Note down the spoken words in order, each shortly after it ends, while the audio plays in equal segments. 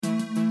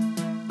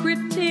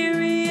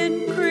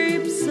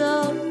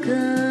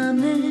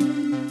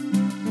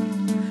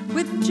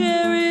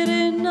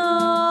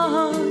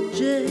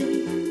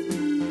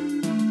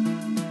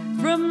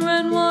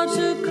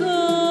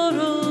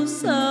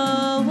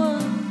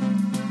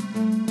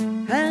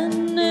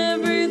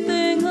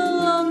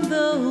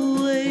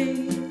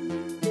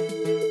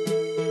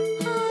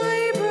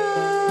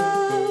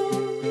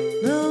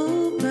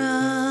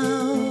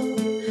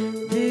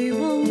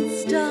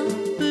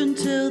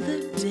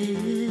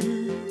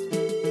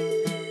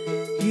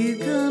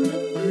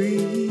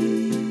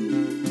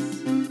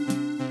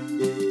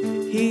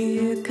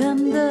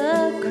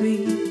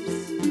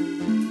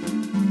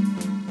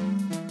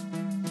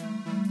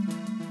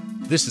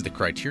This is the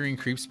Criterion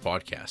Creeps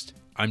podcast.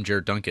 I'm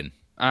Jared Duncan.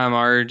 I'm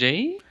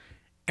RJ.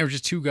 And we're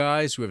just two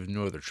guys who have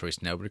no other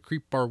choice now but to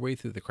creep our way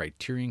through the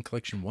Criterion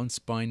Collection one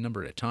spine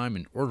number at a time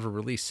in order of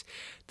release.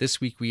 This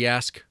week we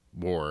ask,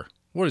 War,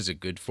 what is it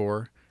good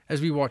for?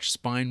 As we watch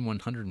spine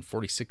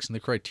 146 in the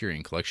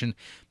Criterion Collection,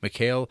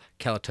 Mikhail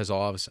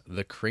Kalatozov's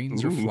The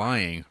Cranes Are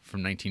Flying from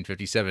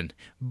 1957.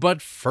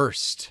 But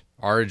first,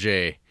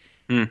 RJ,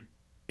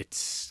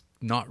 it's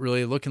not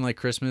really looking like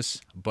Christmas,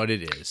 but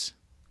it is.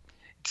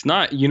 It's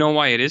not. You know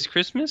why it is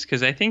Christmas?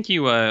 Because I think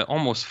you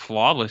almost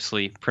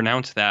flawlessly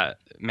pronounced that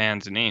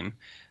man's name.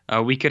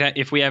 We could,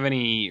 if we have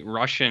any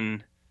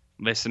Russian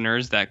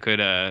listeners that could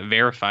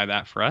verify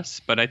that for us.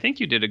 But I think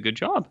you did a good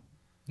job.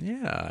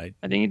 Yeah,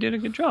 I think you did a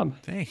good job.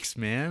 Thanks,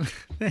 man.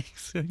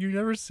 Thanks. You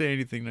never say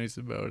anything nice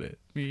about it.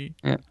 Me.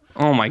 Yeah.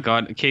 Oh my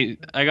God. Okay,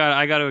 I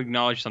got to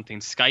acknowledge something.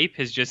 Skype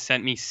has just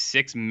sent me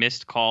 6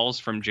 missed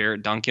calls from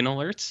Jared Duncan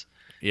alerts.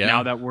 Yeah.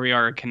 Now that we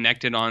are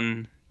connected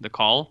on the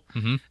call.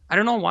 Mm-hmm. I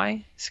don't know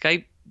why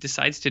Skype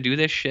decides to do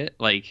this shit.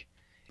 Like,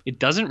 it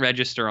doesn't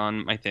register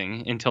on my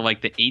thing until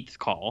like the 8th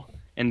call.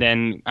 And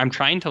then I'm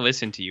trying to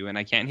listen to you and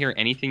I can't hear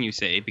anything you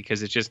say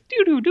because it's just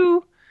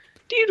doo-doo-doo,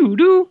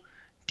 dee-doo-doo,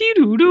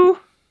 dee-doo-doo.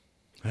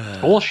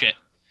 Bullshit.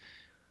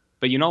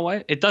 But you know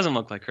what? It doesn't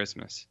look like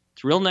Christmas.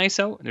 It's real nice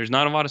out. There's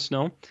not a lot of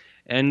snow.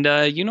 And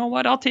you know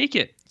what? I'll take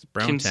it. It's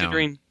Brown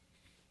Considering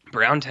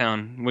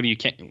Browntown. What do you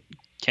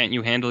can't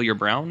you handle your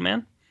brown,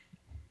 man?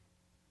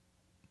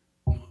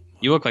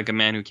 You look like a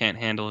man who can't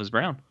handle his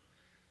brown.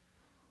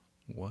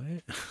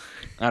 What?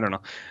 I don't know.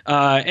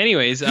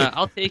 Anyways,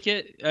 I'll take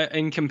it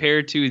and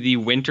compared to the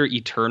Winter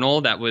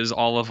Eternal that was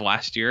all of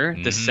last year,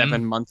 the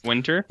 7-month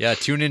winter. Yeah,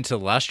 tune into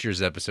last year's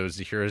episodes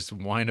to hear us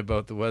whine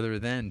about the weather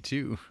then,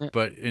 too.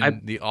 But in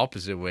the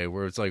opposite way,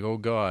 where it's like, oh,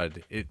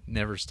 God, it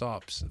never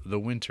stops. The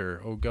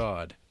winter, oh,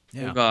 God.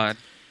 Yeah. Oh, God.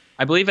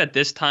 I believe at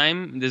this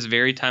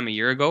very time a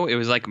year ago, it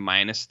was like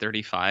minus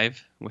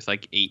 35 with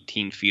like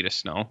 18 feet of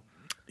snow.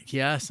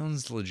 Yeah,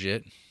 sounds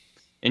legit.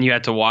 And you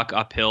had to walk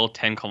uphill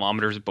 10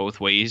 kilometers both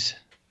ways.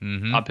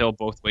 Mm-hmm. Uphill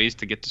both ways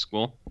to get to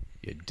school.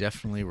 You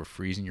definitely were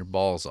freezing your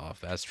balls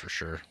off, that's for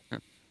sure.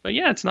 But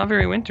yeah, it's not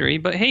very wintry.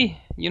 But hey,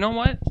 you know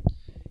what?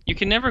 You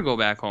can never go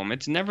back home.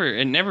 It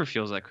never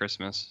feels like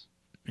Christmas.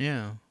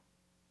 Yeah.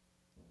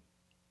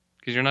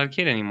 Because you're not a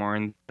kid anymore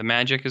and the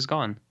magic is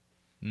gone.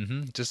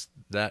 Mm-hmm. Just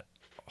that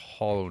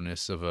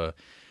hollowness of a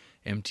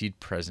emptied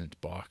present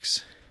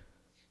box.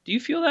 Do you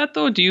feel that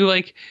though? Do you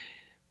like...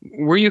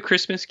 Were you a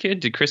Christmas kid?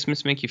 Did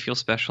Christmas make you feel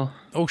special?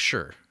 Oh,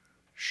 sure.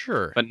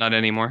 Sure. But not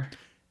anymore?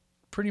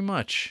 Pretty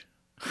much.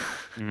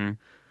 Mm-hmm.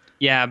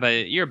 Yeah,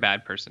 but you're a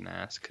bad person to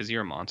ask because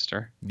you're a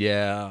monster.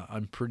 Yeah,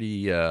 I'm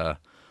pretty, I'm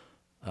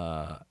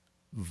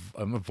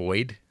a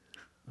void.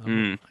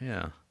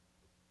 Yeah.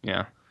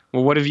 Yeah.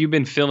 Well, what have you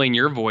been filling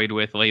your void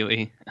with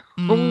lately?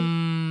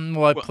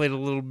 Well, I played a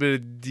little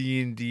bit of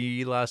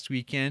D&D last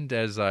weekend,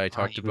 as I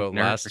talked about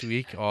last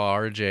week. Oh,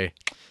 RJ,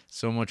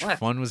 so much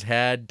fun was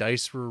had.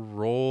 Dice were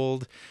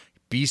rolled.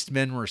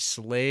 Beastmen were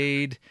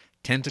slayed.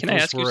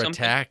 Tentacles were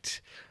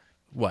attacked.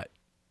 What?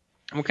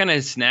 What kind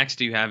of snacks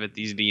do you have at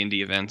these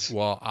D&D events?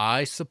 Well,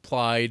 I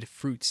supplied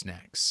fruit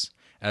snacks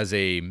as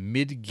a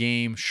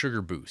mid-game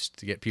sugar boost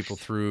to get people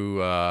through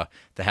the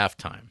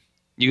halftime.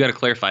 You got to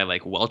clarify,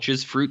 like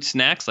Welch's fruit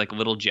snacks, like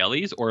little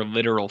jellies, or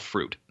literal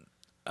fruit?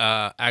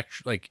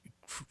 Actually, like,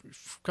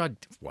 God,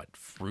 what,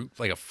 fruit?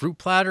 Like a fruit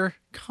platter?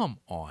 Come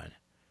on.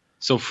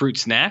 So fruit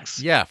snacks?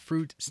 Yeah,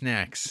 fruit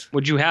snacks.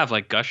 What'd you have,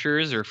 like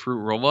Gushers or fruit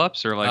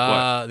roll-ups, or like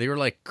what? They were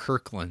like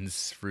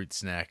Kirkland's fruit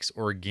snacks.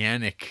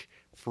 Organic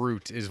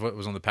fruit is what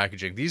was on the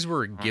packaging. These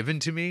were given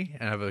to me,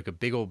 and I have like a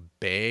big old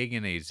bag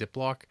in a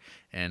Ziploc,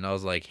 and I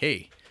was like,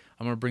 hey,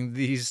 I'm going to bring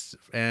these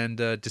and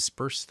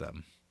disperse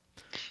them.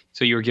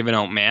 So you were giving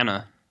out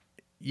manna?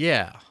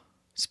 Yeah,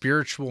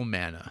 spiritual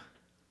manna.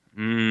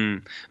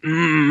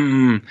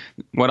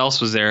 What else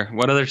was there?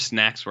 What other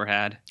snacks were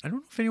had? I don't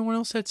know if anyone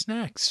else had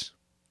snacks.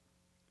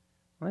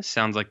 Well, this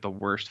sounds like the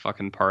worst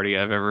fucking party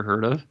I've ever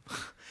heard of.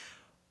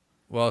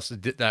 Well, so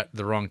did that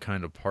the wrong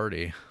kind of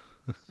party.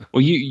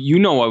 Well, you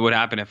know what would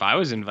happen if I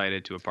was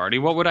invited to a party.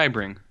 What would I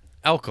bring?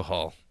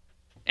 Alcohol.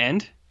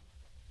 And?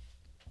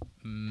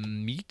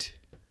 Meat.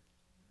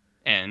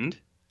 And?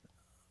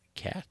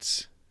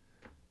 Cats.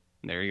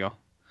 There you go.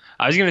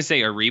 I was gonna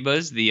say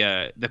Ariba's,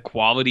 the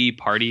quality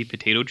party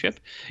potato chip.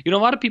 You know, a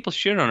lot of people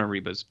shit on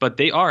Ariba's, but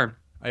they are.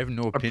 I have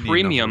no opinion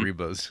premium. of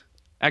Ariba's.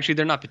 Actually,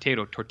 they're not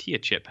potato, tortilla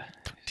chip.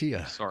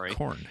 Tortilla. Sorry.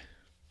 Corn.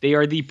 They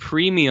are the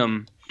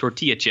premium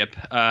tortilla chip.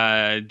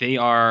 They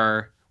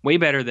are way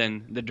better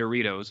than the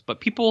Doritos, but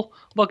people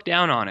look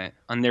down on it,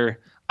 on their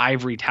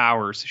ivory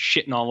towers,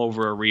 shitting all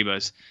over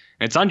Ariba's.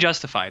 And it's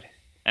unjustified.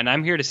 And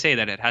I'm here to say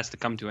that it has to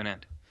come to an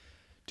end.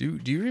 Do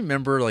you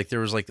remember, like, there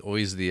was like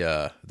always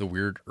the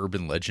weird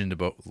urban legend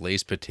about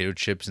Lay's potato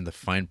chips and the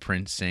fine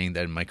print saying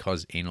that it might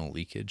cause anal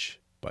leakage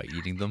by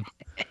eating them?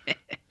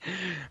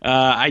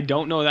 I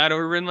don't know that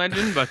urban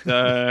legend, but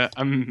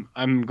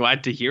I'm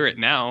glad to hear it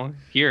now,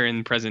 here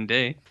in present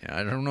day. Yeah,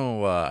 I don't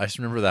know. I just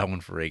remember that one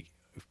for like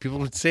people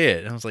would say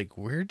it, and I was like,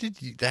 where did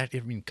that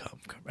even come?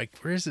 Like,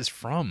 where is this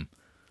from?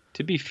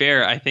 To be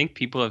fair, I think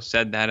people have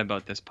said that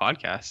about this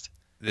podcast.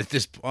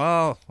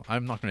 Well,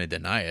 I'm not going to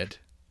deny it.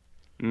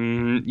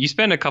 You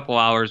spend a couple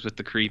hours with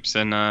the creeps,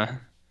 and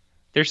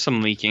there's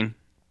some leaking.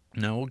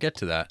 No, we'll get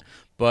to that.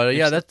 But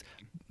yeah,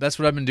 that's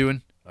what I've been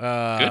doing.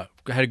 Good.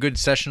 Had a good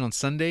session on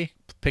Sunday,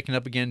 picking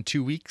up again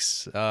 2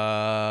 weeks,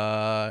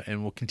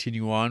 and we'll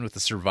continue on with the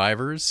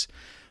survivors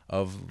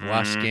of the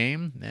last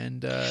game.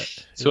 And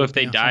so if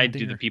they died,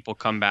 do the people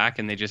come back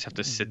and they just have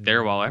to sit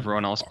there while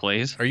everyone else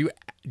plays? Do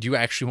you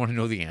actually want to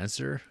know the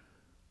answer?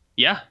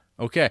 Yeah.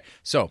 Okay,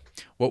 so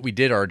what we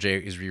did,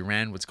 RJ, is we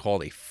ran what's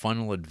called a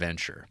funnel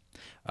adventure.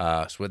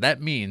 So what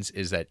that means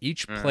is that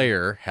each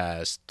player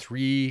has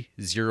 3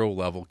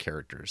 0-level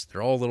characters.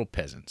 They're all little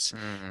peasants.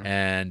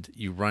 And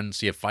you run,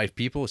 so you have 5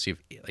 people, so you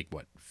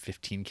have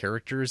 15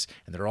 characters,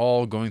 and they're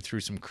all going through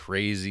some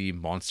crazy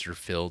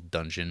monster-filled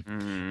dungeon.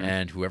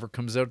 And whoever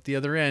comes out at the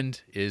other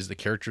end is the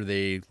character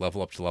they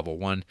level up to level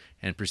 1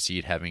 and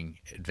proceed having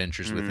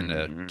adventures within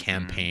a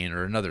campaign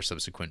or another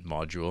subsequent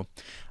module.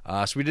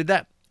 So we did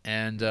that.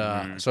 And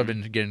so I've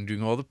been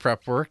doing all the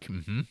prep work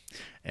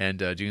and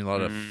doing a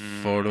lot of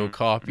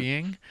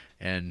photocopying,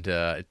 and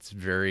it's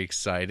very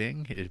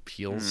exciting. It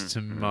appeals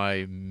to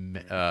my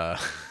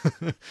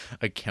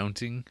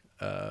accounting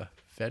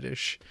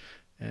fetish,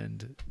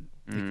 and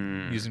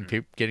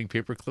getting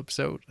paper clips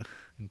out,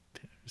 and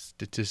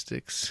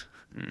statistics,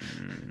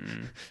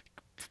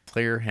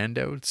 player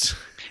handouts.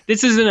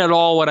 This isn't at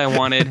all what I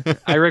wanted.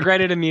 I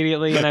regret it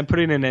immediately, and I'm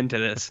putting an end to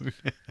this.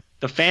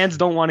 The fans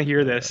don't want to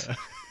hear this.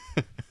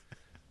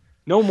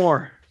 No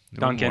more,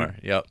 Duncan. No more.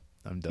 Yep,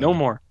 I'm done. No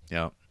more.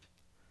 Yep.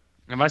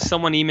 Unless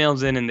someone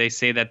emails in and they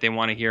say that they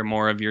want to hear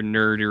more of your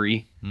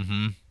nerdery.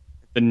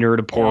 The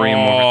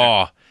nerdaporium over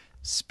there.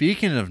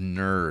 Speaking of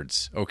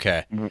nerds,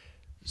 okay.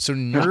 So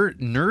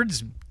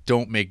nerds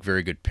don't make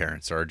very good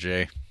parents,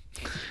 RJ.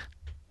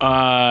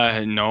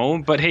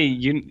 No, but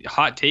hey,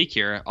 hot take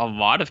here. A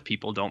lot of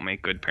people don't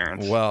make good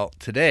parents. Well,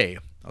 today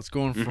I was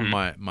going for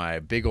my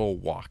big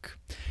old walk,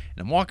 and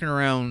I'm walking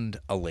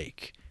around a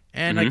lake.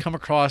 And I come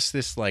across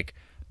this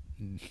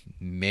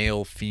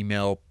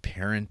male-female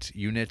parent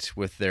unit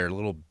with their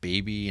little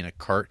baby in a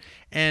cart,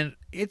 and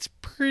it's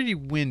pretty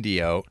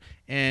windy out,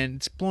 and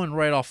it's blowing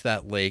right off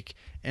that lake.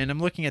 And I'm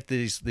looking at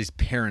these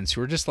parents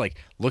who are just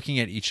looking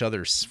at each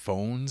other's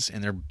phones,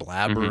 and they're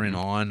blabbering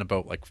on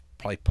about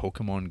probably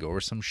Pokemon Go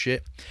or some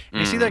shit. And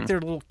you see their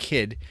little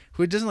kid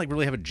who doesn't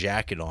really have a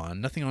jacket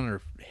on, nothing on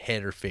her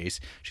head or face.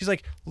 She's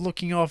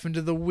looking off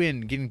into the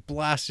wind, getting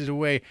blasted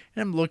away.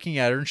 And I'm looking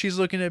at her, and she's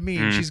looking at me,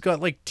 and she's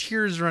got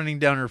tears running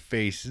down her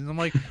face. And I'm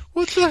like,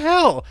 what the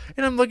hell?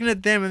 And I'm looking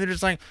at them, and they're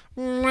just like,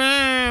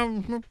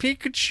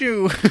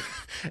 Pikachu.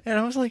 And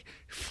I was like,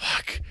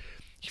 fuck,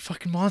 you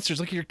fucking monsters,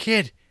 look at your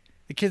kid.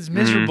 The kid's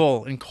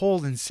miserable and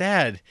cold and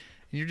sad,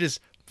 and you're just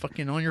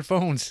fucking on your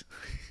phones.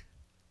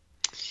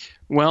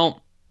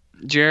 Well,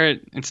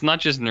 Jarrett, it's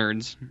not just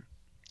nerds.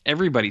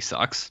 Everybody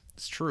sucks.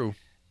 It's true.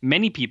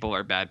 Many people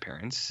are bad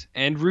parents,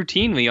 and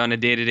routinely on a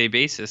day-to-day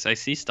basis, I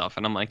see stuff,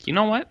 and I'm like, you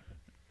know what?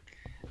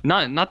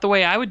 Not the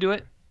way I would do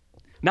it.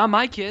 Not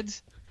my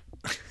kids.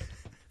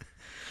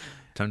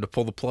 Time to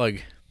pull the plug.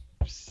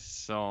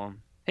 So,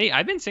 hey,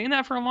 I've been saying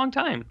that for a long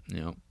time.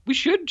 Yeah. We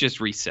should just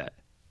reset.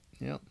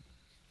 Yeah.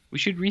 We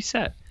should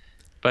reset.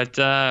 But,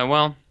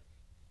 well,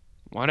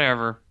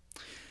 whatever.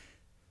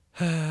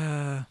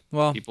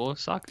 Well, people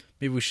suck.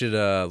 Maybe we should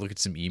look at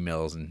some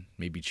emails and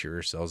maybe cheer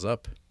ourselves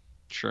up.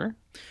 Sure.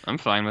 I'm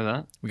fine with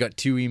that. We got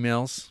 2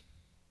 emails.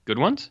 Good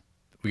ones?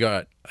 We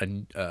got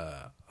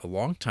a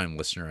long-time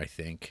listener, I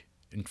think,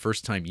 and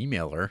first-time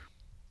emailer.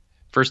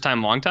 First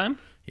time, long time?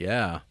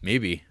 Yeah,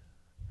 maybe.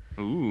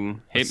 Ooh,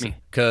 hit me.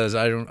 Because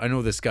I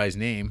know this guy's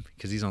name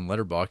because he's on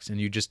Letterboxd, and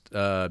you just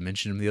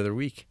mentioned him the other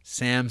week,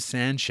 Sam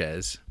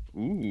Sanchez.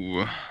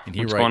 Ooh, and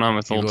what's going on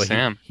with old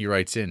Sam? He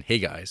writes in, "Hey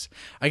guys,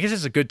 I guess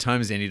it's a good time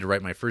as any to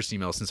write my first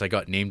email since I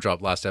got name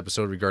dropped last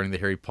episode regarding the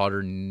Harry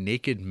Potter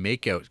naked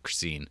makeout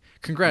scene.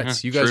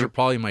 Congrats, you guys are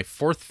probably my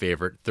 4th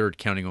favorite, 3rd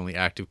counting only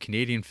active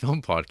Canadian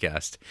film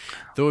podcast.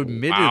 Though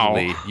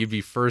admittedly, you'd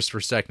be 1st or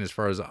 2nd as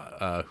far as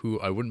who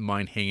I wouldn't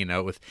mind hanging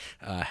out with,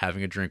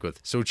 having a drink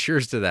with. So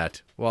cheers to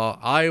that. Well,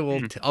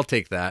 I'll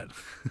take that."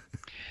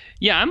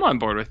 Yeah, I'm on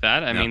board with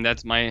that. I mean,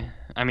 that's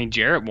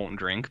Jarrett won't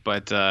drink,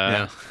 but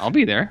I'll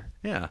be there.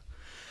 Yeah.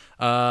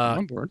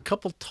 A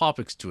couple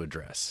topics to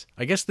address.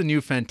 I guess the new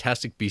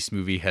Fantastic Beasts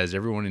movie has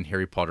everyone in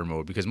Harry Potter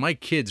mode because my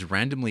kids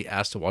randomly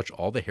asked to watch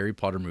all the Harry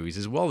Potter movies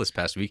as well this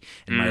past week,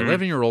 and my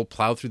 11-year-old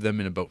plowed through them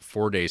in about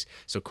 4 days,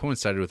 so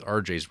coincided with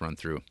RJ's run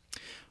through.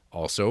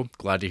 Also,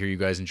 glad to hear you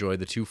guys enjoy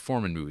the 2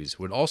 Foreman movies.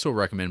 Would also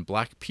recommend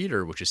Black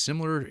Peter, which is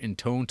similar in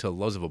tone to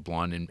Loves of a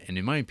Blonde and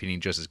in my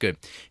opinion, just as good.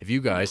 If you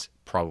guys,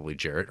 probably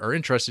Jarrett, are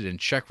interested in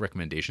Czech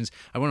recommendations,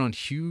 I went on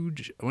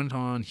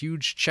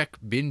huge Czech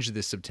binge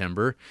this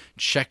September,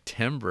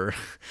 Czechtember,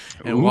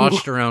 and Ooh.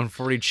 watched around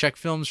 40 Czech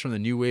films from the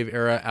New Wave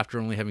era after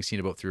only having seen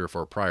about 3 or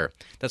 4 prior.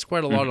 That's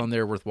quite a lot on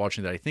there worth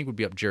watching that I think would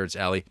be up Jarrett's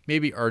alley,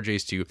 maybe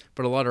RJ's too,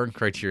 but a lot aren't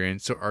Criterion,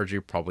 so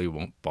RJ probably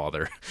won't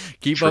bother.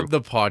 Keep True. up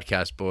the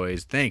podcast,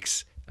 boys.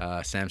 Thanks.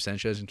 Sam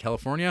Sanchez in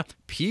California.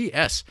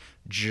 P.S.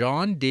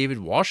 John David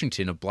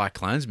Washington of Black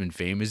Klansman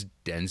fame is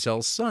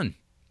Denzel's son.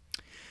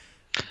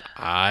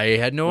 I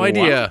had no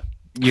idea.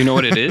 You know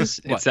what it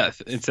is? What?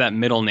 It's that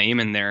middle name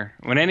in there.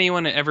 When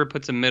anyone ever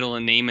puts a middle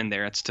name in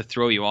there, it's to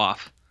throw you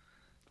off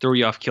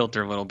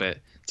kilter a little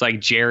bit. It's like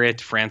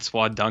Jarrett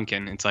Francois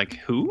Duncan. It's like,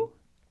 who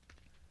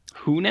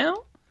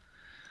now?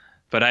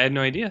 But I had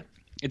no idea.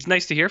 It's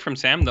nice to hear from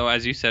Sam, though,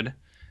 as you said.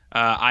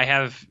 I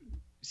have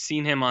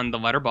seen him on the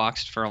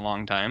Letterboxd for a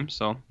long time,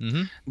 so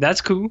that's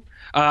cool.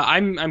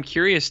 I'm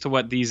curious to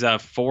what these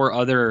 4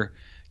 other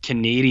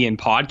Canadian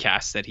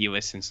podcasts that he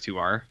listens to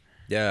are.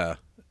 Yeah.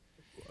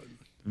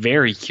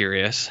 Very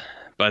curious.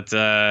 But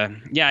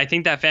yeah, I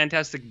think that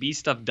Fantastic Beasts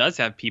stuff does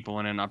have people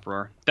in an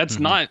uproar. That's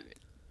not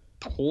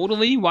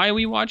totally why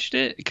we watched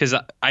it, because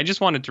I just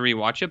wanted to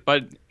rewatch it,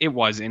 but it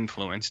was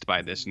influenced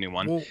by this new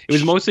one. Well, it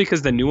was mostly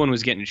because the new one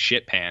was getting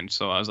shit panned,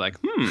 so I was like,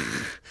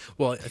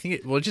 Well, I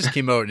think it just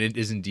came out and it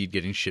is indeed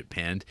getting shit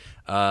panned.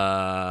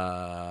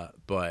 But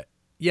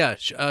yeah,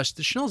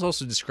 Chanel's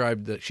also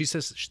described that she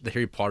says the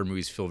Harry Potter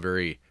movies feel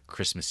very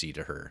Christmassy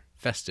to her,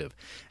 festive,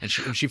 and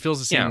she feels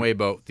the same way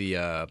about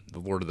the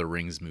Lord of the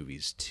Rings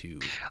movies too.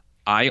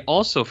 I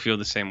also feel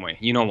the same way.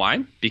 You know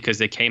why? Because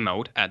they came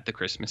out at the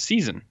Christmas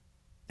season.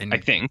 And, I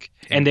think,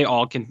 and they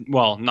all can.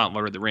 Well, not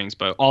Lord of the Rings,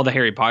 but all the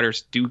Harry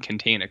Potters do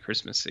contain a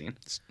Christmas scene.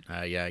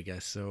 Yeah, I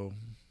guess so.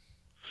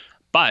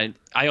 But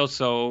I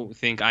also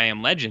think I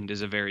Am Legend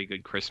is a very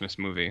good Christmas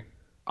movie.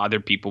 Other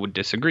people would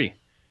disagree.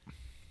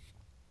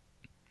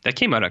 That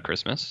came out at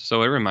Christmas,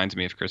 so it reminds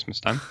me of Christmas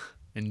time.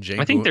 And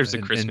Django, I think there's a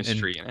Christmas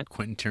tree in it.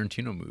 Quentin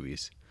Tarantino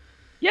movies.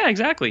 Yeah,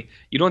 exactly.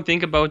 You don't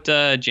think about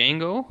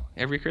Django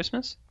every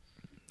Christmas?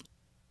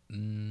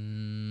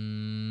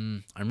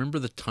 I remember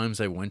the times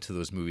I went to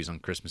those movies on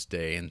Christmas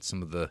Day, and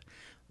some of the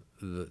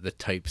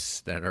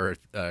types that are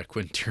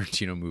Quentin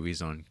Tarantino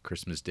movies on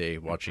Christmas Day,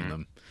 watching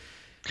them.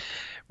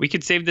 We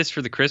could save this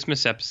for the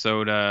Christmas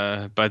episode,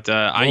 but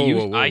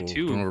Whoa. I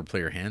too Don't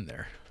overplay your hand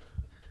there.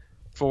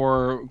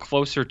 For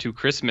closer to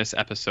Christmas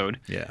episode.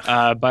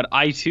 Yeah. But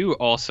I too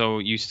also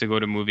used to go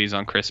to movies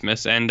on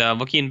Christmas, and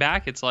looking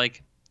back, it's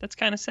like that's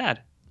kind of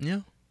sad. Yeah.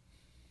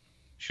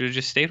 Should have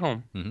just stayed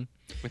home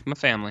with my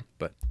family.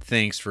 But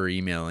thanks for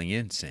emailing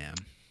in, Sam.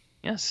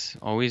 Yes,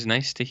 always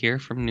nice to hear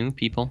from new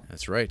people.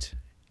 That's right.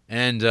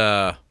 And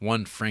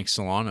one Frank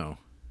Solano,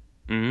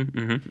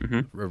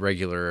 a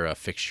regular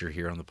fixture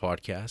here on the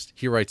podcast.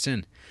 He writes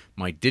in,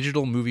 my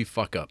digital movie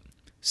fuck up.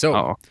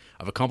 So,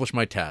 I've accomplished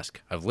my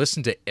task. I've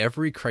listened to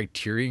every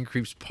Criterion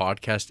Creeps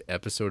podcast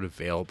episode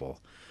available.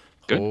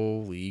 Good.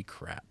 Holy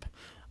crap.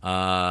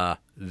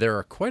 There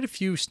are quite a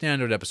few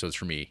standout episodes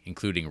for me,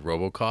 including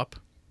RoboCop,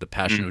 The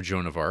Passion of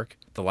Joan of Arc,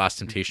 The Last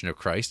Temptation of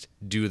Christ,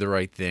 Do the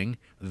Right Thing,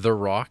 The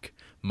Rock,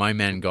 My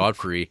Man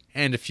Godfrey,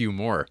 and a few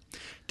more.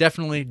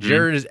 Definitely,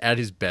 Jared is at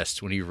his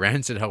best when he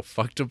rants at how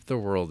fucked up the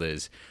world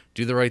is.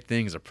 Do the Right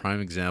Thing is a prime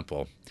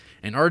example.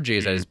 And RJ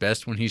is at his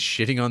best when he's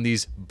shitting on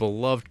these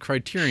beloved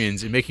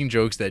Criterions and making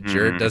jokes that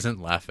Jared doesn't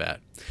laugh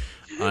at.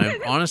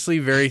 I'm honestly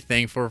very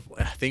thankful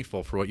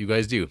for what you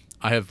guys do.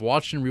 I have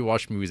watched and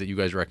rewatched movies that you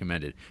guys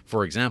recommended.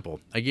 For example,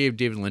 I gave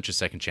David Lynch a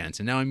second chance,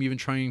 and now I'm even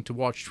trying to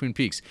watch Twin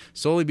Peaks,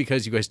 solely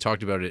because you guys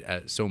talked about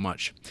it so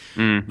much.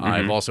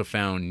 I've also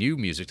found new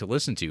music to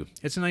listen to.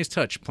 It's a nice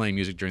touch, playing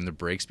music during the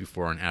breaks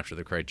before and after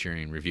the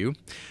Criterion review.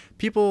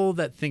 People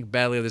that think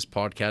badly of this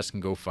podcast can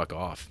go fuck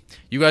off.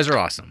 You guys are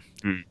awesome.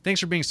 Thanks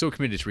for being so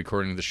committed to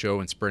recording the show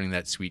and spreading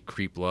that sweet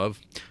creep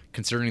love.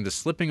 Concerning the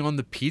slipping on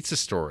the pizza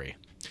story,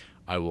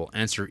 I will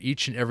answer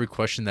each and every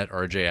question that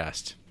RJ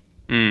asked.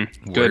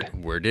 Good.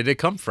 Where did it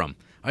come from?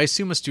 I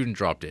assume a student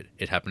dropped it.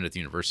 It happened at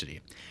the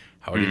university.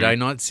 How did I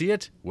not see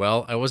it?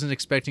 Well, I wasn't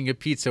expecting a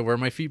pizza where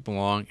my feet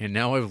belong, and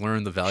now I've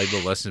learned the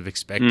valuable lesson of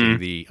expecting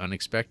the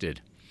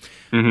unexpected.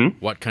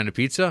 What kind of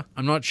pizza?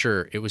 I'm not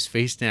sure. It was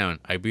face down.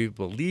 I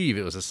believe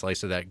it was a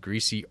slice of that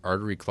greasy,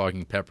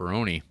 artery-clogging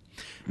pepperoni.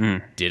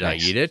 Did I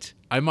eat it?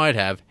 I might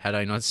have, had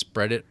I not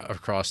spread it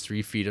across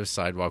 3 feet of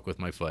sidewalk with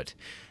my foot.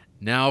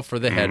 Now for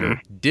the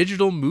header.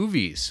 Digital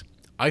movies.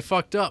 I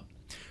fucked up.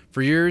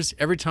 For years,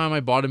 every time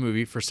I bought a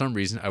movie, for some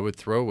reason, I would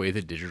throw away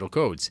the digital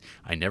codes.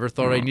 I never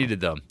thought I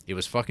needed them. It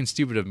was fucking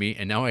stupid of me,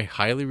 and now I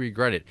highly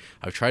regret it.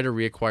 I've tried to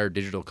reacquire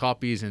digital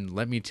copies, and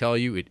let me tell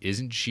you, it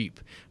isn't cheap.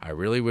 I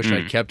really wish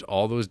I'd kept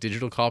all those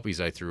digital copies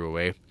I threw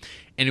away.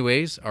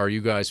 Anyways, are you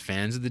guys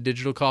fans of the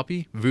digital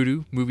copy?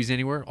 Vudu, Movies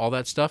Anywhere, all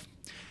that stuff?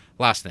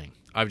 Last thing,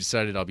 I've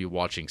decided I'll be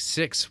watching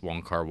 6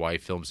 Wong Kar-wai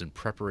films in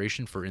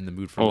preparation for In the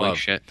Mood for Holy Love.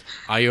 shit.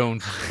 I own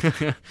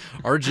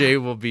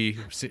RJ will be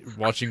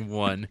watching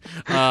 1.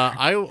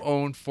 I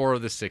own 4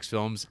 of the 6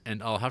 films,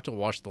 and I'll have to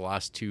watch the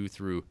last 2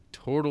 through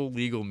total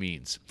legal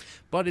means.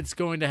 But it's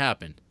going to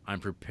happen. I'm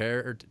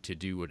prepared to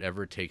do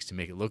whatever it takes to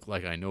make it look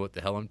like I know what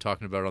the hell I'm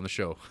talking about on the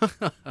show.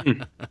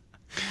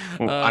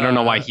 Well, I don't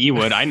know why he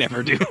would. I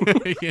never do.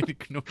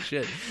 No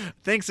shit.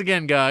 Thanks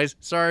again, guys.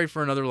 Sorry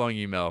for another long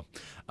email.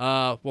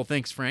 Well,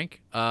 thanks,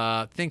 Frank.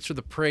 Thanks for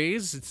the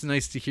praise. It's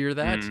nice to hear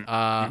that.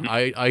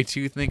 I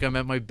too think I'm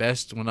at my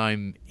best when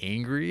I'm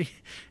angry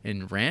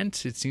and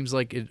rant. It seems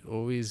like it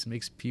always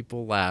makes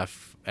people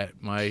laugh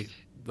at my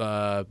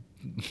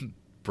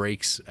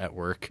breaks at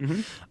work.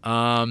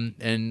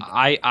 And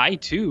I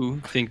too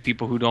think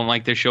people who don't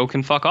like this show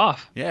can fuck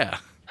off. yeah.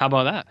 How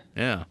about that?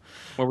 Yeah.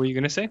 What were you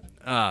gonna say?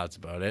 That's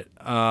about it.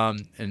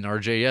 And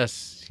RJ,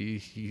 yes,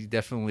 he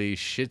definitely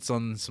shits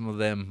on some of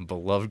them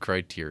beloved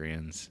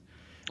Criterions.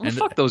 Well, And-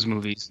 fuck those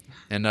movies.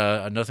 And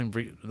nothing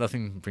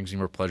brings me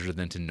more pleasure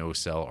than to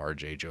no-sell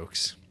RJ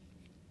jokes.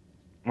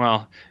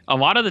 Well, a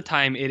lot of the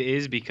time it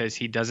is because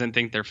he doesn't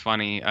think they're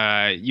funny.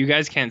 You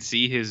guys can't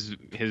see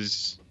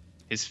his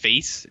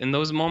face in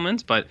those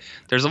moments, but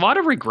there's a lot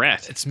of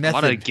regret. It's a method.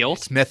 lot of guilt,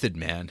 It's method,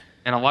 man.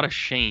 and a lot of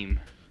shame.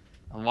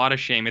 A lot of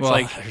shame. It's Well,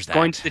 like there's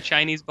going that. to the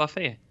Chinese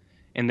buffet,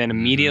 and then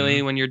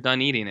immediately when you're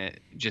done eating it,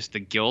 just the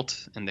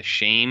guilt and the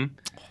shame.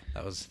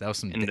 That was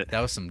some And the-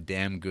 that was some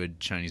damn good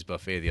Chinese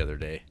buffet the other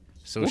day.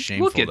 So We'll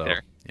shameful get though.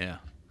 there. Yeah.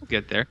 We'll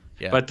get there.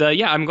 Yeah. But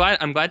yeah, I'm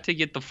glad to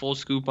get the full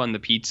scoop on the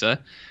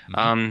pizza.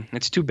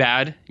 It's too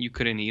bad you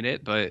couldn't eat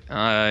it, but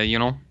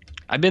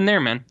I've been there,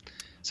 man.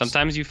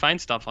 Sometimes you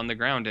find stuff on the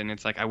ground and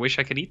it's like, I wish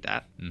I could eat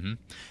that. Mm-hmm.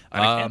 But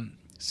I can't.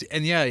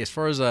 And yeah, as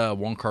far as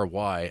Wong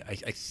Kar-wai,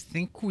 I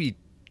think we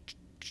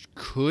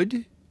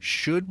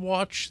should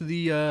watch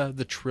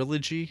the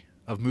trilogy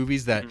of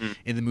movies that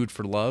In the Mood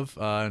for Love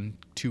in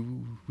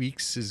 2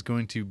 weeks is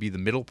going to be the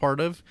middle part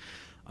of.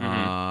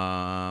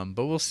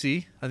 But we'll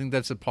see. I think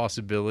that's a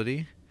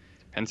possibility.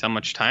 Depends how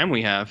much time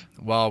we have.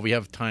 Well, we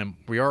have time.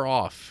 We are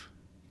off,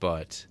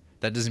 but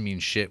that doesn't mean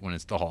shit when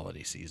it's the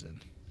holiday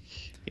season.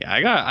 Yeah,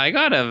 I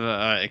got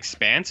a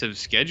expansive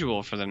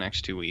schedule for the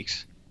next 2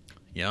 weeks.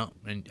 Yeah,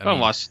 and Got a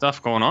lot of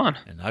stuff going on.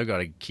 and I've got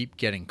to keep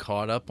getting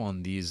caught up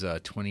on these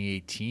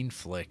 2018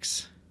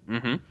 flicks.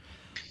 Mm-hmm.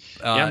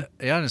 Yeah,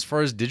 and as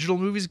far as digital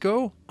movies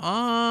go,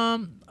 I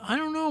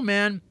don't know,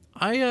 man.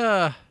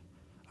 I'm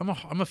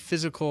a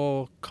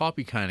physical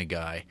copy kind of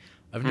guy.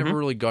 I've never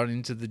really gotten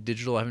into the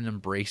digital. I haven't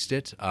embraced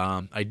it.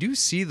 I do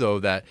see though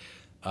that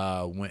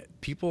when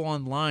people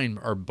online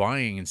are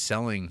buying and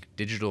selling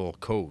digital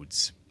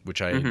codes,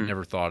 which I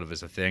never thought of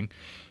as a thing,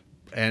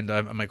 and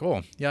I'm like,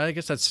 oh yeah, I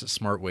guess that's a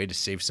smart way to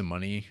save some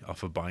money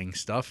off of buying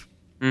stuff.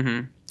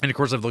 Mm-hmm. And of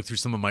course, I've looked through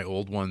some of my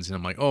old ones, and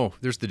I'm like, oh,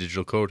 there's the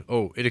digital code.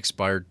 Oh, it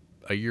expired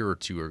a year or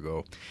 2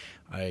 ago.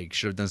 I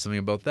should have done something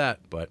about that,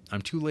 but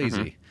I'm too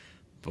lazy.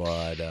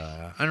 But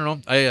I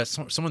don't know.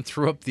 Someone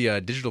threw up the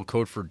digital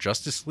code for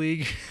Justice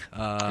League,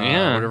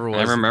 whatever it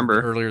was, I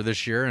remember earlier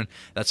this year, and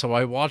that's how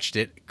I watched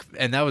it.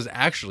 And that was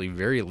actually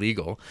very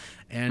legal.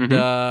 And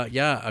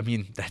yeah, I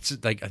mean, that's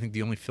like I think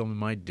the only film in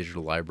my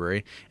digital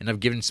library. And I've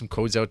given some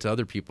codes out to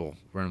other people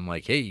where I'm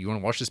like, hey, you want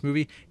to watch this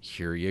movie?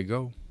 Here you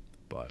go.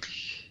 But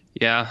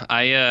Yeah,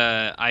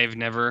 I've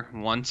never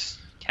once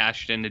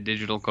cashed in a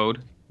digital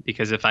code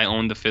because if I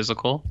owned the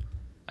physical,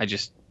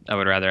 I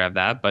would rather have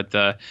that. But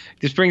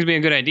this brings me a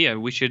good idea.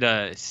 We should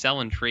sell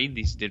and trade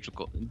these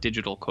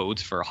digital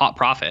codes for a hot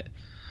profit,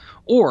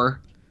 or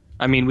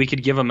I mean, we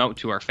could give them out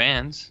to our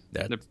fans,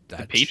 the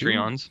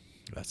Patreons.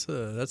 That's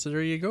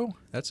there you go.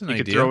 That's an You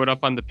idea. could throw it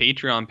up on the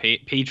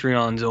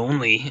Patreons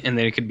only, and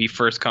then it could be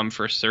first come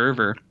first serve,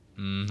 or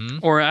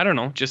I don't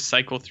know, just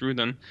cycle through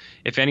them.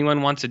 If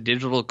anyone wants a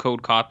digital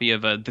code copy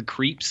of The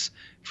Creeps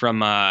from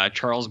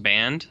Charles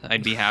Band,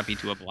 I'd be happy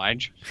to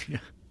oblige. Yeah.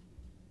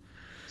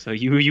 So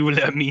you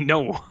let me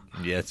know.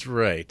 Yeah, that's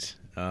right.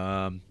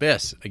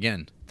 Bess,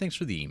 again, thanks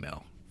for the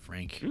email,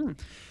 Frank.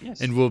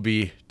 Yes. And we'll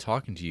be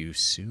talking to you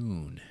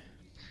soon.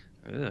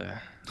 Ugh.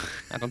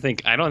 I don't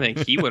think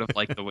he would have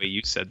liked the way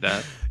you said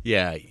that.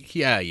 Yeah,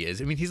 he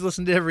is. I mean, he's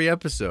listened to every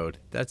episode.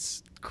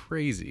 That's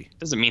crazy.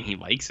 Doesn't mean he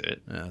likes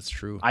it. Yeah, that's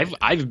true.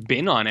 I've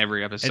been on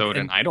every episode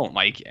and I don't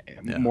like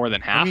more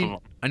than half of them.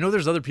 I know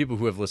there's other people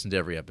who have listened to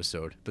every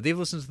episode, but they've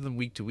listened to them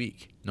week to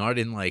week, not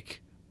in like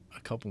a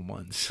couple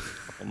months.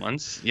 Couple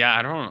months? Yeah,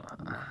 I don't.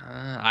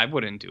 I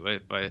wouldn't do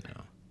it, but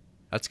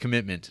That's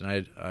commitment,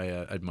 and I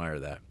admire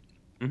that.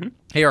 Mm-hmm.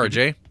 Hey,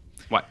 RJ.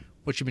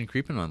 What you been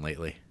creeping on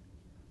lately?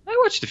 I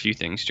watched a few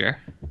things, Jer.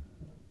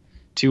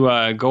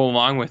 To go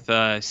along with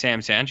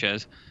Sam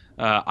Sanchez,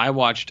 I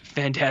watched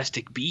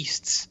Fantastic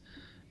Beasts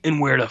and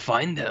Where to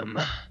Find Them.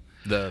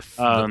 The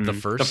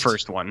first? The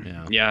first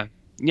one. Yeah.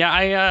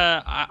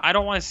 I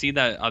don't want to see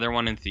that other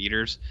one in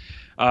theaters.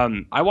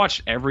 I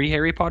watched every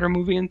Harry Potter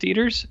movie in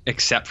theaters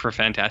except for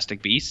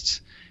Fantastic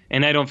Beasts,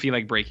 and I don't feel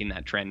like breaking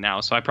that trend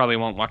now, so I probably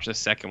won't watch the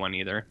second one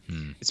either,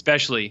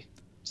 especially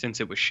since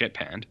it was shit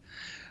panned.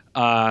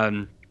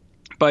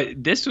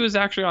 But this was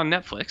actually on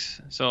Netflix.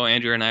 So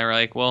Andrew and I were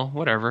like, well,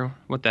 whatever.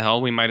 What the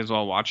hell? We might as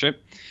well watch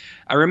it.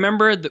 I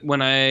remember that when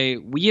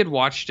we had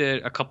watched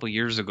it a couple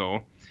years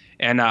ago,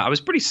 and I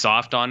was pretty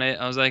soft on it.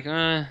 I was like,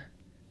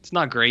 it's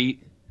not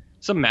great.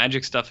 Some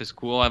magic stuff is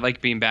cool. I like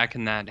being back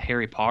in that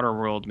Harry Potter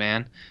world,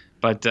 man.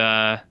 But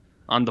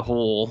on the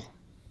whole,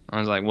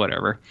 I was like,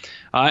 whatever.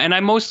 And I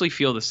mostly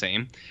feel the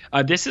same.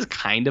 This is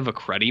kind of a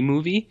cruddy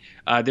movie.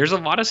 There's a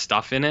lot of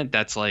stuff in it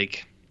that's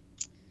like,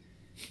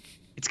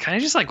 it's kind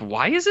of just like,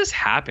 why is this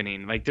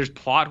happening? Like, there's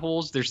plot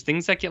holes. There's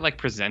things that get like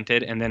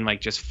presented and then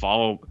like just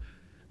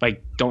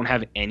don't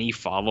have any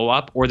follow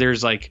up. Or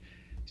there's like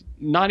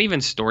not even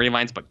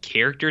storylines, but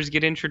characters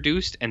get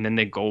introduced and then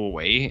they go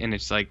away. And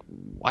it's like,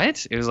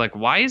 what? It was like,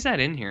 why is that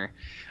in here?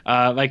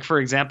 Like, for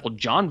example,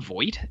 John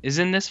Voight is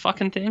in this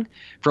fucking thing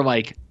for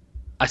like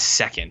a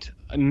second.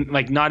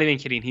 Like, not even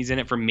kidding. He's in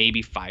it for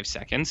maybe 5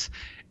 seconds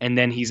and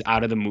then he's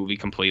out of the movie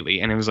completely.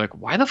 And it was like,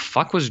 why the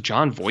fuck was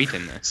John Voight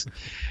in this?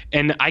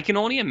 And I can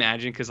only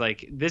imagine because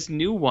like this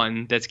new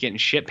one that's getting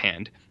shit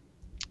panned,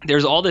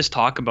 there's all this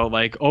talk about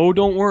like, oh,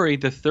 don't worry,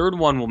 the third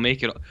one will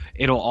make it.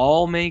 It'll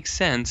all make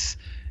sense.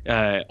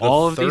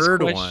 All of these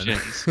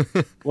questions.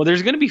 Well,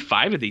 there's gonna be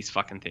 5 of these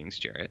fucking things,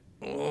 Jarrett.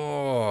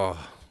 Oh.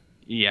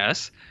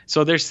 Yes.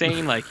 So they're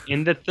saying like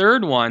in the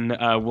third one,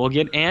 we'll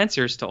get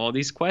answers to all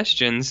these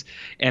questions,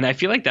 and I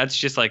feel like that's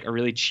just like a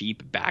really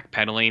cheap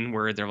backpedaling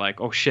where they're like,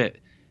 oh shit,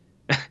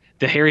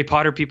 the Harry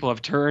Potter people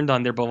have turned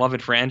on their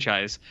beloved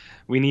franchise.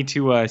 We need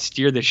to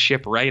steer the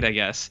ship right, I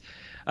guess.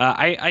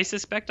 I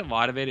suspect a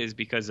lot of it is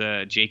because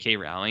J.K.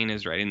 Rowling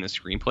is writing the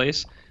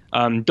screenplays.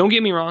 Don't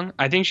get me wrong.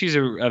 I think she's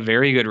a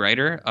very good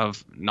writer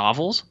of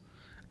novels.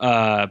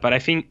 But I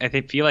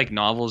feel like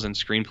novels and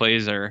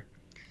screenplays are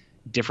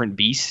different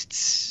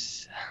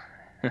beasts.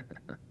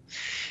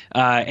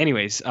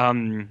 Anyways, I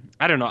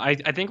don't know. I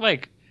think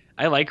like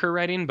I like her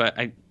writing, but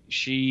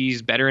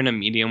she's better in a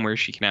medium where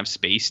she can have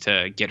space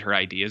to get her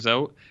ideas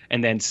out,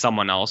 and then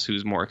someone else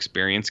who's more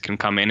experienced can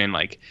come in and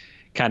like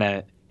kind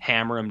of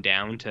hammer them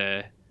down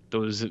to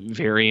those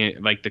very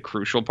like the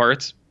crucial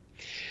parts.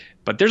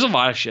 But there's a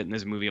lot of shit in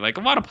this movie, like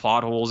a lot of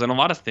plot holes and a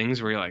lot of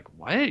things where you're like,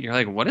 what? You're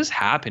like, what is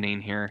happening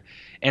here?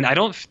 And I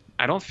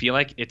don't feel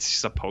like it's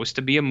supposed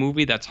to be a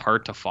movie that's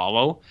hard to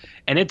follow,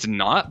 and it's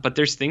not. But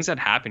there's things that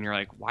happen. You're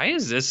like, why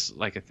is this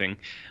like a thing?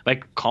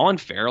 Like Colin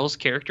Farrell's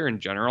character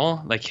in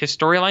general, like his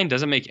storyline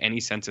doesn't make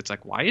any sense. It's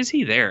like, why is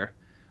he there?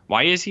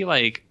 Why is he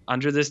like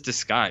under this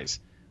disguise?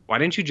 Why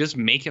didn't you just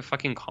make it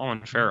fucking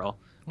Colin Farrell?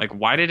 Like,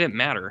 why did it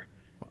matter?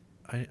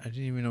 I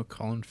didn't even know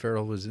Colin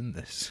Farrell was in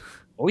this.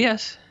 Oh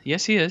yes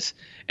he is.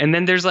 And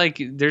then there's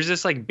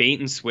this like bait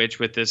and switch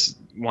with this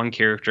one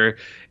character.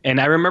 And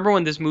I remember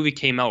when this movie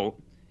came out,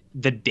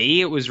 the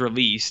day it was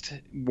released,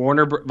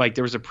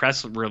 there was a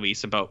press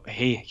release about,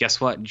 hey,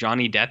 guess what?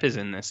 Johnny Depp is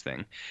in this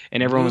thing,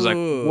 and everyone was like,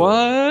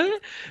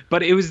 what?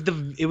 But it was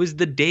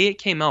the day it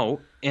came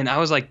out, and I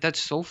was like, that's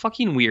so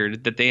fucking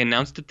weird that they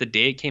announced it the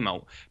day it came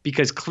out,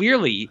 because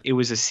clearly it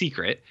was a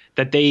secret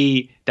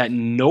that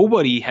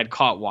nobody had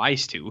caught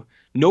wise to.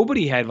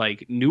 Nobody had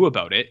like knew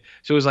about it.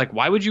 So it was like,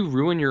 why would you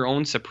ruin your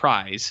own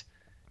surprise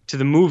to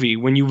the movie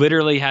when you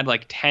literally had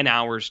like 10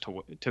 hours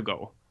to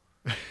go?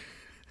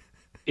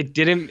 It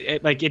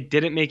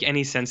didn't make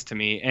any sense to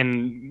me.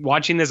 And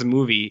watching this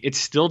movie, it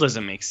still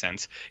doesn't make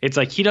sense. It's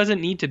like, he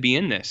doesn't need to be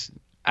in this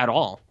at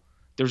all.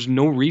 There's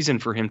no reason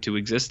for him to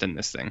exist in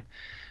this thing.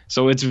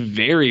 So it's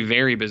very,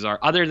 very bizarre,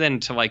 other than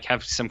to like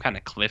have some kind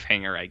of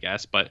cliffhanger, I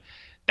guess. But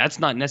that's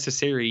not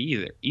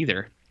necessary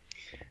either.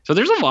 So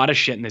there's a lot of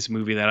shit in this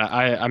movie that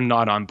I'm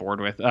not on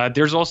board with.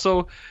 There's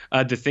also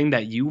the thing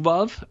that you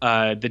love,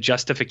 the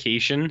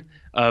justification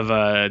of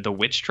the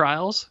witch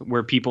trials,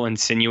 where people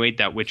insinuate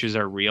that witches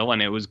are real,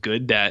 and it was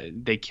good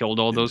that they killed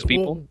all those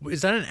people. Well,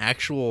 is that an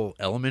actual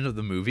element of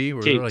the movie?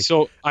 Okay, like...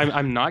 so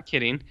I'm not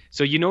kidding.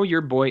 So you know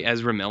your boy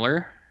Ezra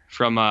Miller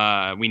from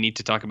We Need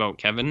to Talk About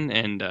Kevin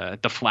and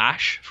The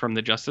Flash from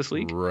the Justice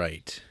League?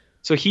 Right.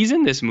 So he's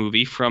in this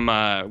movie from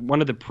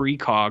one of the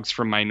precogs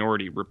from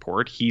Minority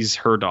Report. He's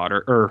her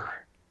daughter, or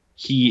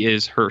he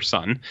is her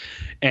son.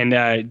 And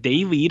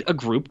they lead a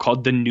group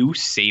called the New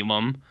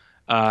Salem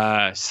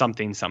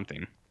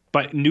something.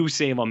 But New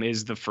Salem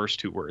is the first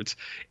 2 words.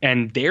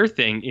 And their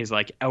thing is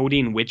like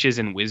outing witches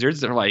and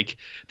wizards. They're like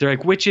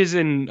witches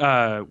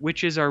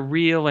are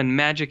real and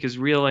magic is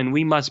real and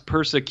we must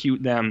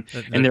persecute them.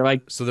 And they're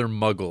like, so they're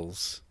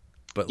muggles,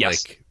 but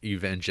yes. Like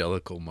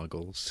evangelical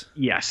muggles.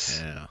 Yes.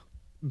 Yeah.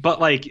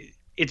 But like,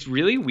 it's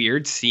really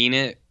weird seeing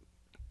it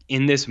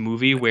in this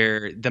movie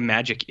where the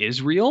magic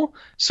is real.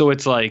 So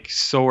it's like,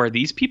 so are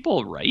these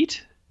people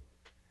right?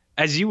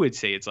 As you would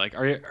say, it's like,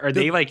 are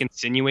they like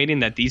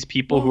insinuating that these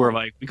people who are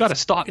like, we got to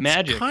stop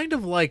magic? It's kind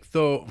of like,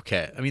 though,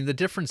 okay. I mean, the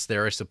difference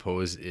there, I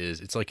suppose, is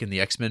it's like in the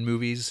X-Men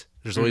movies.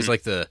 There's always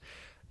like the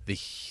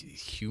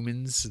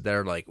humans that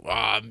are like,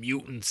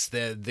 mutants.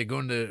 They're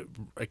going to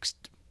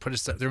put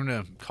us. They're going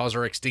to cause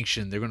our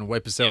extinction. They're going to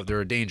wipe us out.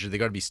 They're a danger. They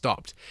got to be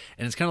stopped.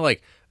 And it's kind of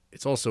like,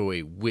 it's also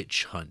a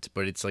witch hunt,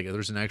 but it's like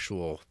there's an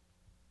actual.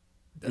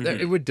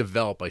 It would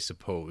develop, I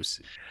suppose.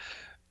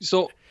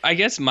 So I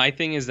guess my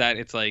thing is that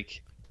it's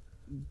like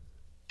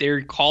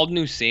they're called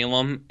New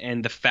Salem,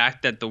 and the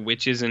fact that the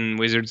witches and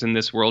wizards in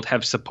this world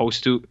have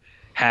supposed to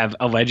have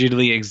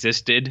allegedly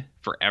existed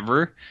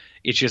forever,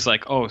 it's just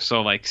like, oh,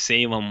 so like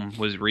Salem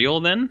was real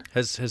then?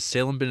 Has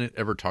Salem been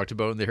ever talked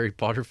about in the Harry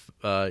Potter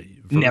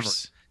Never.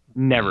 verse?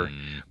 Never.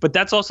 But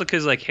that's also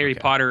because like Harry Okay.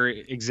 Potter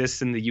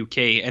exists in the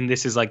UK, and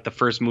this is like the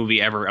first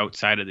movie ever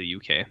outside of the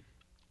UK.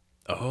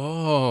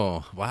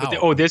 Oh,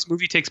 But wow. this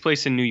movie takes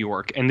place in New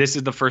York, and this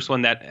is the first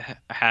one that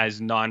has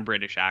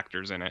non-British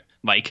actors in it,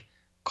 like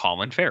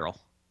Colin Farrell.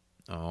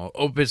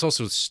 But it's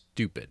also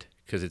stupid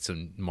because it's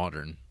a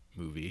modern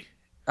movie.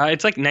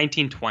 It's like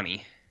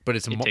 1920. But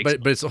it's a It takes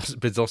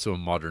but it's also a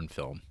modern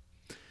film.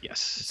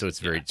 Yes. So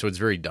it's Yeah.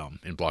 very dumb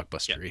and Yeah.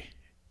 blockbustery.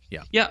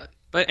 Yeah. Yeah.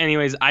 But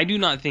anyways, I do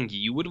not think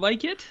you would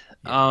like it.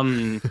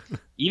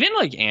 Even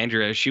like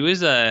Andrea, she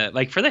was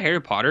like for the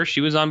Harry Potter,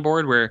 she was on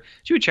board where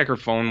she would check her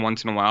phone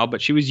once in a while,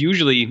 but she was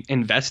usually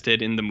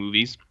invested in the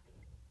movies.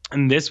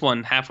 And this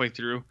one, halfway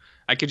through,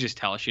 I could just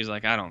tell she's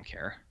like, I don't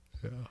care.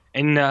 Yeah.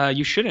 And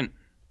you shouldn't.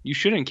 You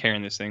shouldn't care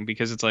in this thing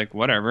because it's like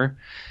whatever.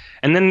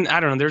 And then I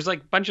don't know. There's like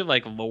a bunch of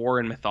like lore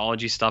and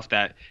mythology stuff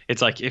that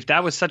it's like if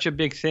that was such a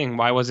big thing,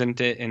 why wasn't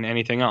it in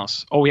anything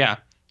else? Oh yeah,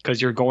 because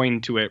you're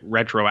going to it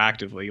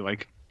retroactively.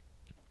 Like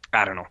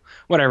I don't know,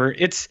 whatever.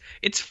 It's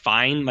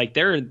fine. Like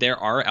there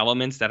are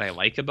elements that I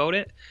like about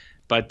it,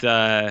 but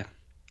there's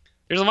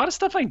a lot of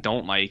stuff I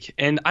don't like.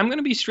 And I'm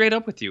gonna be straight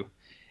up with you.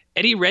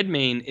 Eddie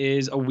Redmayne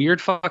is a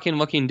weird fucking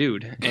looking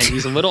dude, and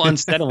he's a little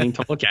unsettling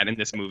to look at in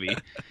this movie.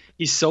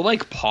 He's so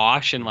like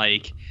posh and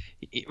like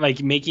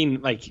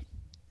making like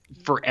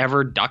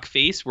forever duck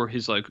face where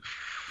he's like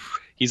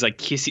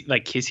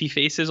kissy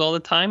faces all the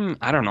time.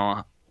 I don't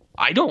know.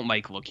 I don't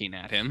like looking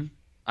at him.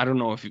 I don't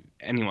know if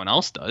anyone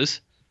else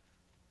does.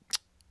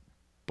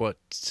 But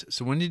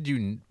so when did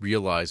you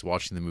realize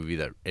watching the movie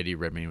that Eddie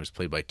Redmayne was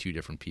played by two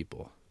different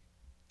people?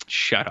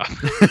 Shut up.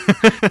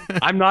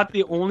 I'm not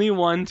the only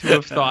one to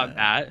have thought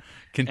that.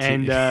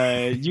 Continue.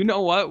 And you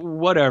know what?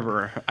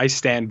 Whatever. I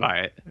stand by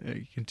it.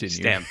 Continue.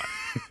 Stand by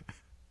it.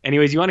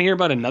 Anyways, you want to hear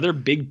about another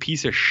big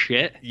piece of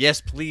shit?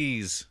 Yes,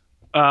 please.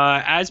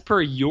 As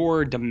per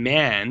your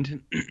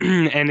demand,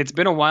 and it's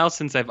been a while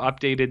since I've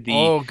updated the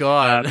Oh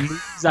God.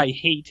 movies I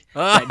hate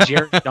that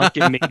Jared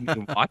Duncan made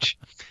me watch.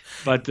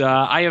 But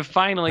I have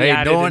finally Hey,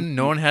 added.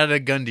 no one had a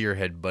gun to your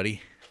head,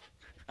 buddy.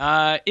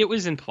 It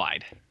was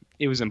implied.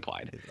 It was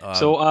implied.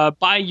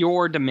 By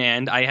your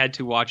demand, I had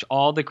to watch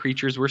All the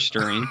Creatures Were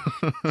Stirring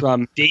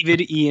from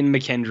David Ian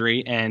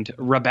McKendry and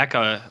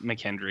Rebecca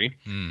McKendry.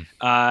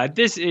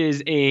 This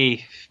is a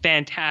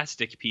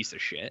fantastic piece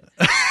of shit.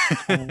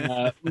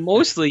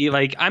 Mostly,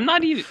 like, I'm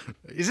not even.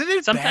 Isn't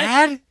it Sometimes-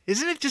 bad?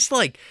 Isn't it just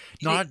like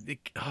not?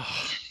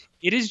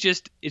 It's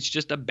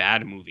just a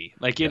bad movie.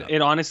 Like, Yeah.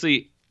 it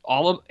honestly,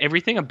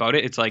 everything about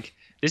it, it's like,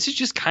 this is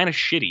just kind of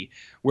shitty.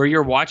 Where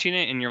you're watching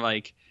it and you're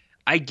like,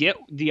 I get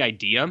the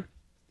idea,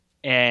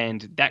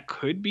 and that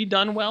could be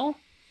done well,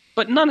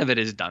 but none of it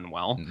is done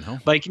well. No.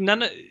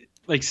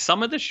 Like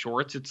some of the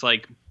shorts, it's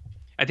like,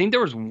 I think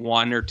there was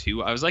one or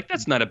two. I was like,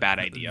 that's not a bad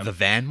idea. The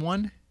van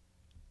one.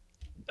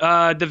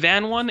 The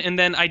van one, and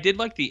then I did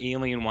like the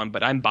alien one,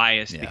 but I'm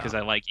biased Yeah. because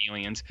I like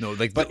aliens. No,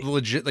 like But- the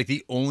legit, like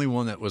the only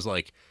one that was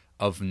like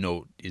of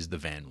note is the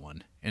van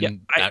one.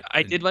 And Yeah,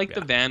 I did like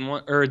the van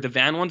one, or the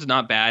van one's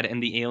not bad,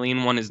 and the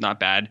alien one is not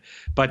bad.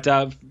 But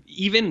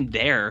even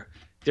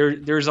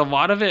there's a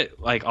lot of it,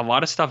 like a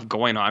lot of stuff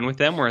going on with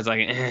them where it's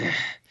like,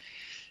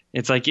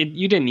 it's like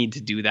you didn't need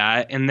to do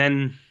that. And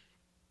then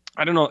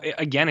I don't know.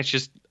 Again, it's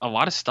just a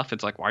lot of stuff.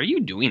 It's like, why are you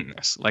doing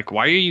this? Like,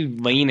 why are you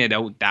laying it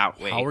out that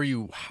way?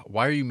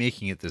 Why are you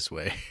making it this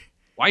way?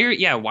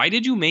 Why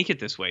did you make it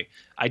this way?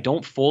 I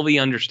don't fully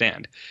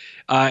understand.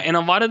 And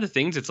a lot of the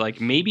things, it's like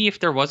maybe if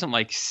there wasn't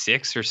like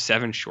 6 or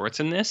 7 shorts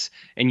in this,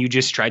 and you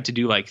just tried to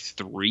do like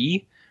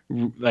 3,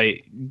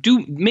 like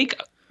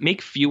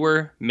make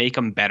fewer, make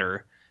them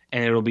better,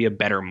 and it'll be a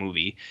better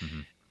movie.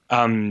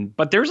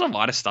 But there's a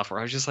lot of stuff where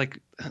I was like,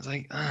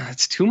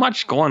 it's too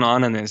much going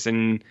on in this,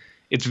 and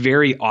it's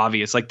very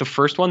obvious. Like the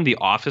first one, The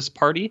Office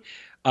Party.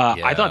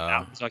 I thought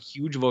that was a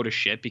huge load of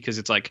shit because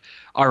it's like,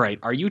 all right,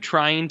 are you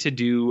trying to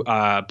do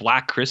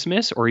Black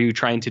Christmas or are you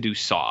trying to do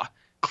Saw?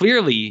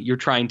 Clearly, you're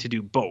trying to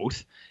do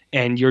both,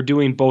 and you're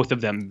doing both of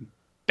them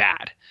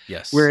bad.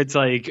 Yes. Where it's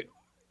like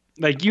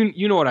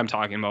you know what I'm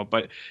talking about,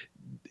 but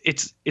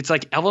it's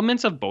like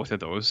elements of both of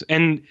those,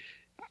 and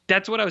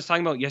that's what I was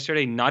talking about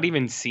yesterday. Not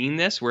even seeing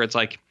this, where it's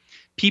like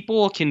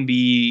people can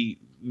be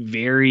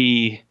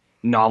very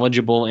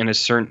knowledgeable in a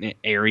certain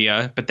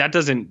area, but that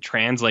doesn't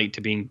translate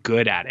to being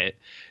good at it.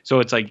 So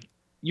it's like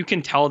you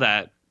can tell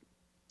that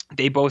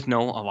they both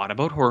know a lot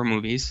about horror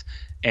movies,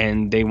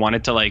 and they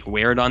wanted to like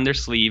wear it on their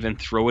sleeve and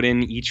throw it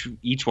in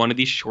each one of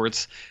these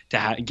shorts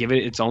to give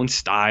it its own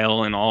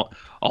style and all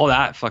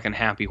that fucking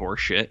happy horse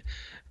shit.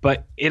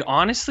 But it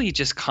honestly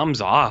just comes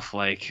off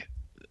like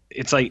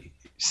it's like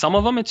some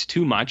of them it's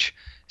too much.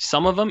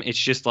 Some of them it's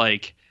just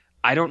like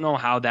I don't know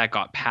how that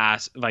got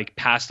passed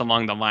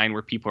along the line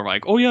where people are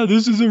like, oh yeah,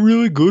 this is a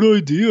really good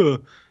idea.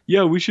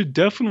 yeah, we should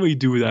definitely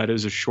do that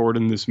as a short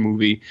in this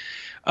movie.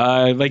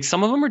 Like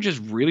some of them are just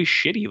really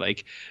shitty.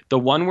 Like the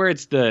one where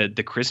it's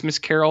the Christmas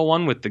Carol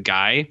one with the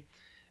guy.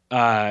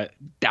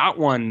 That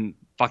one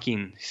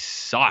fucking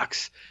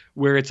sucks.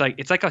 Where it's like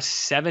a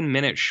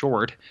 7-minute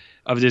short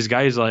of this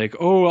guy's like,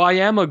 oh, I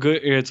am a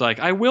good. It's like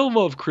I will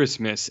love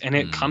Christmas, and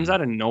it comes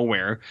out of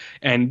nowhere.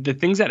 And the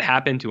things that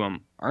happen to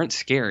him aren't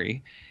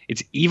scary.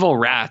 It's evil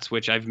rats,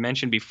 which I've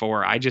mentioned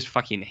before. I just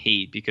fucking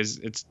hate because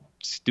it's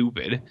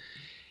stupid.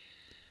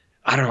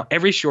 I don't know.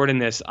 Every short in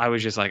this, I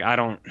was just like,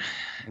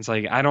 it's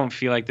like, I don't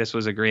feel like this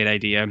was a great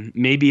idea.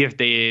 Maybe if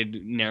they had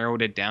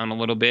narrowed it down a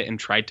little bit and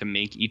tried to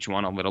make each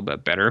one a little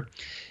bit better.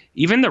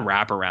 Even the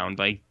wraparound,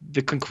 like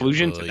the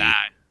conclusion to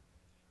that,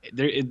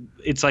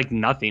 it's like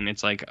nothing.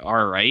 It's like,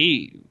 all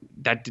right,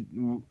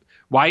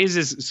 why is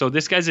this? So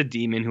this guy's a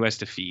demon who has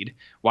to feed.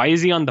 Why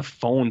is he on the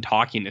phone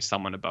talking to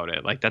someone about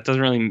it? Like that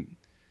doesn't really,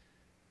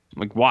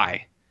 like,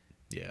 why?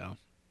 Yeah.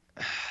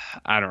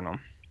 I don't know.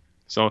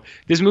 So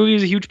this movie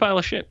is a huge pile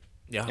of shit.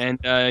 Yeah. And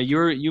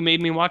you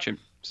made me watch it.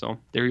 So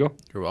there you go.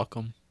 You're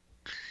welcome.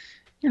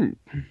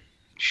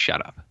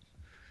 Shut up.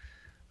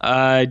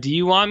 Do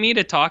you want me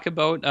to talk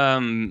about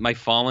my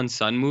Fallen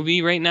Son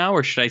movie right now,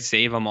 or should I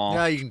save them all?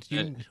 Yeah, you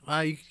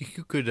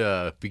could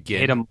begin.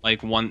 Hit them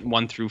like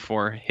one through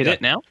 4. Hit Yeah.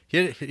 it now.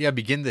 Hit it. Yeah,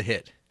 begin the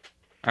hit.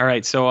 All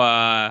right. So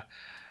I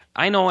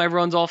know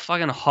everyone's all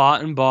fucking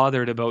hot and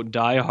bothered about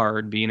Die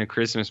Hard being a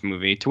Christmas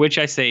movie. To which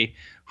I say,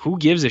 who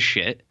gives a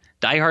shit?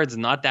 Die Hard's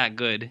not that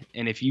good,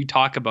 and if you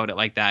talk about it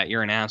like that,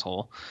 you're an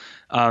asshole.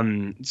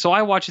 So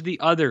I watched the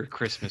other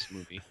Christmas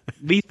movie,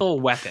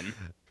 Lethal Weapon,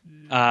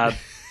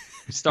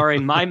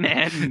 starring my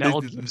man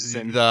Mel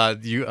Gibson.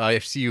 I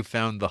see you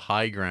found the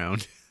high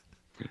ground.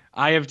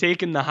 I have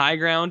taken the high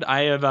ground.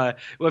 I have well,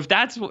 if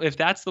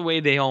that's the way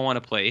they all want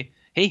to play.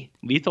 Hey,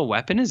 Lethal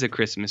Weapon is a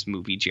Christmas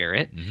movie,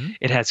 Jarrett. Mm-hmm.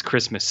 It has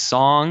Christmas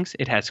songs.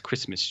 It has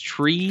Christmas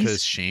trees.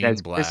 Because Shane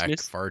Black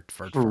fart.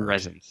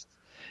 Presents.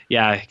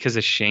 Yeah, because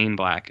of Shane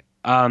Black.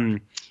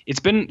 It's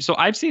been, so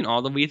I've seen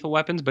all the Lethal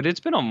Weapons, but it's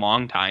been a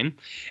long time,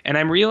 and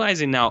I'm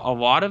realizing now a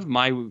lot of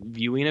my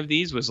viewing of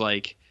these was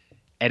like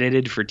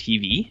edited for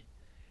TV,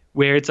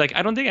 where it's like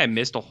I don't think I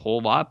missed a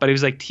whole lot, but it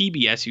was like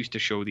TBS used to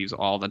show these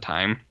all the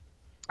time,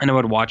 and I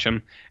would watch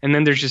them, and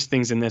then there's just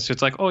things in this, so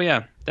it's like, oh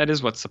yeah, that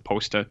is what's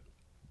supposed to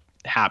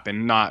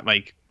happen, not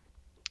like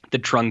the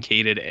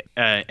truncated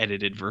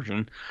edited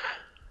version.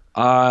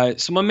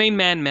 So my main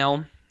man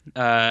Mel.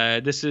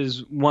 This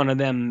is one of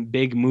them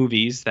big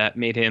movies that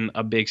made him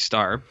a big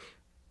star.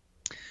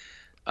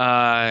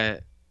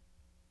 Lethal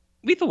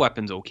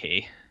Weapon's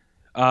okay.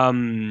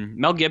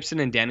 Mel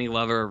Gibson and Danny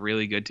Glover are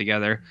really good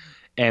together,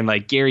 and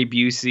like Gary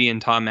Busey and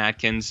Tom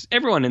Atkins,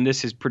 everyone in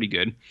this is pretty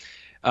good.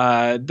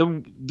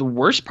 The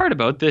worst part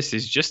about this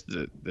is just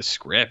the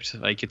script.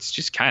 Like it's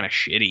just kind of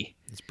shitty.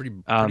 It's pretty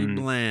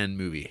bland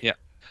movie. Yeah,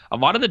 a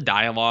lot of the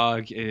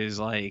dialogue is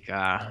like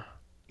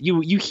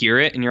you hear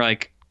it and you're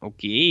like,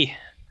 okay.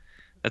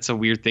 That's a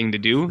weird thing to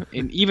do.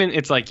 And even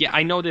it's like, yeah,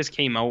 I know this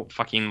came out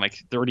fucking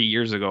like 30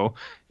 years ago,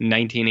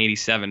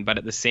 1987, but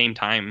at the same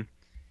time,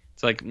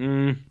 it's like,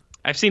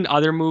 I've seen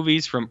other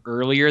movies from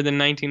earlier than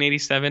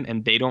 1987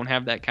 and they don't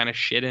have that kind of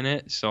shit in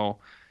it. So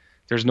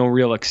there's no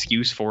real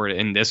excuse for it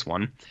in this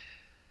one.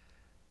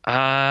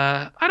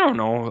 I don't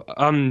know.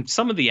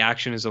 Some of the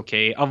action is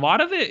okay. A lot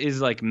of it is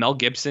like Mel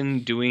Gibson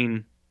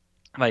doing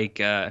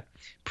like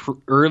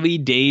early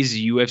days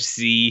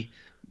UFC,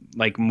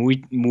 like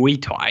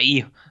Muay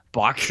Thai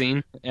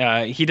boxing.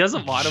 He does a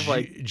lot of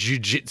like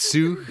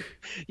jiu-jitsu.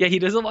 Yeah, he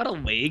does a lot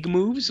of leg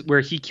moves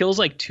where he kills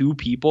like 2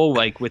 people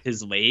like with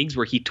his legs,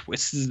 where he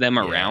twists them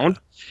around.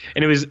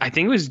 And I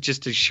think it was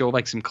just to show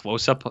like some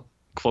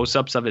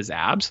close-ups of his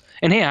abs.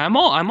 And hey, I'm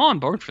on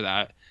board for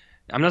that.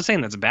 I'm not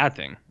saying that's a bad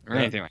thing or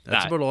anything like that.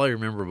 That's about all I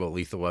remember about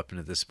Lethal Weapon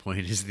at this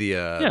point is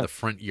the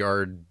front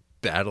yard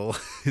battle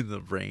in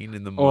the rain,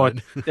 in the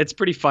mud. It's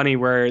pretty funny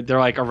where they're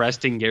like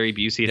arresting Gary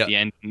Busey at the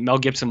end. Mel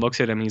Gibson looks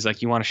at him and he's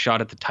like, "You want a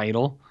shot at the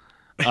title?"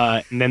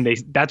 And then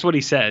that's what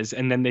he says,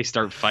 and then they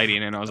start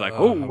fighting, and I was like,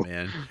 oh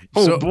man,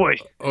 boy.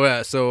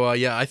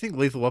 I think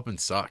Lethal Weapon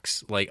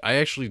sucks. Like, I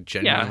actually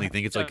genuinely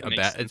think it's like a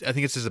bad. Sense. I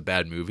think it's just a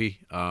bad movie.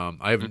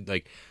 I haven't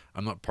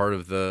I'm not part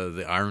of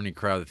the irony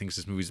crowd that thinks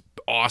this movie's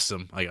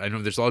awesome. Like, I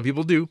know there's a lot of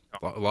people do.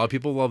 A lot of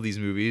people love these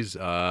movies.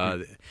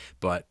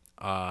 But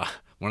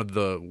one of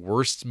the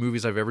worst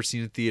movies I've ever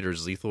seen in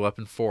theaters, Lethal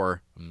Weapon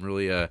 4. I'm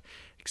really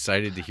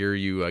excited to hear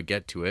you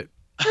get to it.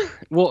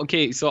 Well,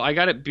 okay, so I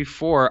got it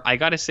before. I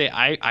got to say,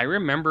 I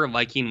remember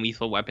liking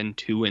Lethal Weapon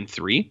 2 and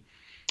 3,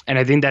 and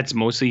I think that's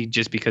mostly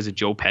just because of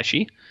Joe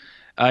Pesci.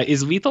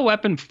 Is Lethal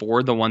Weapon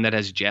 4 the one that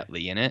has Jet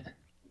Li in it?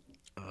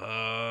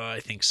 I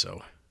think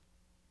so.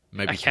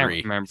 Maybe I can't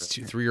remember. It's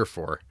 3 or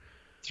 4.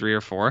 3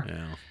 or 4?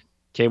 Yeah.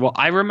 Okay, well,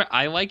 I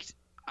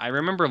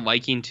remember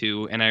liking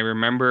 2, and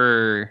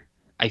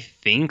I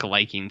think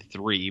liking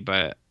 3,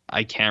 but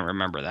I can't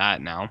remember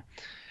that now.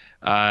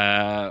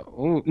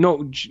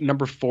 No,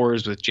 number 4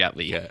 is with Jet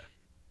Li. Yeah.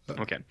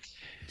 Okay.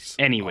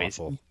 Anyways,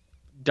 awful.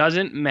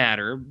 Doesn't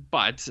matter,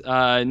 but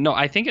no,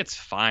 I think it's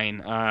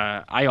fine.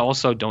 I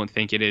also don't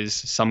think it is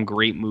some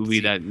great movie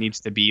See, that needs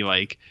to be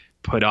like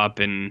put up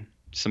in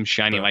some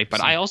shiny but light.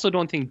 But I see, also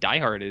don't think Die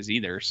Hard is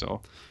either.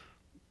 So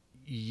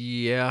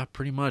yeah,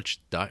 pretty much.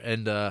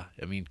 And I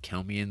mean,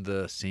 count me in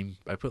the same.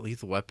 I put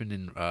Lethal Weapon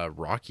and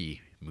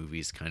Rocky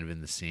movies kind of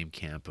in the same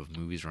camp of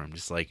movies where I'm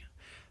just like,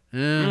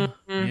 Mhm.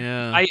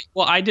 yeah,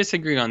 I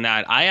disagree on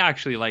that. I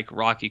actually like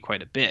Rocky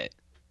quite a bit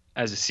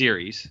as a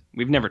series.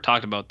 We've never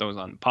talked about those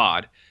on the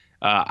pod.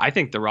 I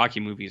think the Rocky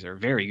movies are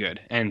very good.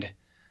 And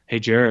hey,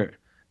 Jarrett,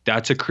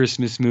 that's a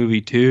Christmas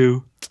movie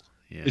too.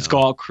 It's yeah.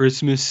 got a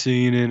Christmas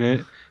scene in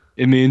it.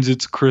 It means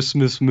it's a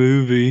Christmas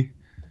movie.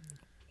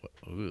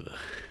 Ugh.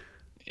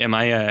 Am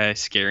I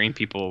scaring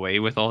people away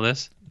with all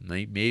this?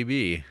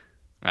 Maybe.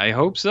 I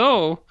hope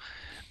so.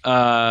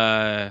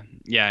 Yeah.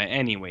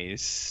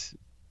 Anyways,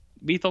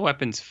 Lethal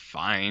Weapon's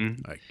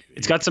fine. Like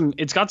It's got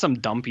some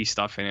dumpy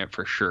stuff in it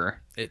for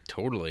sure. it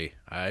totally.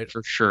 For I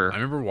sure.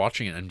 remember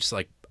watching it. And I'm just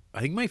like,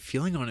 I think my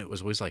feeling on it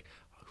was always like,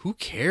 who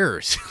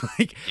cares?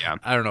 Like, Yeah.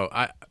 I don't know.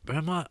 But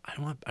I'm not.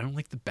 I don't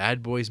like the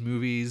Bad Boys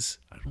movies.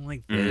 I don't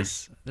like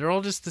this. They're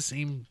all just the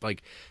same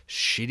like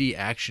shitty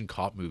action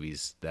cop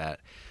movies. That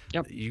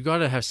Yep. you got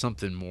to have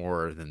something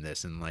more than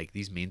this. And like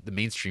the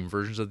mainstream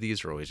versions of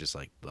these are always just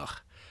like, ugh.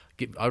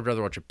 I'd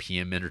rather watch a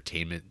PM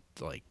Entertainment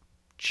like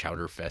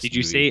Chowder Fest Did you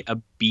movie. say a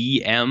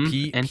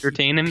BM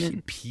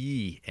entertainment?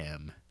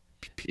 PM.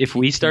 If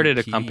we started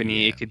a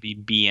company, it PM. could be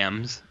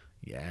BMs.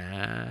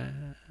 Yeah.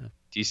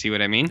 Do you see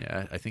what I mean?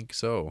 Yeah, I think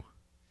so.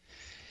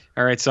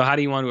 All right. So how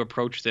do you want to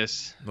approach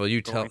this Well,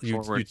 you going tell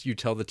you, forward? you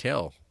tell the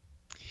tale.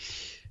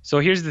 So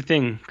here's the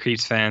thing,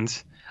 Creeps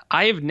fans.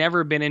 I have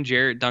never been in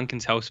Jarrett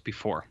Duncan's house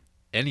before,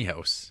 Any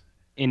house.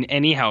 in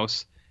any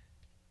house,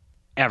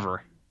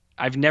 ever.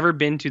 I've never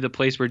been to the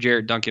place where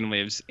Jarrett Duncan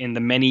lives in the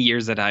many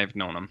years that I've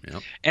known him.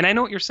 Yep. And I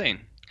know what you're saying.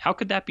 How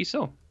could that be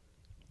so?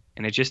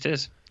 And it just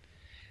is.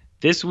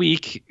 This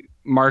week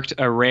marked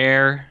a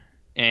rare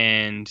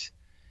and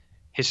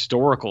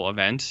historical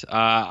event.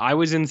 I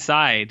was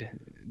inside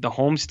the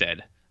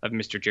homestead of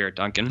Mr. Jarrett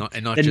Duncan. Not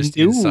The just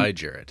new- inside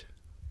Jared.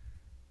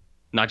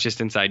 Not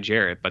just inside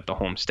Jarrett, but the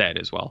homestead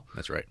as well.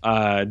 That's right.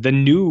 The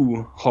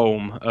new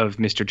home of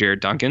Mr.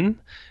 Jarrett Duncan.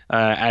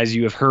 As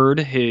you have heard,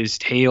 his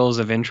tales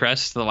of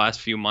interest the last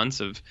few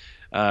months of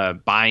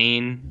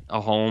buying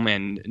a home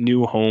and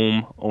new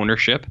home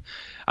ownership.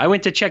 I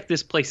went to check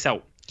this place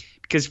out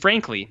because,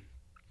 frankly,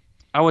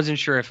 I wasn't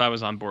sure if I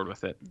was on board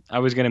with it. I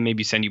was going to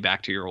maybe send you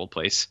back to your old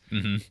place.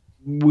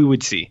 Mm-hmm. We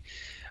would see.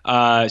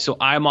 So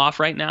I'm off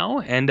right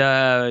now,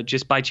 and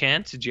just by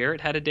chance, Jarrett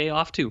had a day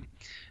off too.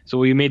 So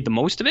we made the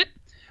most of it.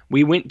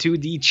 We went to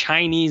the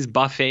Chinese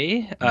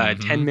buffet,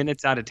 10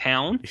 minutes out of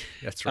town.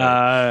 That's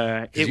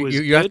right. It was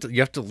you have good. you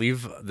have to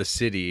leave the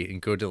city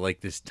and go to like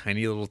this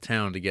tiny little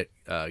town to get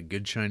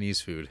good Chinese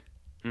food.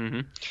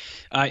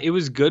 It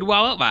was good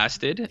while it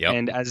lasted. Yep.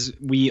 And as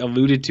we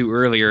alluded to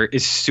earlier,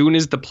 as soon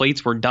as the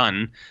plates were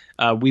done,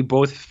 we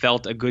both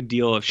felt a good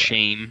deal of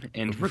shame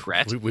and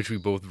regret. Which we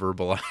both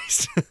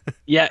verbalized.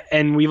 Yeah,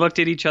 and we looked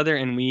at each other,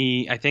 and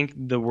I think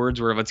the words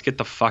were, "Let's get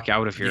the fuck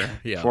out of here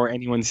Yeah. before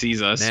anyone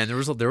sees us." Man, there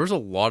was a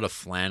lot of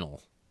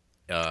flannel.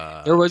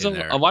 There was a in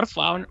there. lot of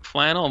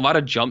flannel, a lot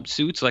of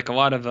jumpsuits, like a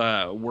lot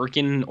of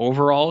working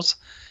overalls.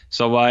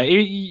 So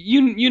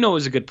you know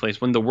it's a good place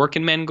when the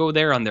working men go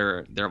there on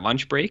their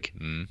lunch break.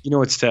 Mm. You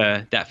know it's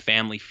to that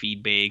family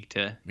feed bag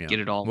to Yeah. get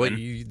it all Well,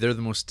 in. they're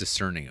the most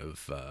discerning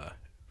of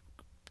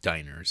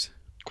diners.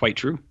 Quite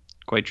true.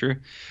 Quite true.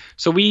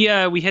 So we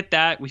hit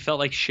that. We felt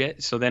like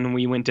shit. So then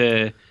we went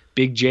to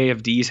Big J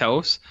of D's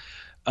house.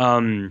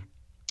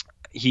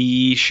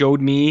 He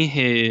showed me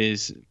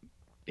his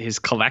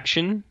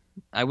collection,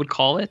 I would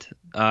call it.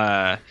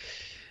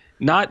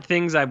 Not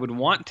things I would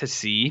want to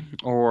see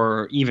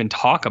or even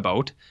talk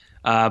about,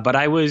 but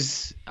I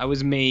was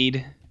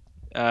made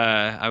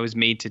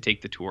to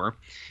take the tour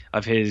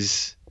of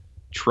his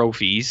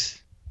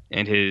trophies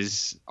and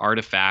his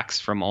artifacts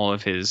from all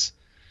of his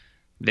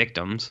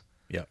victims.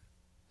 Yeah.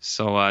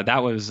 So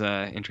that was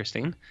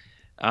interesting.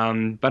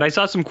 But I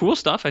saw some cool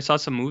stuff. I saw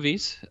some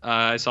movies.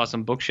 I saw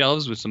some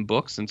bookshelves with some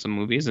books and some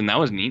movies, and that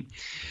was neat.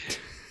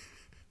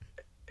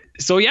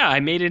 So yeah, I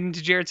made it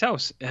into Jarrett's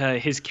house.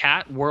 His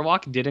cat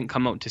Warlock didn't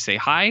come out to say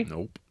hi.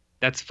 Nope.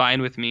 That's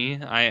fine with me.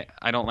 I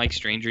don't like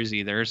strangers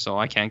either, so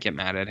I can't get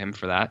mad at him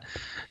for that.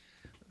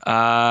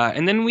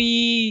 And then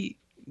we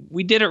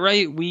did it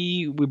right.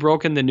 We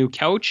broke in the new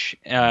couch,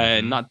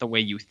 not the way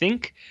you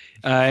think.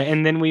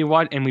 And then we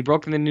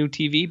broke in the new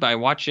TV by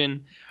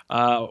watching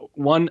a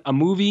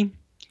movie.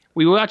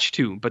 We watched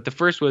two, but the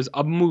first was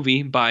a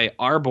movie by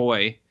our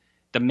boy,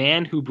 the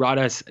man who brought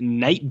us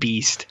Night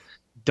Beast,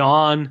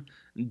 Don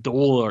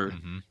Dohler,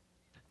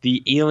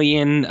 the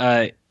alien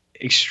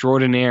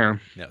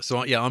extraordinaire. Yeah.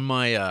 So yeah, on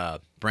my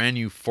brand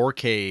new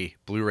 4K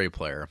Blu-ray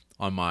player,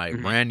 on my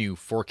brand new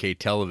 4K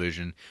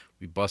television,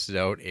 we busted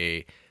out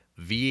a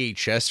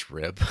VHS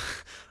rip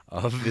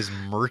of this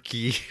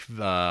murky,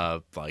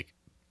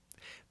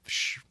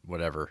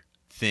 whatever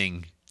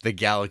thing, the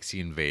Galaxy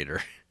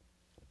Invader.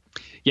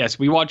 Yes,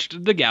 we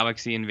watched The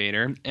Galaxy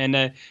Invader,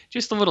 and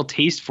just a little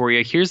taste for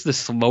you. Here's the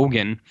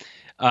slogan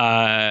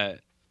uh,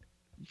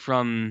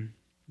 from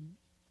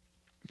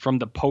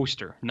the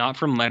poster, not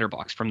from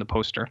Letterboxd, from the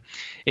poster.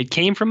 It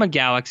came from a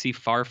galaxy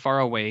far, far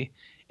away.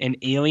 An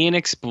alien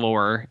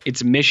explorer.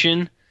 Its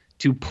mission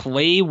to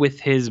play with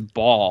his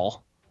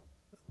ball.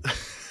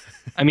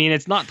 I mean,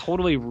 it's not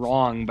totally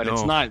wrong, but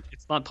it's No.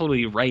 not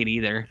totally right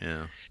either.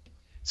 Yeah.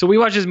 So we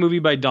watched this movie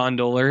by Don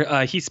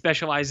Dohler. He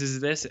specializes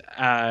this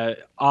a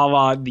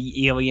la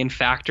The Alien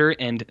Factor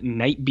and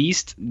Night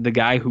Beast, the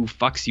guy who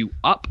fucks you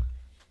up.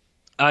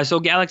 So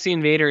Galaxy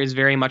Invader is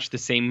very much the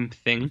same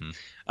thing.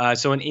 Mm-hmm.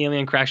 So an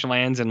alien crash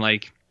lands in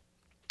like,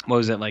 what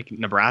was it, like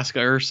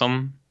Nebraska or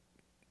some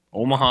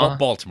Omaha?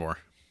 Baltimore.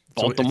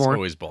 Baltimore. It's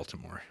always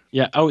Baltimore.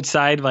 Yeah,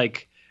 outside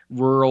like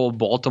rural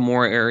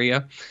Baltimore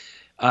area.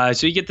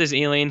 So you get this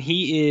alien.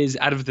 He is,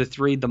 out of the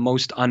three, the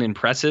most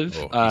unimpressive.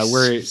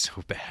 Where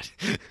so bad.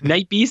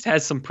 Night Beast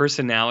has some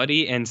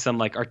personality and some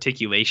like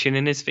articulation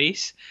in his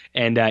face,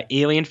 and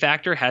Alien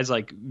Factor has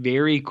like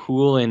very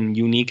cool and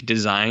unique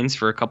designs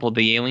for a couple of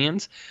the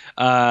aliens.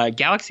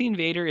 Galaxy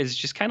Invader is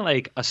just kind of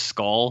like a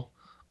skull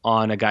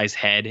on a guy's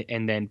head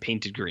and then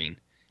painted green,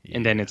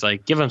 and then it's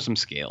like give him some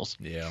scales.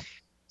 Yeah.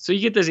 So you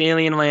get this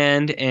alien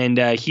land, and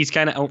he's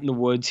kind of out in the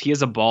woods. He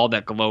has a ball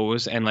that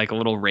glows and like a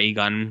little ray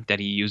gun that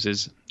he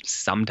uses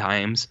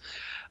sometimes.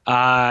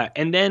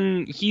 And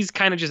then he's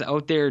kind of just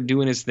out there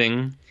doing his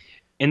thing.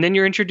 And then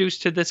you're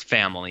introduced to this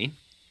family,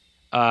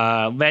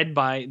 led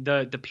by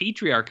the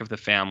patriarch of the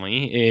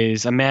family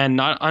is a man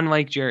not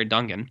unlike Jared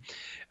Duncan.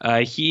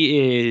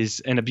 He is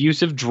an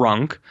abusive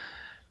drunk.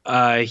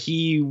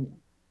 He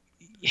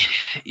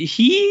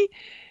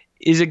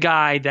is a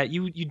guy that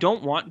you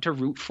don't want to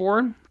root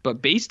for, but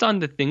based on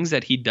the things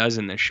that he does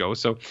in this show.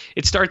 So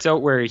it starts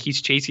out where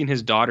he's chasing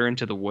his daughter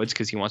into the woods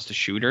because he wants to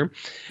shoot her.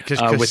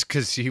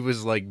 Because he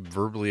was like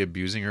verbally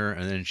abusing her,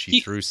 and then she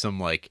threw some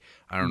like,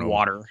 I don't know,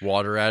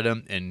 water at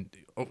him. And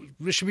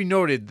it should be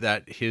noted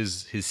that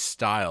his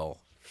style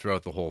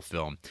throughout the whole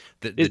film,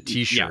 the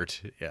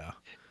t-shirt, yeah.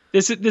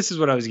 This is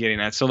what I was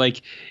getting at. So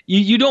like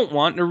you don't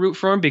want to root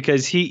for him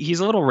because he's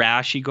a little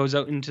rash. He goes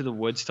out into the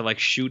woods to like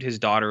shoot his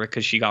daughter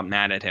because she got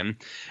mad at him,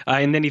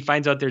 and then he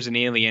finds out there's an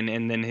alien,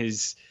 and then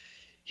his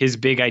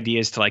big idea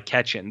is to like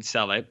catch it and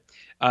sell it.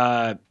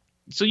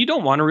 So you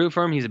don't want to root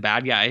for him. He's a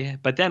bad guy,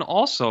 but then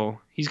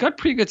also he's got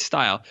pretty good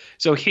style.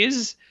 So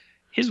his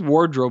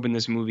wardrobe in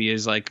this movie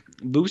is like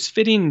loose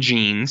fitting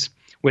jeans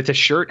with a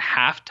shirt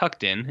half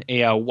tucked in,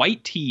 a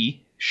white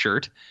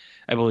t-shirt,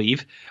 I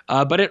believe,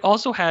 but it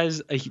also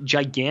has a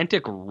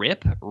gigantic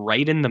rip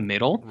right in the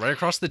middle, right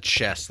across the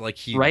chest. Like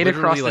he right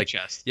across the like,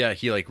 chest. Yeah,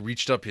 he like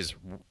reached up his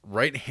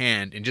right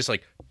hand and just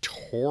like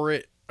tore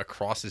it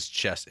across his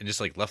chest and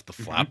just like left the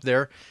flap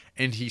there.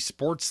 And he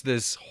sports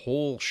this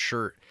whole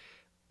shirt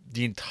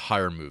the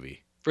entire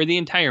movie. For the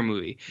entire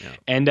movie, yeah.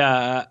 And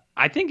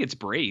I think it's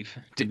brave,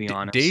 to be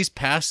honest. Days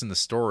pass in the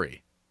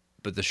story,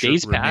 but the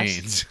shirt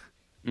remains.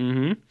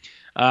 Mm-hmm.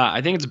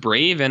 I think it's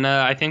brave, and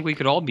I think we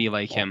could all be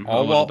like him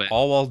a little bit.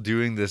 All while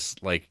doing this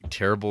like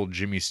terrible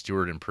Jimmy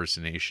Stewart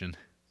impersonation.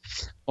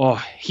 Oh,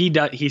 he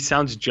does. He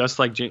sounds just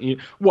like Jimmy.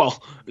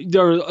 Well,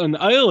 there's an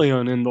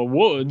alien in the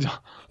woods.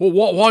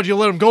 Well, why'd you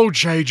let him go,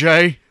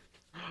 JJ?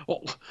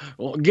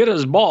 Well, get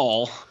his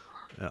ball.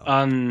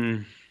 Yeah.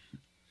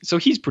 So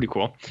he's pretty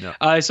cool.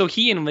 Yeah. So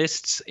he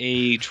enlists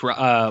a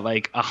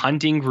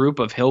hunting group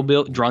of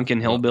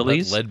drunken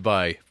hillbillies, led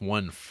by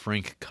one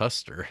Frank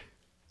Custer.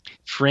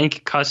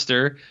 Frank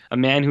Custer, a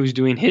man who's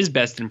doing his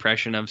best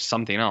impression of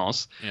something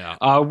else. Yeah.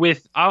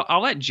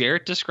 I'll let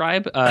Jarrett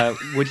describe.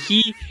 What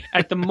he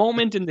at the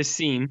moment in the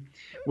scene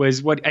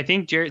was what I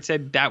think Jarrett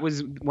said that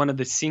was one of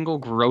the single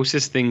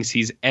grossest things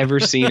he's ever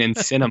seen in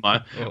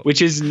cinema,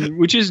 which is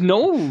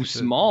no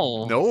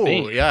small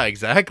thing. Yeah,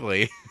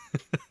 exactly.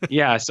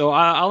 Yeah, so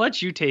I'll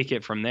let you take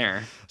it from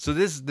there. So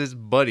this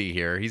buddy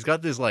here, he's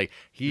got this like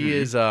he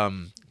is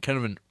kind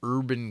of an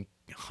urban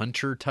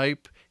hunter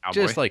type,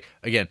 just like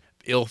again.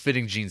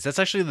 Ill-fitting jeans. That's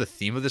actually the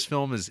theme of this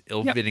film is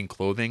ill-fitting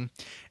clothing,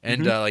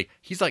 and like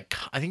he's like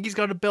I think he's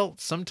got a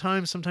belt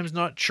sometimes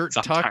not, shirt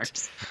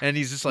tucked, and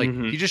he's just like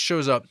he just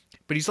shows up,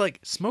 but he's like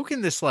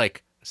smoking this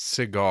like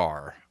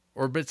cigar,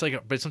 but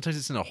sometimes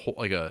it's in a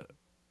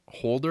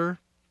holder,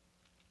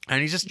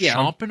 and he's just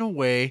chomping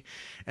away,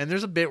 and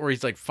there's a bit where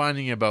he's like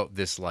finding about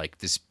this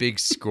big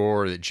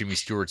score that Jimmy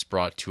Stewart's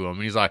brought to him,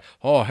 and he's like,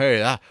 oh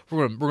hey,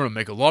 we're gonna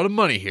make a lot of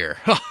money here,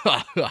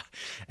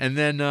 and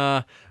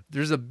then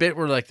there's a bit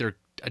where like they're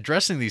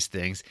addressing these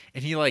things,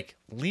 and he like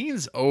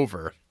leans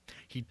over,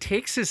 he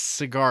takes his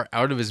cigar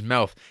out of his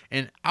mouth,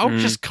 and out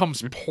just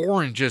comes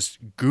pouring just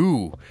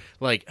goo,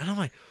 like, and I'm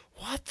like,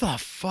 what the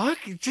fuck?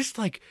 Just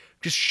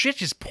shit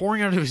just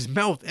pouring out of his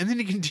mouth, and then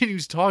he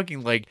continues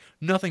talking like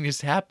nothing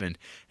just happened.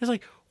 It's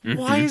like,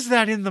 why is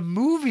that in the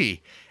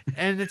movie?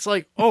 And it's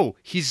like, oh,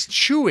 he's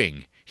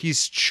chewing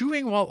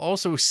while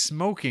also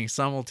smoking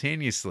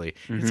simultaneously.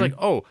 It's like,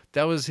 oh,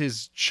 that was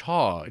his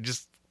chaw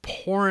just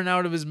pouring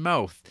out of his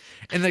mouth,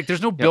 and like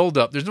there's no build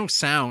up, there's no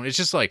sound, it's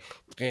just like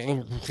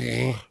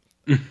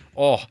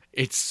Oh,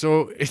 it's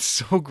so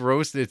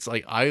gross. It's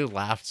like I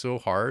laughed so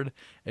hard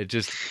at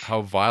just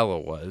how vile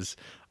it was.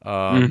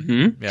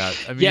 Hmm. Yeah,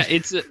 I mean, Yeah,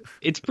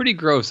 it's pretty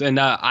gross, and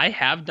I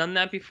have done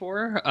that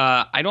before.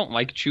 I don't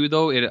like chew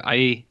though.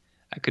 I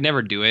could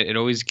never do it. It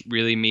always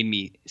really made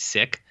me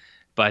sick.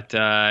 But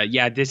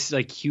yeah, this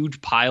like huge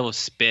pile of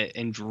spit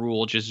and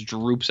drool just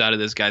droops out of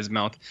this guy's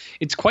mouth.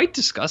 It's quite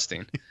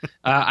disgusting.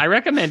 I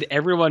recommend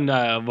everyone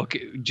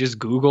just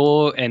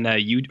Google and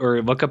you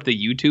or look up the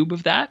YouTube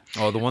of that.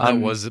 oh, the one that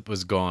Um,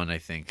 was gone. I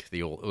think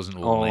it was an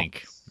old oh,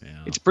 link.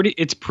 Yeah.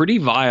 it's pretty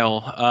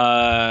vile,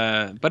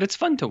 but it's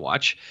fun to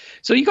watch.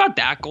 So you got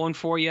that going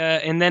for you,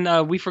 and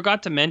then we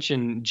forgot to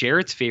mention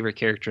Jarrett's favorite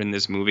character in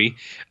this movie,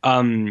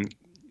 um,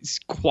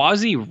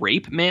 Quasi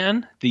Rape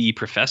Man, the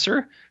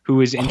professor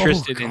who is Oh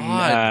interested in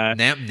God,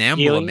 Nambla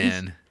aliens.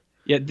 man.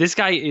 Yeah, this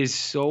guy is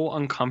so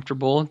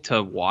uncomfortable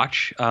to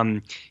watch.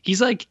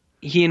 He's like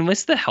he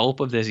enlists the help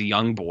of this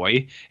young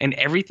boy, and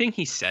everything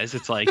he says,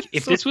 it's like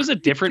if So this was a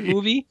different creepy.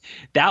 movie,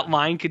 that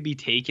line could be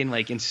taken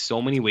like in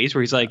so many ways.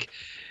 Where he's like,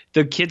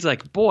 the kid's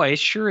like, "Boy, it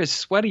sure is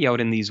sweaty out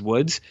in these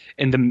woods,"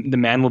 and the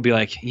man will be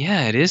like,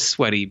 "Yeah, it is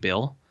sweaty,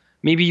 Bill.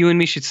 Maybe you and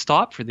me should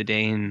stop for the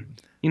day and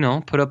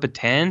put up a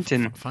tent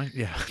and." Fine,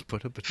 yeah,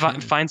 put up a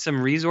tent. Find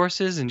some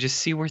resources and just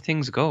see where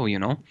things go,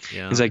 Yeah.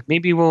 He's like,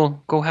 maybe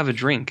we'll go have a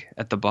drink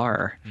at the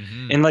bar.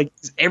 Hmm. And like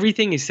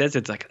everything he says,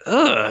 it's like,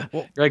 ugh.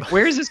 Well, You're like,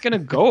 where is this gonna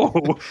go?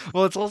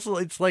 well,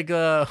 it's like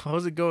how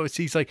does it go?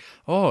 See, he's like,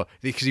 oh,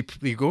 because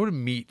they go to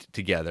meet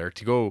together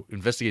to go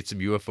investigate some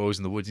UFOs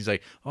in the woods. He's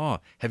like, oh,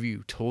 have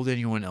you told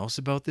anyone else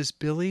about this,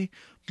 Billy?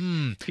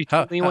 If you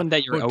tell anyone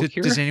that you're out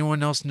here, does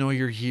anyone else know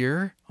you're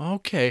here?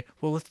 Okay,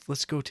 well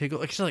let's go take a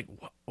look. He's like,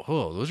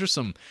 whoa, those are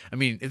some. I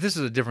mean, if this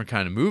is a different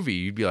kind of movie,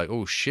 you'd be like,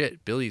 oh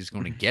shit, Billy's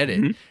going to get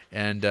it. Mhm.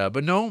 And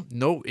but no,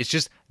 it's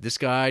just this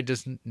guy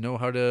doesn't know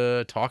how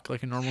to talk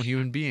like a normal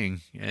human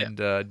being, Yeah.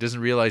 and doesn't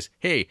realize,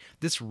 hey,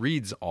 this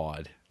reads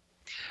odd.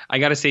 I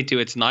gotta say too,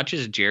 it's not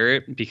just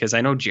Jarrett because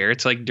I know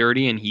Jarrett's like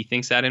dirty and he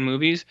thinks that in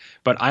movies,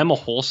 but I'm a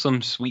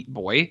wholesome, sweet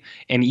boy,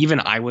 and even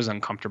I was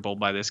uncomfortable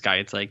by this guy.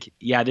 It's like,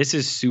 yeah, this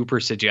is super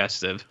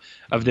suggestive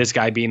of this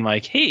guy being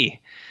like, hey.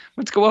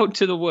 Let's go out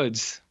to the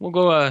woods. We'll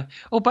go.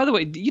 Oh, by the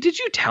way, did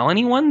you tell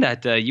anyone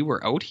that you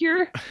were out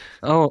here?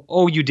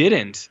 Oh, you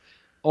didn't.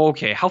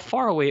 Okay, how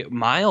far away?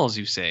 Miles,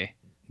 you say?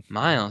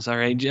 Miles. All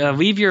right.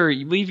 Leave your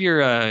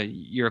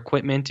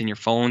equipment and your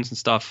phones and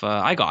stuff.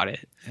 I got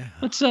it. Yeah.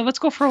 Let's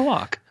go for a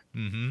walk.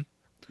 Mm-hmm.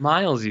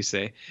 Miles, you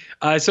say.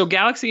 So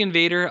Galaxy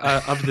Invader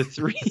of the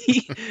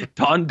three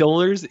Don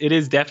Dolers, it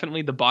is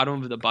definitely the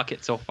bottom of the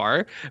bucket so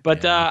far.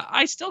 But Yeah.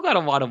 I still got a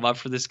lot of love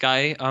for this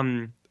guy.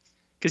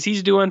 Because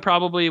he's doing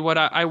probably what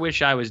I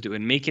wish I was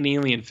doing, making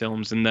alien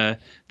films in the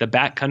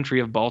back country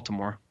of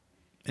Baltimore.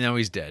 And now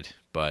he's dead,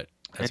 but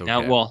that's And now,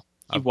 okay. well,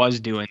 he was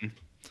doing,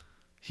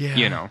 Yeah.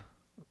 you know,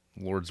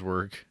 Lord's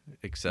work,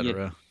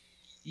 etc.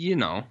 you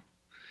know.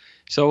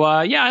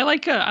 So yeah, I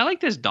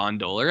like this Don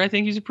Doler. I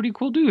think he's a pretty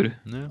cool dude.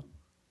 No.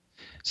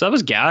 So that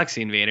was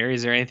Galaxy Invader.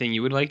 Is there anything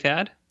you would like to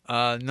add?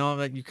 No,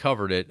 that you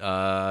covered it.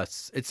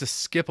 It's a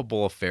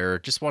skippable affair.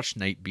 Just watch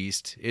Night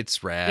Beast.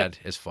 It's rad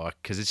as fuck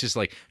because it's just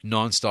like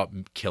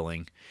nonstop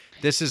killing.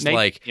 This is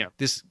Yeah.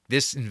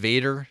 this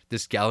invader,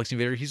 this galaxy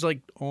invader. He's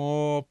like,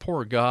 oh,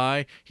 poor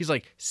guy. He's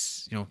like,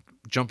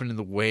 jumping in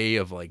the way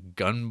of like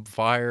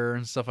gunfire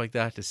and stuff like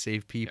that to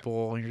save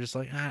people. And you're just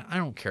like, I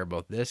don't care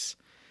about this.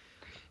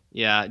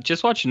 Yeah,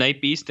 just watch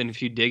Night Beast, and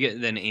if you dig it,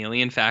 then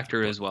Alien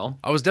Factor as well.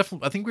 I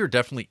think we were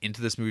definitely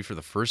into this movie for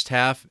the first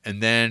half, and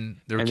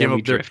then And then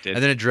we drifted.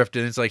 and then it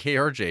drifted. And it's like, hey,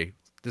 RJ,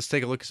 let's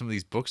take a look at some of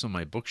these books on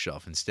my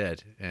bookshelf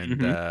instead. And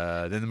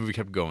then the movie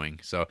kept going.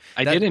 So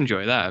I did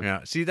enjoy that. yeah,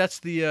 see, that's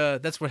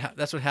what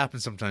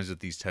happens sometimes with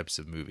these types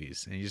of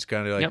movies, and you just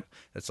kind of like, Yep.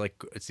 that's like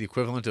it's the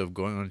equivalent of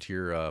going onto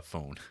your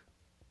phone.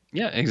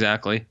 Yeah,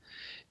 exactly.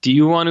 Do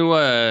you want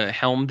to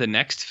helm the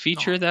next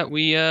feature that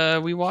we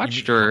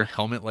watched, or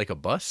Helmet like a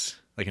bus,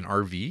 like an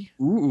RV.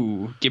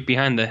 ooh, get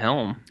behind the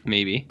helm?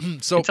 Maybe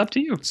So it's up to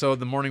you. So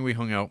the morning we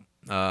hung out,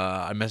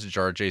 I messaged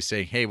RJ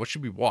saying, "Hey, what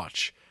should we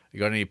watch? You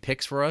got any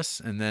picks for us?"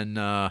 And then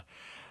I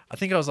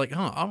think I was like,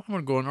 I'm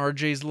gonna go on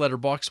RJ's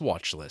Letterbox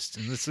watch list,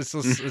 and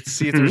let's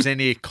see if there's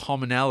any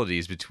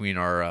commonalities between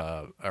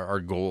our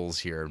goals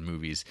here in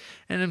movies.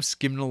 And I'm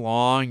skimming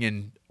along,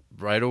 and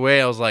right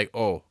away I was like,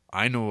 oh,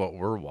 I know what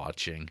we're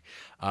watching.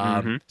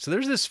 So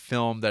there's this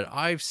film that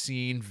I've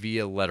seen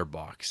via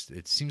Letterboxd.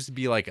 It seems to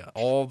be like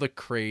all the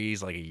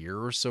craze like a year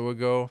or so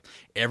ago.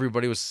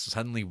 Everybody was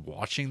suddenly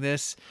watching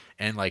this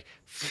and like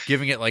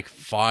giving it like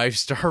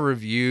 5-star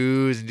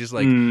reviews and just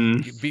like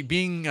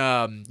being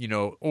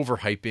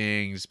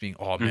overhyping, just being,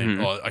 oh man,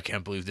 oh, I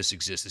can't believe this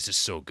exists. This is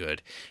so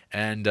good.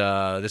 And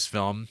this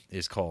film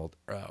is called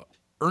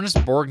Ernest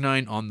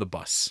Borgnine on the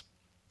Bus.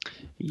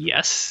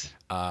 Yes,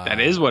 that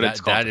is what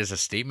it's called. That is a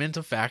statement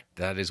of fact.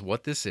 That is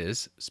what this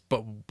is.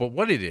 But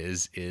what it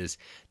is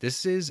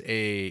this is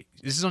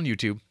on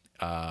YouTube.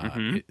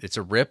 Mm-hmm. It's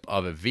a rip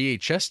of a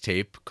VHS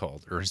tape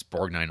called Ernest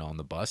Borgnine on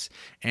the Bus,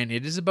 and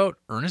it is about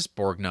Ernest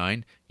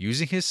Borgnine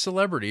using his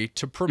celebrity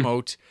to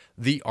promote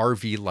the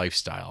RV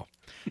lifestyle.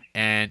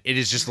 And it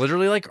is just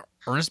literally like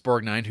Ernest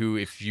Borgnine, who,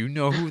 if you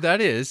know who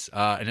that is,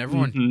 and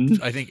everyone,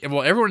 Mm-hmm. I think,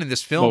 well, everyone in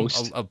this film,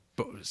 Most.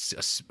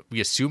 we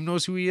assume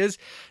knows who he is,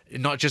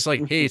 not just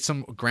like, hey, it's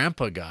some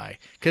grandpa guy,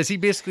 because he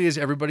basically is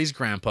everybody's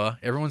grandpa,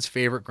 everyone's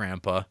favorite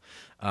grandpa,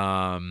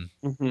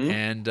 Mm-hmm.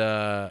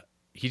 and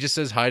he just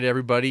says hi to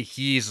everybody.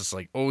 He's just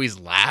like always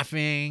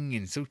laughing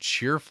and so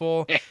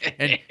cheerful,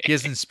 and he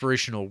has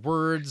inspirational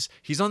words.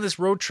 He's on this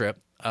road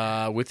trip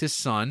with his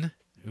son,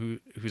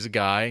 who's a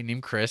guy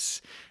named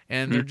Chris,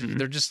 and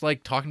they're just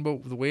like talking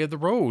about the way of the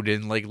road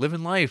and like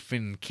living life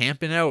and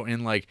camping out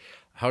and like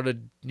how to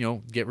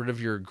get rid of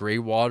your gray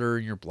water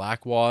and your black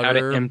How to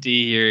water.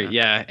 empty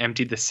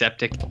empty the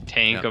septic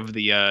tank of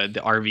the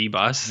RV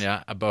bus.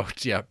 Yeah,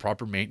 about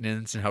proper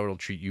maintenance and how it'll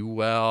treat you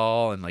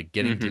well, and like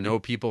getting to know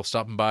people,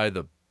 stopping by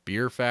the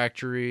beer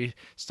factory,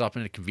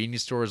 stopping at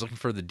convenience stores, looking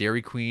for the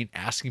Dairy Queen,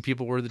 asking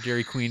people where the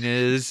Dairy Queen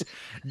is,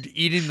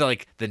 eating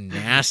like the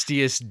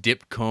nastiest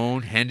dip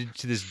cone handed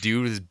to this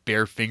dude with his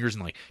bare fingers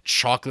and like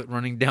chocolate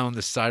running down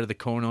the side of the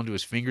cone onto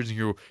his fingers, and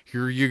you go,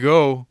 here you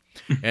go.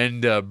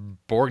 And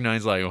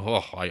Borgnine's like,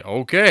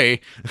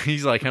 okay.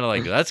 He's like, kind of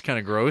like, that's kind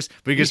of gross,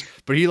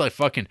 but he like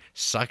fucking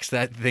sucks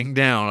that thing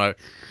down. Like,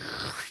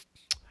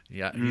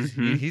 yeah,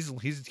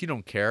 he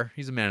don't care.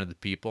 He's a man of the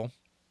people.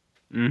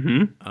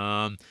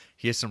 Mm-hmm.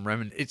 He has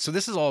some so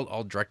this is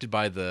all directed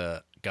by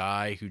the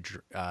guy who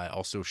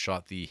also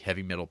shot the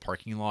Heavy Metal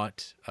Parking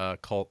Lot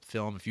cult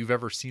film. If you've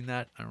ever seen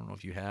that, I don't know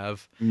if you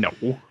have. No.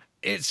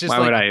 It's just why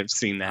like, would I have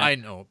seen that? I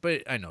know,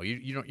 but I know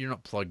you're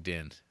not plugged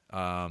in.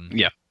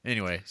 Yeah.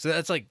 Anyway, so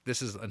that's like,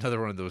 this is another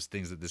one of those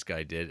things that this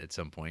guy did at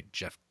some point,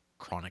 Jeff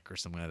Kronick or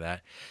something like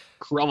that.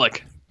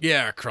 Krullick.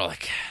 Yeah,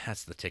 Krullick.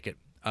 That's the ticket.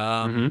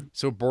 Mm-hmm.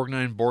 So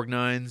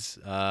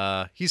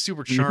Borgnines, he's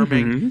super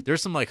charming.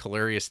 There's some like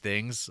hilarious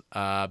things,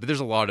 but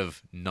there's a lot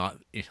of not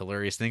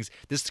hilarious things.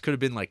 This could have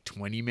been like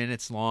 20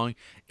 minutes long.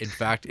 In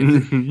fact,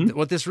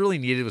 what this really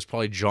needed was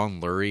probably John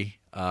Lurie,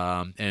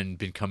 and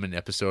become an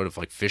episode of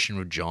like Fishing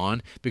with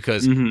John,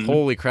 because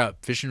holy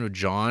crap, Fishing with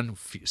John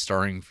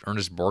starring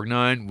Ernest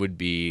Borgnine would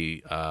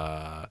be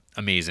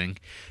amazing.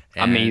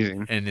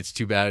 And it's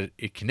too bad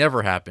it can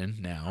never happen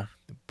now.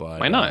 But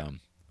why not?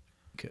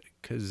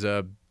 Because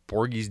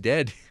Borgie's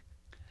dead.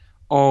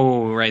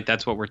 Oh, right.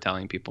 That's what we're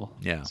telling people.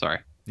 Yeah. Sorry.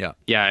 Yeah.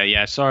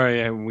 Yeah.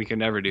 Sorry, we could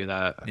never do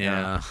that.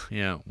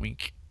 Yeah.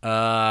 Wink.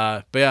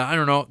 But yeah, I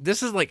don't know.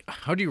 This is like,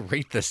 how do you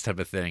rate this type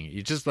of thing?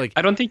 You just like,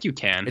 I don't think you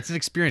can. It's an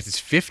experience. It's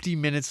 50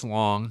 minutes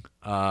long.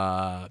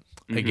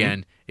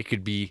 Again, it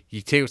could be,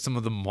 you take some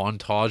of the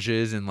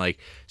montages and like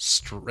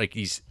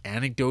these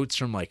anecdotes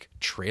from like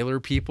trailer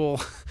people,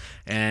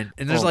 and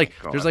there's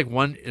there's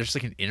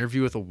like an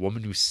interview with a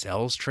woman who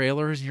sells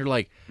trailers, and you're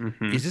like,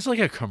 is this like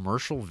a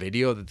commercial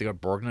video that they got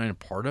Borgnine a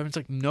part of? It's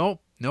like,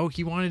 no,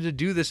 he wanted to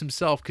do this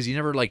himself, because you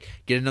never like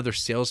get another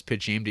sales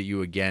pitch aimed at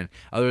you again,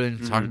 other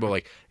than talking about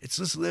like, it's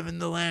just living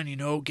the land,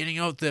 getting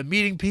out there,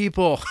 meeting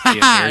people, the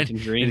American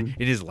dream.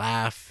 And his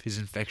laugh, his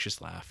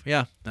infectious laugh.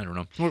 Yeah, I don't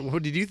know.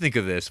 What did you think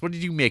of this? What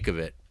did you make of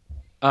it?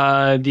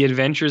 The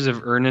Adventures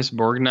of Ernest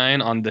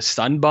Borgnine on the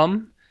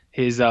Sunbum,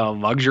 his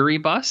luxury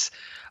bus.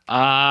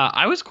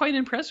 I was quite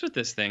impressed with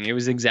this thing. It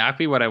was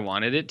exactly what I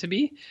wanted it to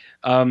be.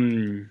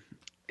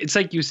 It's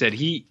like you said,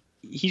 he's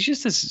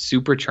just a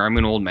super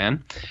charming old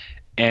man.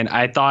 And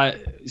I thought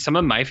some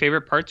of my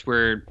favorite parts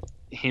were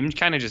him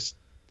just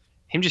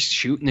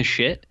shooting the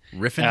shit,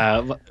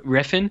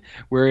 riffing.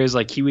 Whereas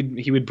like he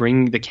would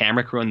bring the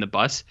camera crew on the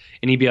bus,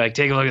 and he'd be like,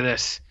 "Take a look at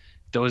this.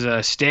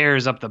 Those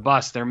stairs up the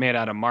bus, they're made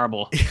out of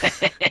marble."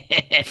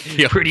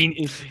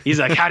 Pretty. He's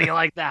like, "How do you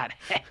like that?"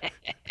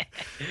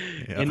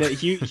 And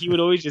he would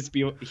always just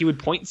be. He would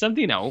point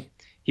something out.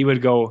 He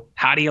would go,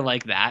 "How do you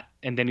like that?"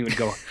 And then he would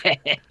go,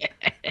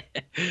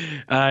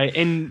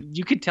 and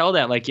you could tell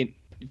that like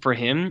for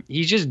him,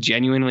 he's just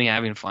genuinely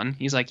having fun.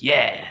 He's like,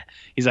 yeah.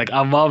 He's like,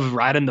 I love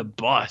riding the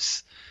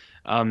bus.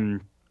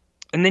 And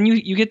then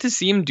you get to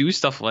see him do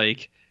stuff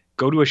like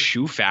go to a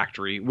shoe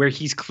factory where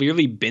he's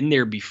clearly been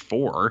there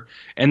before.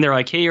 And they're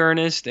like, hey,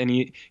 Ernest. And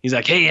he's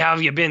like, hey, how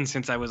have you been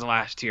since I was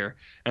last here?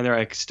 And they're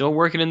like, still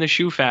working in the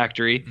shoe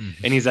factory.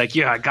 And he's like,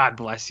 yeah, God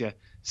bless you.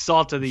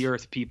 Salt of the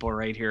earth people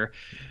right here.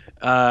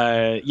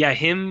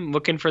 Him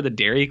looking for the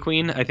Dairy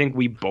Queen. I think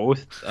we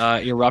both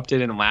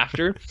erupted in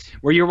laughter.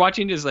 Where you're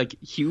watching this like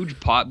huge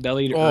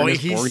pot-bellied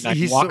Ernest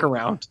Borgnine walk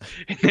around,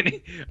 and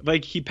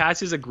then he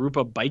passes a group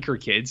of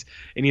biker kids,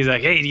 and he's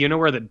like, "Hey, do you know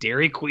where the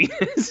Dairy Queen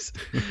is?"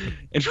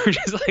 And we're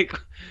just like,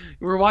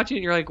 we're watching,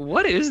 and you're like,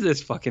 "What is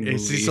this fucking movie?"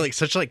 It's just like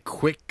such like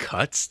quick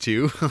cuts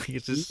too.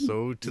 It's just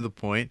so to the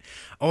point.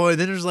 Oh, and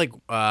then there's like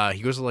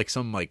he goes to like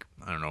some like,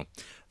 I don't know,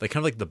 like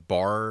kind of like the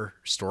bar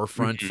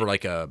storefront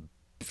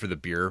for the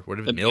beer,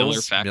 whatever,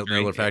 Miller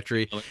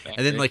Factory. And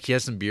then like he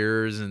has some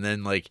beers, and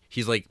then like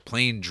he's like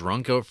playing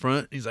drunk out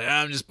front. He's like,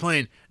 I'm just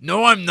playing.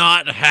 No, I'm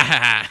not.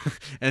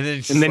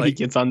 And then he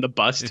gets on the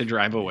bus to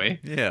drive away.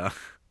 Yeah.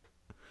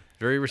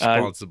 Very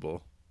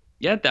responsible.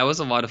 Yeah, that was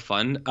a lot of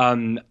fun.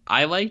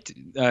 I liked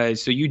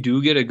so you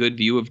do get a good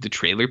view of the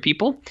trailer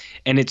people,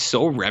 and it's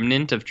so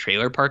remnant of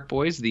Trailer Park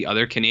Boys, the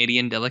other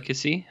Canadian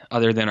delicacy,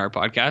 other than our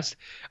podcast.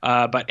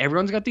 But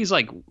everyone's got these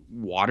like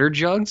water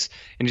jugs,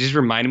 and it just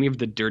reminded me of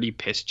the dirty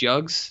piss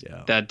jugs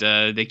Yeah.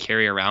 that they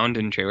carry around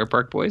in Trailer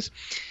Park Boys.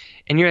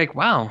 And you're like,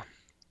 wow,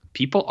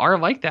 people are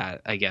like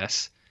that, I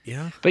guess.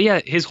 Yeah. But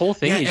yeah, his whole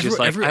thing Yeah, is just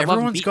like, I love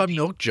everyone's meat. got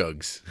milk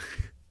jugs.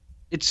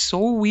 It's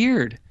so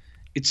weird.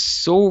 It's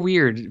so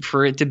weird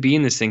for it to be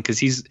in this thing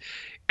because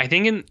I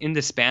think in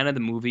the span of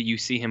the movie, you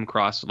see him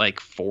cross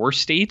like 4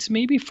 states,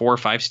 maybe 4 or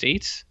 5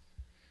 states.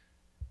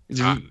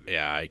 Yeah,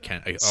 I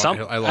can't. I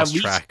At lost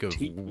least track of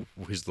 2.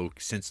 his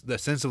the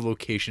sense of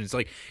location. It's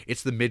like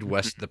it's the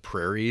Midwest, the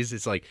prairies.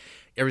 It's like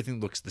everything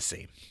looks the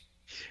same.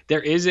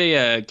 There is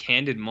a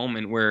candid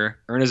moment where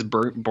Ernest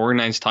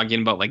Borgnine's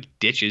talking about like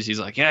ditches. He's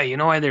like, yeah, you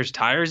know why there's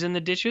tires in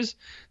the ditches?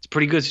 It's a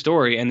pretty good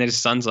story. And then his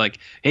son's like,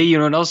 hey, you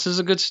know what else is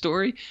a good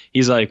story?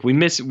 He's like,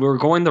 we're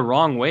going the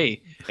wrong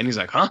way. And he's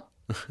like, huh?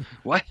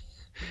 What?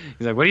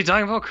 He's like, what are you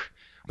talking about?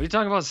 What are you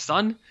talking about,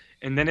 son?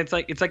 And then it's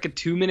like a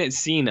 2-minute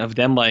scene of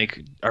them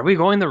like, are we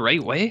going the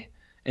right way?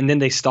 And then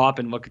they stop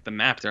and look at the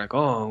map. They're like,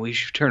 oh, we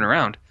should turn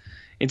around.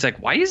 It's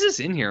like, why is this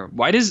in here?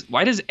 Why does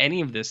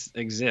any of this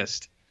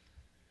exist?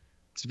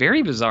 It's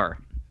very bizarre,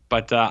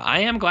 but I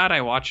am glad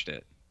I watched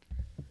it.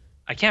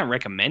 I can't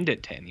recommend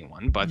it to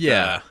anyone, but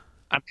Yeah.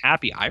 I'm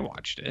happy I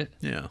watched it.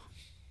 Yeah,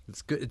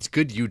 it's good. It's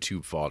good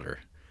YouTube fodder.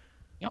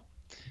 Yep.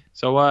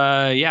 So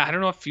yeah, I don't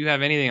know if you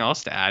have anything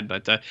else to add,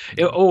 but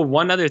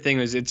one other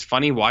thing is it's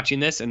funny watching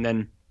this and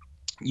then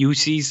you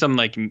see some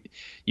like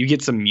you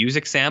get some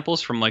music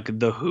samples from like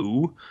The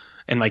Who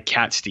and like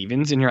Cat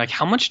Stevens, and you're like,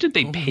 how much did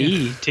they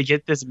pay to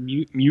get this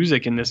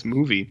music in this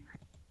movie?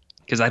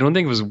 Because I don't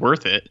think it was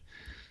worth it.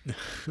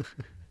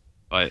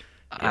 But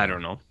I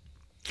don't know.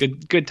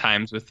 Good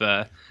times with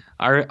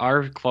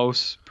our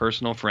close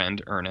personal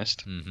friend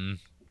Ernest. Mm-hmm.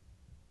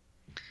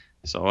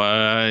 So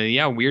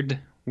yeah,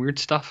 weird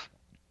stuff.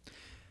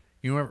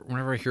 You know,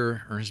 whenever I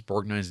hear Ernest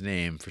Borgnine's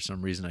name, for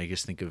some reason I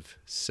just think of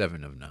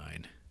 7 of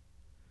 9.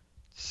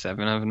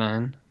 7 of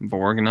 9,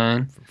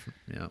 Borgnine.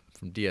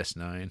 From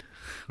DS9,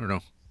 or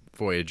no,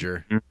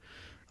 Voyager.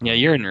 Yeah,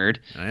 you're a nerd.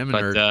 I am a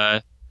nerd.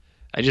 But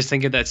I just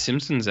think of that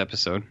Simpsons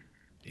episode.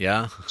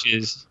 Yeah. Which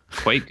is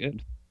quite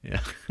good.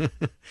 Yeah.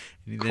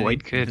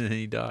 Quite good. And then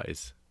he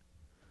dies.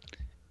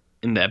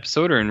 In the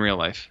episode or in real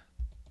life?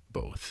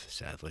 Both,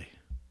 sadly.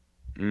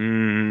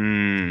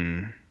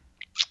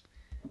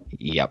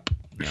 Yep.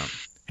 Yeah.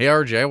 Hey,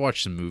 RJ, I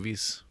watched some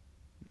movies.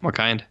 What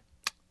kind?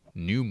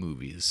 New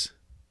movies.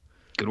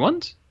 Good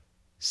ones?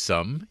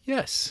 Some,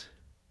 yes.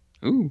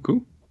 Ooh,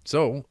 cool.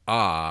 So,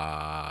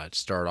 to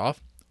start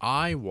off,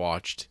 I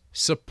watched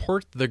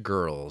Support the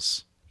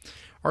Girls.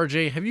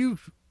 RJ, have you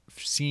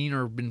seen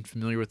or been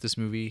familiar with this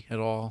movie at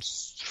all?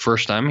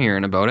 First time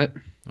hearing about it.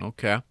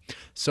 Okay.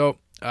 So,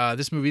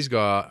 this movie's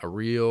got a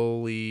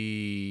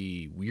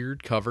really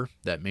weird cover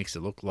that makes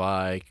it look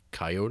like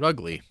Coyote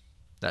Ugly.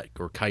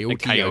 Coyote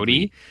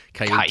Coyote?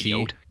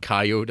 Ugly.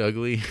 Coyote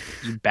Ugly.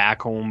 You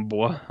back home,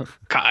 boy.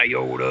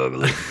 Coyote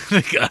Ugly.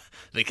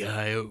 the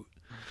coyote.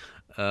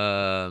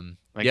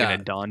 Like in a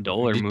Don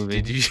Dohler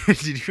movie. Did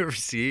you ever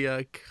see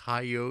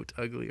Coyote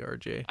Ugly,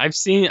 RJ? I've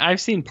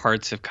seen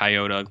parts of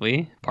Coyote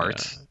Ugly.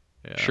 Parts.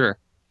 Yeah. Sure.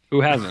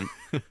 Who hasn't?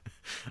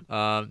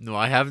 No,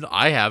 I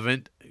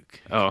haven't.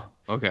 Oh,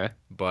 okay.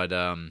 But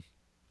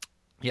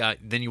yeah,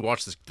 then you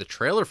watch the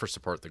trailer for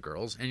Support the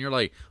Girls, and you're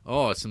like,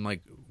 oh, it's some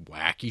like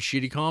wacky,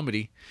 shitty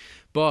comedy.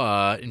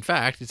 But in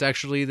fact, it's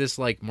actually this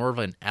like more of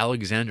an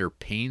Alexander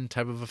Payne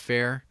type of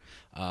affair.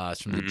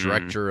 It's from the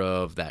director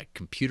of that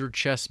computer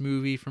chess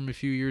movie from a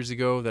few years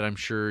ago that I'm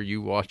sure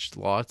you watched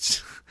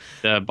lots.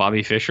 The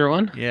Bobby Fischer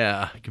one?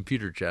 Yeah,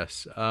 computer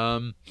chess.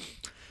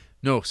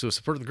 No, so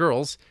Support the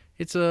Girls.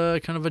 It's a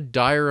kind of a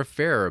dire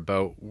affair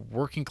about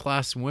working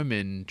class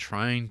women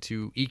trying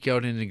to eke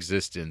out an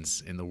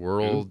existence in the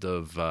world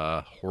of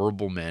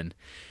horrible men.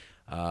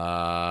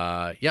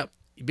 Yeah,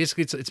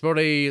 basically it's about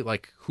a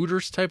like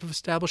Hooters type of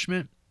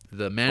establishment.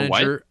 The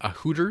manager, a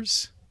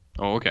Hooters.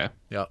 Oh, okay.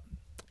 Yeah,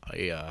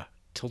 a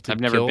tilted. I've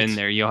never kilt. been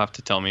there. You'll have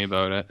to tell me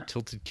about it.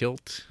 Tilted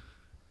kilt.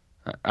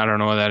 I don't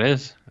know what that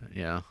is.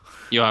 Yeah.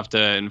 You'll have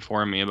to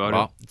inform me about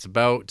it. It's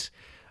about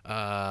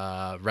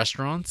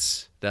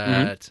restaurants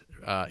that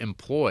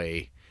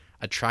employ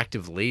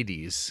attractive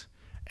ladies,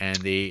 and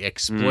they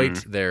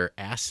exploit their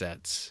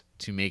assets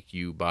to make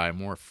you buy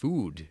more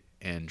food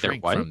and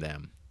drink from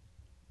them.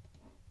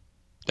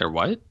 Their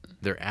what?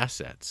 Their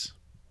assets.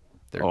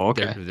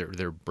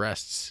 Their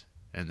breasts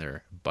and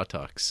their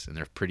buttocks and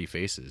their pretty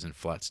faces and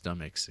flat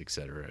stomachs,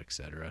 etc.,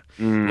 etc.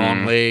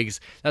 Long legs.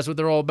 That's what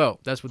they're all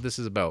about. That's what this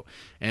is about.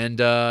 And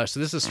so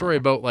this is a story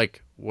about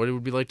like what it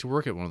would be like to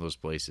work at one of those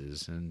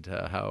places, and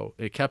how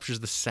it captures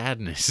the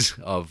sadness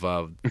of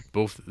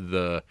both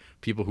the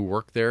people who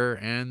work there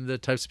and the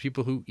types of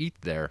people who eat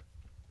there.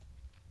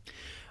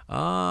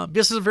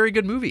 This is a very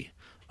good movie.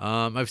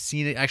 I've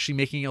seen it actually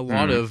making a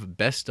lot of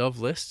best of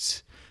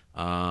lists.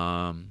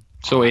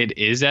 So it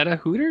is at a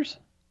Hooters?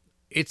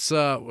 It's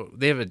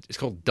it's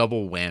called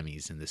double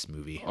whammies in this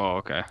movie. Oh,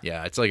 okay.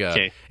 Yeah, it's like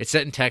Okay. it's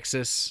set in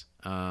Texas.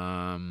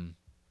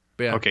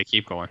 But yeah, Okay,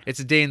 keep going. it's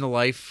a day in the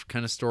life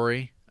kind of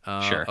story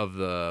Sure. of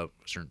the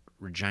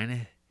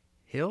Regina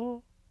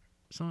Hill,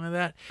 something like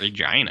that.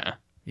 Regina.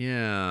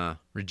 Yeah,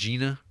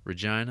 Regina.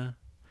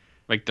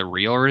 Like the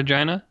real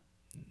Regina?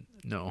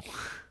 No,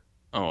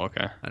 Oh,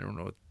 okay. I don't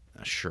know.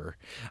 Sure.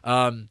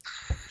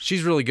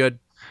 She's really good.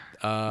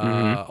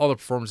 Mm-hmm. All the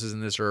performances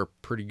in this are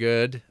pretty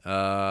good.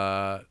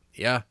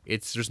 Yeah,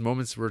 there's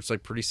moments where it's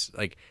like pretty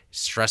like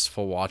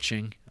stressful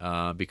watching.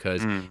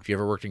 Because if you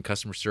ever worked in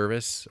customer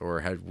service or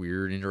had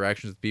weird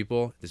interactions with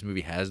people, this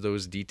movie has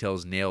those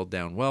details nailed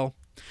down well.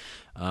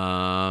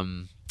 I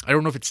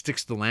don't know if it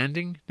sticks to the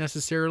landing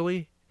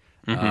necessarily.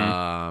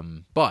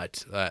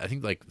 But I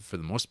think like for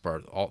the most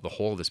part, the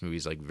whole of this movie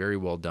is like very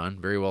well done,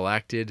 very well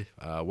acted,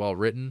 well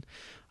written.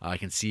 I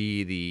can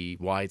see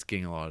why it's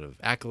getting a lot of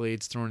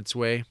accolades thrown its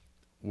way.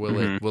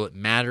 Will it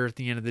matter at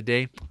the end of the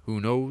day?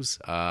 Who knows?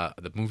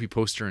 The movie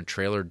poster and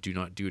trailer do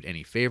not do it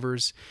any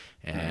favors,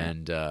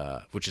 and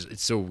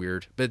it's so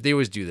weird. But they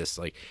always do this,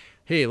 like,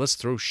 hey, let's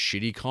throw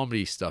shitty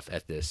comedy stuff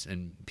at this,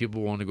 and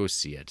people want to go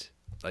see it.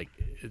 Like,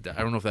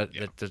 I don't know if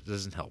that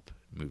doesn't help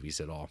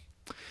movies at all.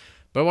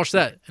 But I watched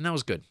that, and that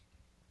was good.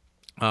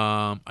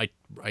 I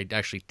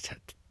actually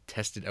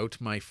tested out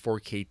my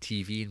 4K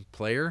TV and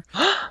player,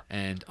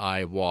 and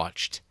I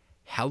watched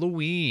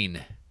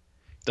Halloween.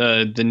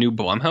 The new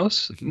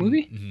Blumhouse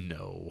movie?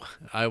 No,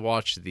 I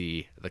watched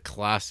the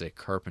classic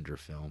Carpenter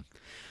film.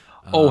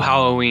 Oh,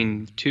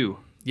 Halloween 2.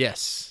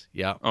 Yes,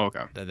 yeah. Oh,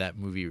 okay. That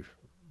movie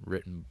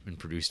written and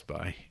produced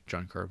by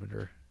John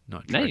Carpenter,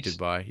 not Nice. directed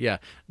by. Yeah,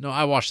 no,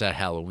 I watched that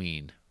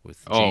Halloween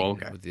with. Oh,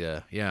 okay. With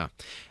yeah,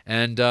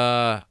 and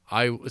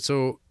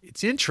so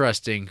it's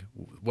interesting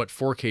what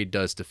 4K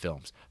does to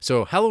films.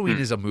 So Halloween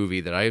is a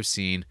movie that I have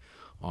seen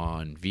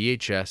on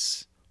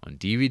VHS, on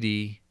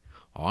DVD,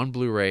 on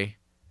Blu-ray,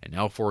 and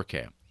now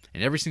 4K.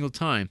 And every single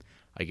time,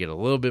 I get a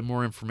little bit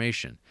more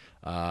information.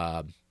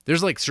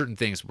 There's like certain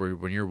things where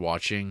when you're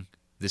watching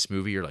this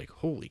movie, you're like,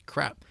 holy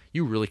crap,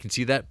 you really can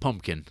see that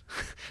pumpkin.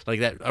 Like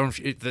that, I don't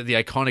know if the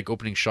iconic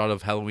opening shot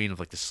of Halloween of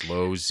like the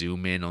slow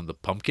zoom in on the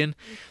pumpkin.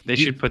 They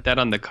should put that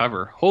on the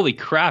cover. Holy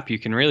crap, you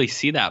can really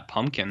see that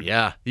pumpkin.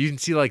 Yeah, you can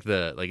see like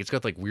it's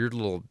got like weird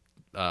little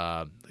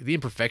the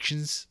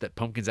imperfections that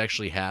pumpkins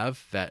actually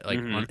have that like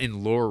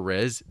in lower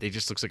res, they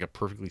just looks like a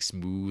perfectly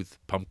smooth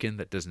pumpkin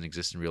that doesn't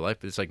exist in real life.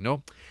 But it's like,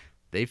 no,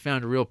 they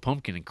found a real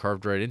pumpkin and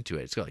carved right into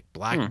it. It's got like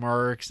black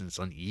marks and it's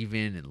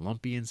uneven and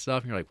lumpy and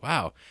stuff. And you're like,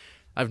 wow,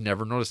 I've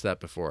never noticed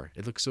that before.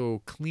 It looks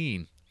so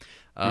clean.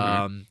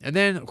 And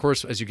then, of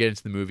course, as you get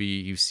into the movie,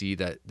 you see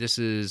that this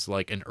is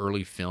like an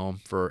early film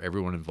for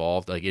everyone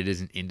involved. Like it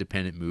is an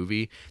independent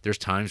movie. There's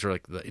times where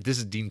this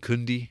is Dean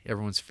Cundey,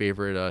 everyone's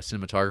favorite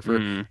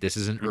cinematographer. This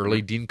is an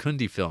early Dean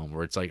Cundey film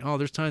where it's like, oh,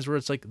 there's times where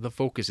it's like the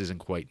focus isn't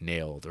quite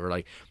nailed, or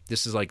like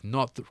this is like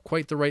not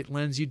quite the right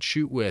lens you'd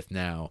shoot with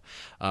now.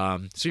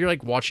 So you're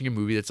like watching a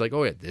movie that's like,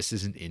 oh yeah, this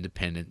is an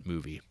independent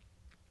movie.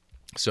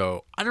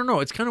 So I don't know.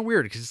 It's kind of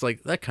weird because it's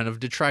like that kind of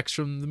detracts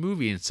from the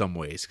movie in some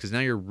ways because now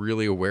you're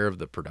really aware of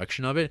the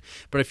production of it.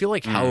 But I feel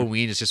like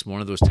Halloween is just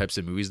one of those types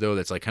of movies though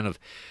that's like kind of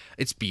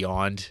it's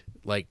beyond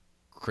like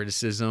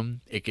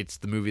criticism. It's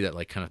the movie that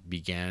like kind of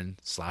began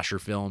slasher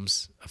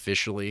films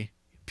officially.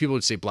 People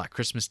would say Black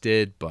Christmas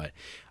did, but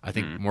I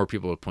think more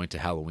people would point to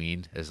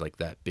Halloween as like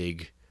that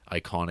big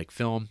iconic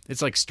film.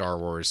 It's like Star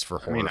Wars for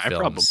horror films. I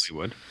probably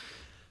would.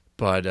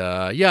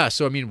 But yeah,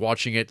 so I mean,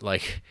 watching it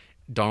like.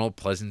 Donald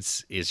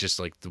Pleasance is just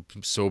like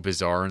so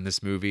bizarre in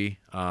this movie.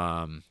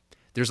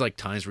 There's like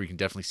times where you can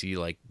definitely see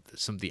like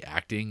some of the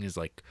acting is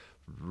like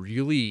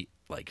really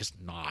like just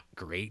not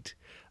great.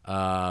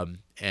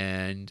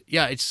 And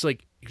yeah, it's just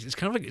like it's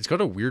kind of like it's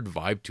got a weird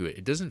vibe to it.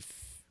 It doesn't.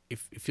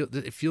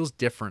 It feels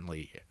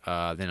differently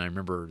than I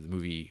remember the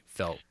movie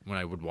felt when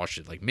I would watch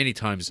it like many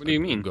times. What do you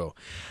mean? Ago.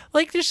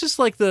 Like there's just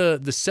like the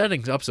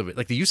settings ups of it,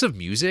 like the use of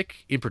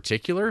music in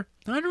particular.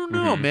 I don't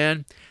know,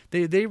 man.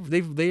 They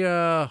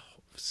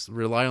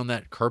rely on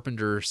that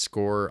Carpenter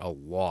score a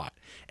lot,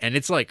 and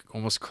it's like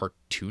almost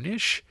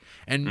cartoonish,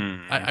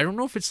 and I don't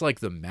know if it's like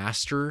the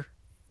master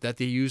that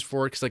they use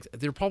for it because like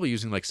they're probably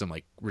using like some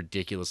like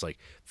ridiculous like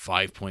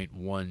 5.1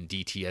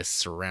 DTS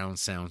surround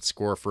sound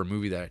score for a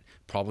movie that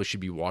probably should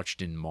be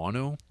watched in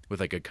mono with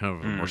like a kind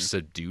of a more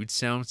subdued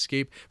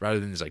soundscape rather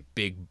than this like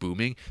big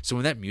booming. So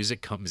when that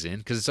music comes in,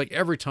 because it's like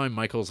every time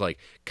Michael's like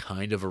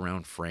kind of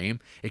around frame,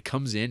 it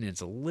comes in and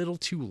it's a little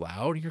too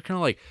loud and you're kind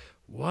of like,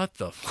 what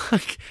the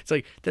fuck? It's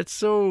like that's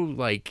so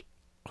like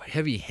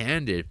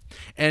heavy-handed,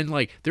 and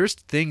like there's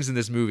things in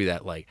this movie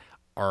that like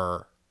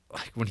are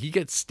like when he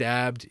gets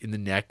stabbed in the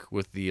neck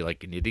with the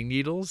like knitting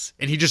needles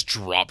and he just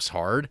drops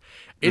hard.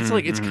 It's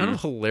like it's kind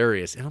of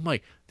hilarious, and I'm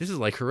like, this is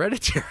like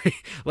Hereditary.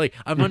 Like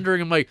I'm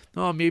wondering, I'm like,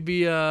 oh,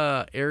 maybe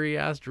Ari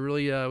Aster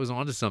really was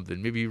onto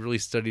something. Maybe he really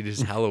studied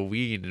his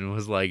Halloween and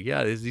was like,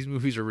 yeah, these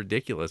movies are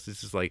ridiculous.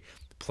 This is like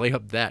play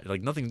up that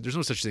like nothing. There's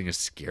no such thing as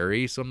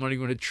scary, so I'm not even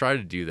going to try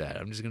to do that.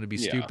 I'm just going to be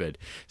stupid.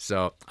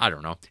 So I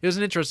don't know. It was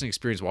an interesting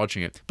experience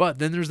watching it. But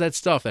then there's that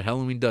stuff that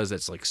Halloween does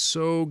that's like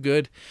so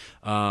good.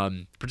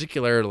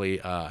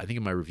 Particularly, I think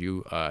in my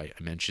review I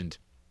mentioned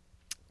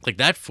like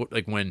that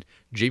like when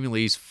Jamie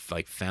Lee's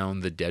like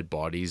found the dead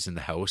bodies in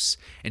the house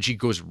and she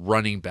goes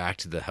running back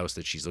to the house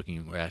that she's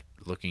looking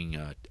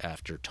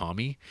after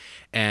Tommy,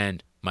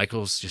 and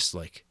Michael's just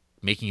like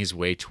making his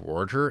way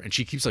toward her, and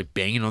she keeps like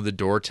banging on the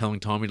door telling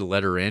Tommy to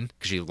let her in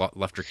because she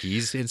left her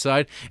keys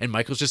inside, and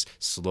Michael's just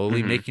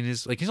slowly making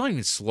his, like, he's not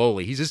even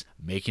slowly, he's just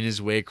making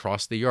his way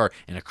across the yard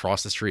and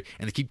across the street,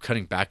 and they keep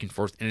cutting back and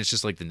forth, and it's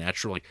just like the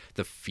natural, like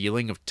the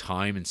feeling of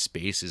time and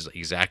space is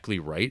exactly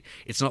right.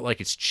 It's not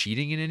like it's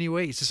cheating in any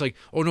way. It's just like,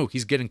 oh no,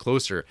 he's getting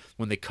closer.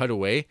 When they cut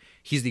away,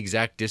 he's the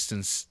exact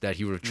distance that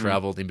he would have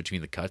traveled in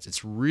between the cuts.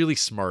 It's really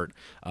smart,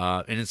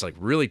 and it's like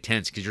really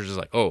tense because you're just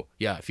like, oh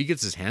yeah, if he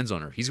gets his hands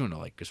on her, he's going to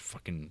like just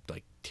fucking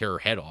like tear her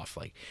head off.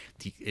 Like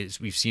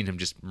we've seen him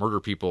just murder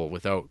people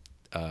without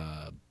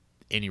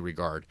any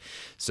regard.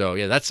 So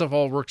yeah, that stuff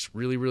all works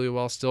really, really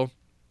well still.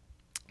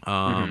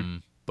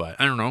 But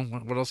I don't know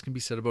what else can be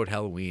said about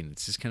Halloween.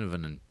 It's just kind of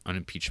an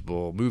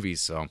unimpeachable movie.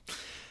 So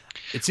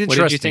it's interesting.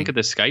 What did you think of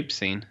the Skype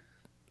scene?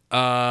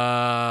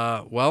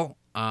 Well,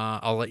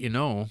 I'll let you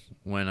know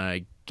when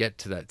I get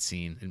to that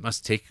scene. It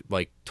must take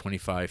like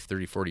 25,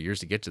 30, 40 years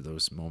to get to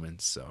those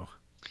moments. So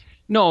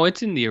no,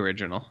 it's in the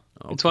original.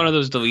 Okay. It's one of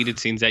those deleted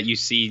scenes that you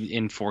see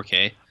in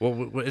 4K.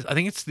 Well, I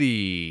think it's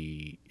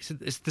the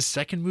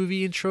second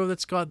movie intro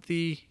that's got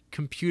the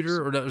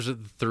computer, or that was it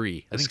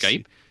 3? I think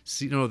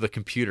Skype.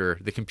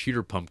 The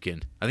computer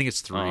pumpkin. I think it's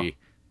 3. Oh.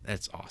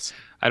 That's awesome.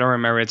 I don't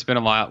remember. It's been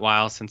a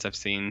while since I've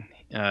seen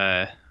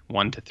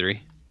 1 to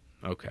 3.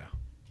 Okay.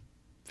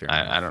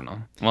 I don't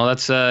know. Well,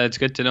 it's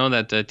good to know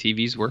that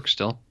TVs work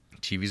still.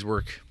 TVs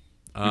work.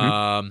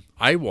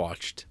 I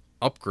watched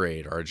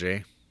Upgrade,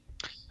 RJ.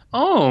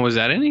 Oh, was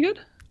that any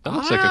good? That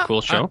looks like a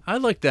cool show. I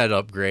like that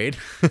Upgrade.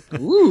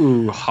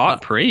 Ooh,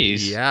 hot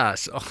praise. Yeah.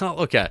 So,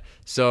 okay.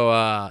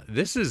 So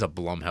this is a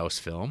Blumhouse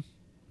film.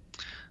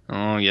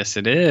 Oh, yes,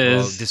 it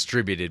is. Well,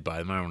 distributed by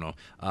them. I don't know.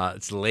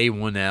 It's Leigh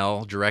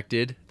Whannell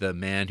directed, the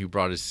man who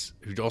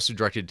also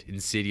directed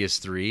Insidious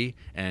 3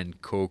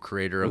 and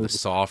co-creator of the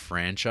Saw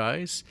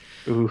franchise.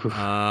 Ooh.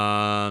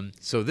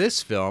 So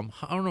this film,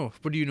 I don't know.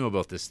 What do you know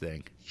about this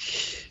thing?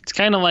 It's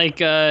kind of like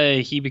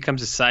he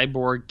becomes a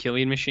cyborg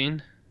killing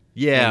machine.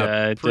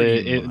 Yeah,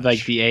 and,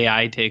 like the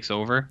AI takes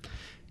over.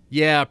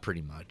 Yeah,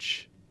 pretty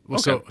much.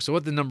 Well, okay. So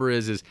what the number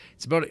is it's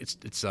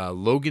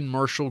Logan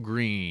Marshall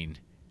Green.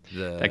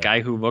 That guy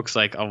who looks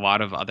like a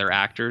lot of other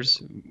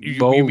actors.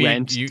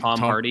 Tom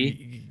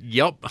Hardy.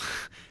 Yep,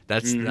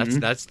 that's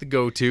the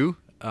go-to.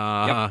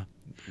 Yep.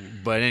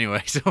 But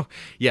anyway, so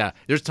yeah,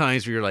 there's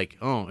times where you're like,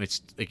 oh,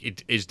 it's like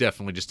it is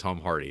definitely just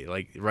Tom Hardy.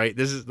 Like, right?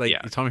 This is like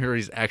Tom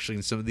Hardy's actually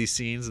in some of these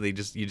scenes. You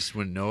just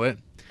wouldn't know it.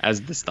 As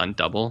the stunt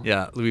double.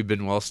 Yeah, Louis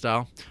Benoit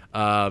style.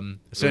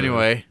 So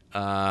anyway,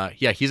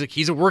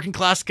 he's a working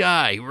class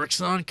guy. He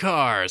works on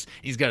cars.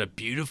 He's got a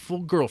beautiful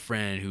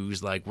girlfriend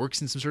who's like works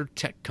in some sort of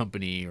tech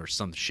company or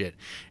some shit,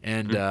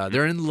 and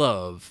they're in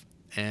love.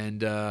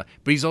 And but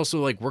he's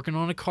also like working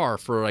on a car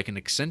for like an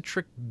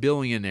eccentric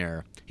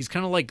billionaire. He's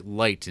kind of like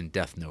Light in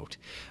Death Note,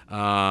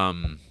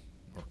 or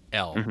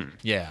L.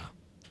 Yeah.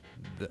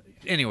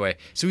 Anyway,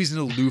 so he's an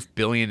aloof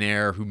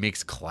billionaire who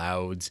makes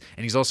clouds,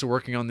 and he's also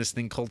working on this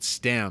thing called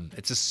STEM.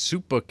 It's a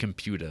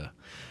supercomputer.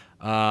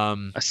 A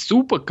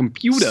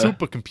supercomputer.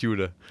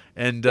 Supercomputer.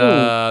 And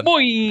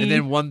boy. And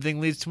then one thing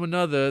leads to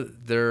another.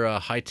 Their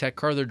high-tech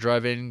car they're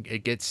driving,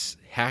 it gets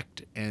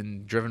hacked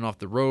and driven off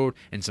the road,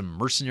 and some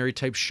mercenary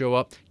types show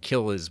up,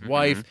 kill his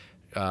wife,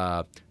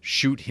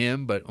 shoot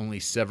him, but only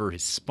sever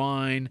his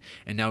spine,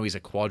 and now he's a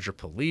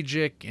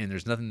quadriplegic, and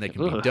there's nothing that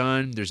can be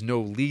done. There's no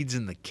leads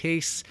in the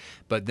case,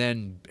 but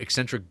then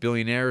eccentric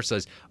billionaire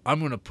says, I'm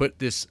going to put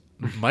this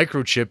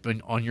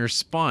microchip on your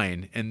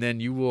spine, and then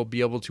you will be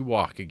able to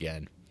walk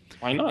again.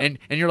 Why not? And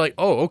you're like,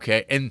 oh,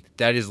 okay. And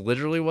that is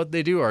literally what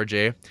they do,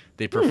 RJ.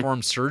 They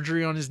perform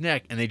surgery on his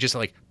neck, and they just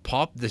like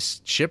pop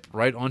this chip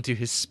right onto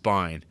his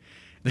spine.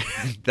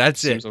 That's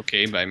Seems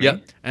okay by me. Yeah.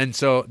 And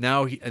so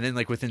now, and then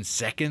like within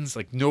seconds,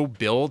 like no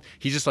build,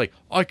 he's just like,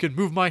 I can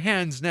move my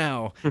hands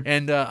now,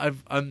 and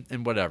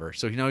and whatever.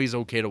 So now he's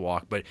okay to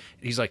walk, but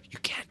he's like, you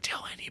can't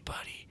tell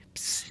anybody.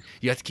 Psst.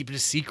 You have to keep it a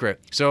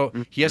secret. So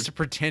he has to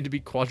pretend to be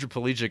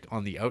quadriplegic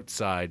on the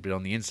outside, but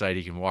on the inside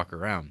he can walk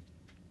around.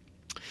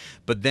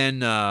 But then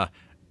the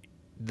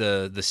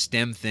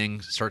STEM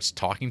thing starts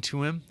talking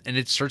to him, and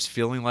it starts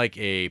feeling like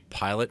a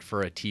pilot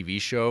for a TV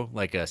show,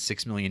 like a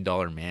 $6 Million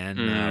Man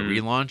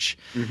relaunch.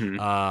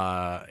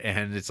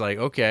 And it's like,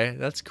 okay,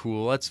 that's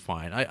cool, that's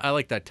fine. I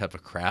like that type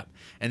of crap.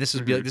 And this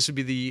would be this would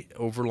be the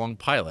overlong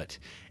pilot.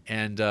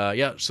 And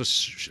so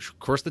of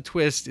course the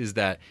twist is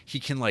that he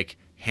can like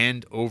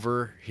hand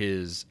over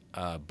his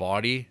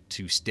body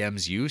to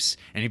Stem's use,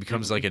 and he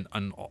becomes like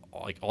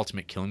like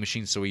ultimate killing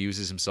machine. So he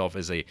uses himself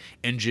as a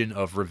engine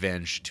of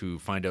revenge to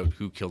find out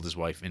who killed his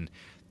wife and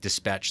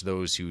dispatch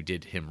those who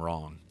did him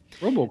wrong.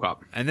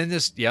 RoboCop. And then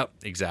yep,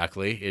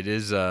 exactly. It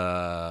is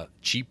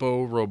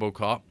cheapo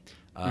RoboCop.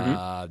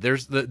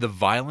 There's the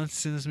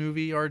violence in this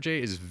movie,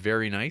 RJ, is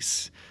very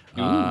nice.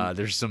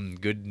 There's some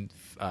good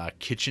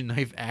kitchen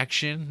knife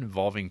action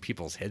involving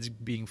people's heads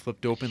being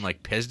flipped open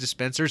like Pez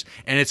dispensers,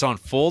 and it's on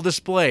full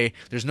display.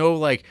 There's no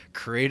like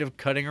creative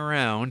cutting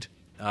around.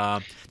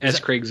 As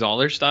Craig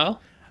Zoller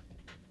style?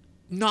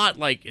 Not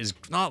like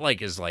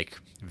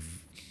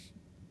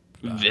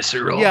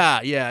visceral.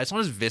 Yeah. It's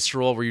not as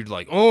visceral where you're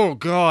like, oh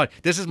god.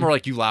 This is more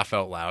like you laugh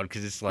out loud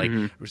because it's like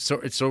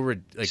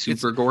like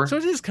super gore. So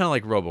it is kind of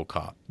like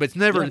RoboCop, but it's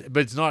never. Yeah.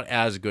 But it's not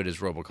as good as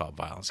RoboCop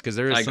violence because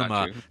there is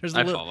there's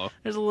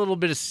a little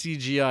bit of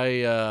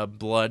CGI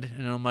blood,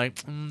 and I'm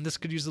like, this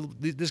could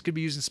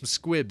be using some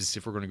squibs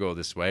if we're going to go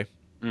this way.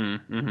 But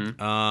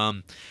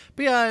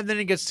yeah, and then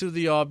it gets to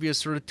the obvious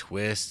sort of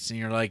twists, and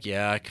you're like,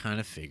 yeah, I kind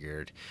of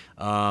figured.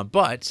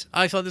 But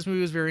I thought this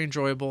movie was very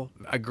enjoyable.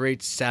 A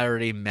great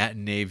Saturday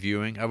matinee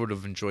viewing. I would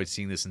have enjoyed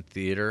seeing this in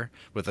theater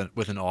with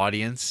an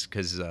audience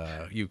because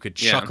you could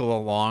chuckle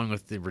along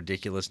with the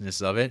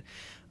ridiculousness of it.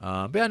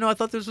 But yeah, no, I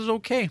thought this was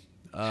okay.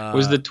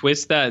 Was the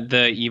twist that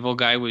the evil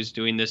guy was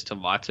doing this to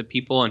lots of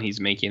people and he's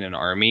making an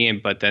army,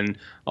 but then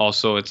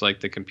also it's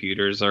like the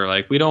computers are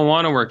like, we don't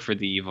want to work for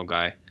the evil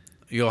guy.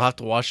 You'll have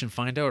to watch and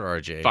find out,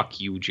 RJ.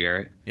 Fuck you,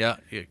 Jarrett. Yeah,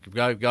 you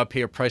got to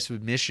pay a price of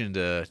admission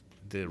to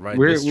ride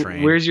this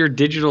train. Where's your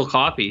digital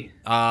copy?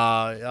 It's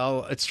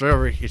right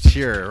over. It's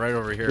here, right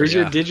over here. Where's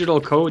your digital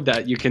code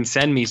that you can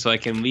send me so I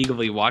can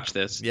legally watch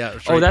this? Yeah.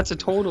 Oh, that's a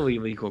totally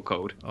legal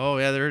code. Oh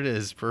yeah, there it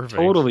is. Perfect.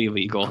 Totally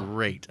legal.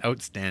 Great,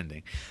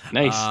 outstanding.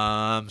 Nice.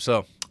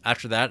 So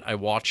after that, I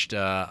watched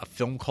a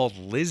film called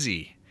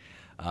Lizzie.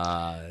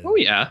 Oh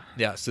yeah.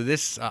 Yeah. So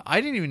this, I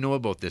didn't even know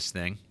about this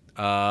thing.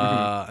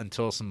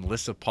 Until some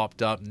lists have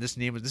popped up, and this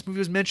movie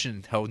was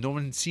mentioned, how no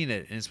one had seen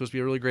it, and it's supposed to be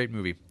a really great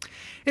movie.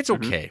 It's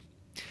okay.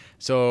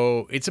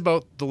 So it's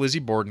about the Lizzie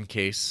Borden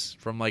case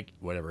from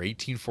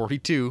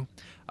 1842.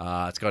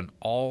 It's got an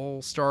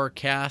all-star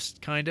cast,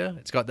 kinda.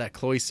 It's got that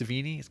Chloe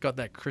Sevigny. It's got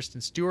that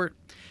Kristen Stewart.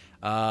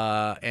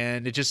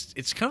 And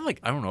it's kind of like,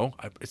 I don't know.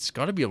 It's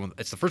got to be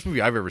it's the first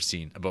movie I've ever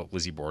seen about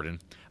Lizzie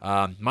Borden.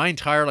 My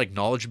entire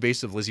knowledge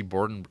base of Lizzie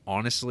Borden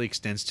honestly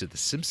extends to The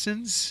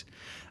Simpsons.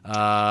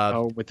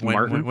 With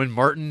Martin. When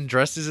Martin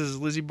dresses as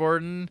Lizzie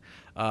Borden,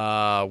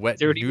 wet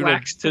Dirty noodle.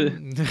 wax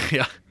to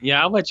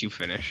yeah. I'll let you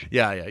finish.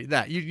 Yeah.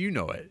 That you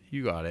know it.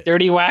 You got it.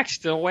 Dirty wax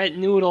to wet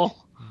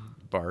noodle.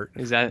 Bart.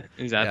 Is that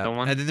the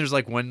one? And then there's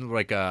one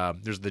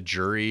there's the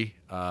jury.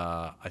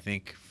 I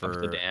think for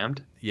of the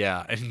damned.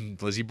 Yeah,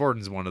 and Lizzie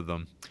Borden's one of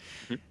them.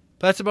 But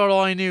that's about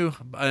all I knew,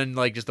 and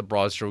just the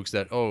broad strokes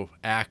that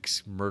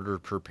Axe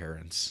murdered her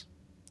parents,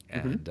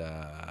 and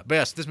but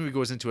yes, this movie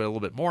goes into it a little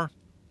bit more.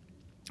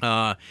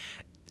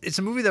 It's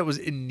a movie that was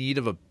in need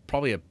of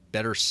probably a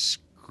better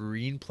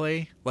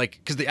screenplay,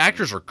 because the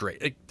actors are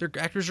great. Their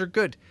actors are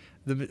good.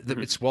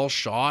 It's well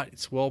shot,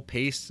 it's well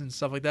paced and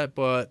stuff like that.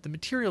 But the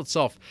material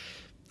itself,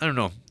 I don't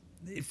know.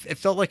 It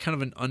felt like kind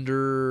of an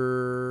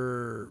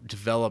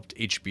underdeveloped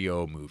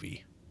HBO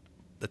movie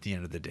at the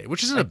end of the day,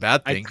 which isn't a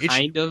bad thing. I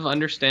kind of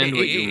understand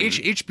what you mean.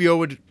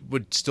 HBO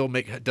would still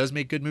does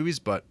make good movies,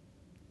 but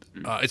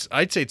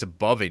I'd say it's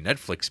above a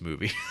Netflix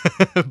movie.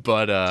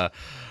 But I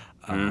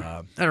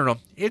don't know.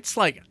 It's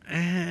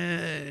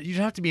you'd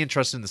have to be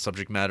interested in the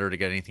subject matter to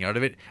get anything out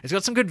of it. It's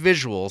got some good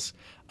visuals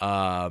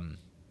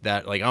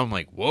that I'm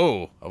like,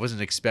 whoa, I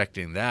wasn't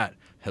expecting that.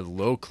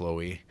 Hello,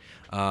 Chloe.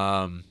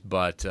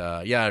 But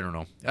yeah, I don't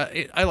know.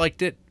 I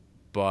liked it,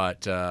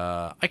 but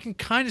I can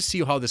kind of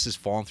see how this has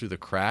fallen through the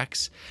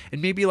cracks.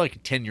 And maybe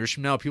 10 years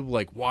from now, people are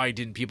like, why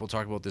didn't people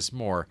talk about this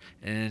more?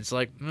 And it's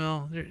like,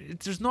 well,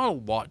 there's not a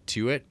lot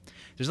to it.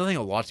 There's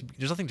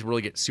nothing to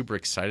really get super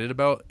excited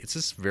about. It's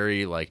just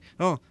very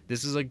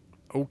this is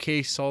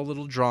okay, solid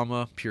little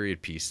drama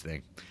period piece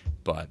thing.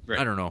 But right.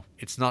 I don't know.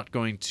 It's not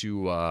going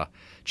to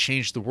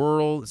change the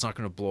world. It's not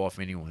going to blow off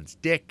anyone's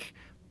dick.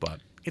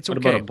 But it's okay.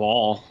 What about a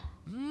ball?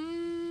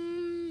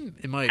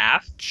 It might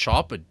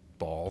chop a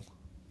ball.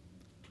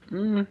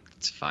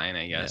 It's fine,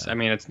 I guess. Yeah. I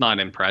mean, it's not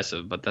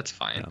impressive, but that's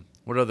fine. Yeah.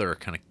 What other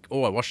kind of...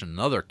 I watched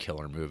another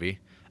killer movie.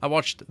 I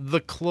watched The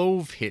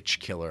Clove Hitch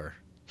Killer.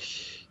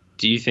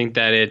 Do you think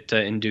that it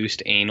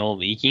induced anal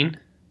leaking?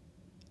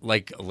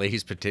 Like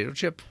Lay's potato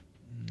chip?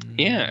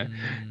 Yeah.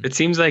 It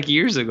seems like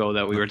years ago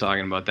that we were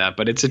talking about that,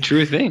 but it's a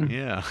true thing.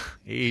 Yeah.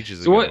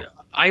 Ages ago.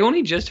 I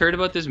only just heard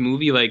about this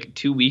movie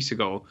 2 weeks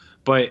ago,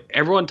 but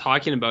everyone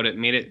talking about it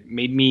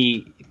made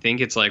me think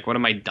it's what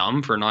am I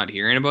dumb for not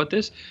hearing about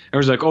this? I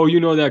was like, oh,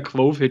 that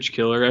Clove Hitch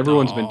Killer.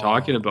 Everyone's been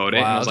talking about it.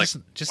 Wow. And I was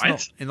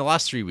what? In the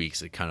last 3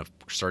 weeks, it kind of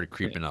started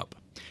creeping up.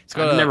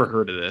 I've never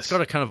heard of this. It's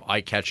got a kind of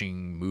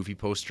eye-catching movie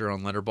poster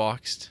on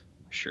Letterboxd.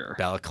 Sure.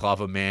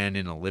 Balaclava man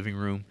in a living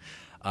room.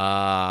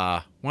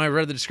 When I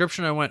read the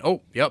description, I went,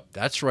 "Oh, yep,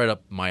 that's right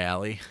up my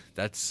alley.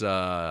 That's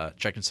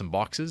checking some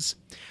boxes."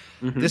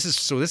 Mhm. This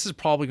is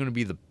probably going to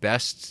be the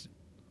best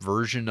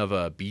version of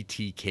a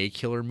BTK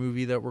killer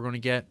movie that we're going to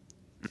get.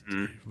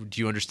 Mhm.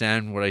 Do you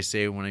understand what I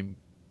say when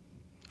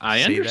I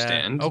say that?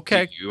 understand.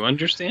 Okay. Do you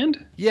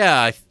understand?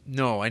 Yeah,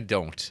 no, I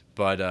don't.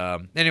 But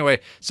anyway,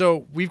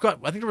 so we've got.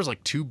 I think there was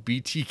like 2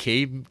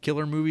 BTK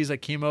killer movies that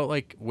came out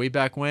like way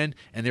back when,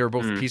 and they were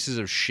both Mm. pieces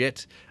of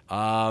shit.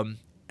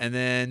 And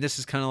then this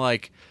is kind of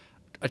like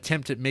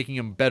attempt at making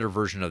a better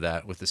version of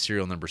that with the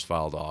serial numbers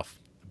filed off.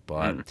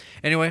 But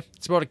anyway,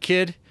 it's about a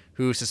kid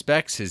who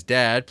suspects his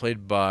dad,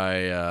 played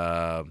by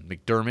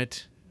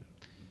McDermott.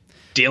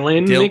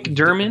 Dylan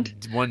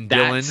McDermott? One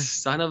That Dylan.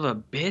 son of a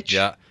bitch.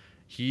 Yeah.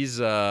 He's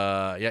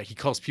he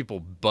calls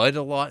people bud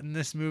a lot in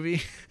this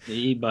movie.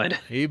 Hey, bud.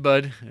 Hey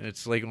bud.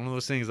 It's like one of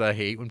those things I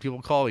hate when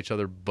people call each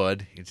other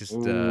bud. It's just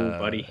Ooh,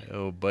 buddy.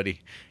 Oh,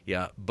 buddy.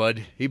 Yeah,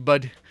 bud. Hey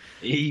bud.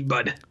 Hey,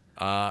 bud.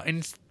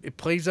 And it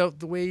plays out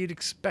the way you'd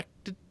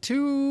expect it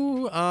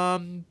to.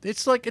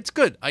 It's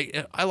good.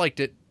 I liked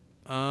it.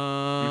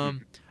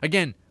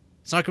 Again,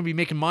 it's not going to be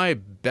making my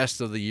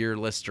best of the year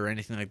list or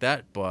anything like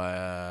that,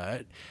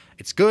 but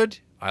it's good.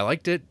 I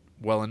liked it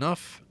well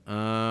enough.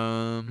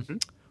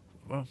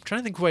 Well, I'm trying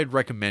to think who I'd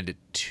recommend it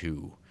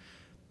to.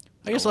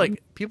 I guess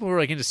like people who are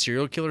like into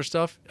serial killer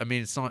stuff. I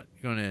mean, it's not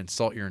going to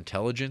insult your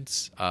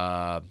intelligence.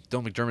 Dylan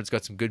McDermott's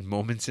got some good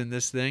moments in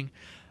this thing.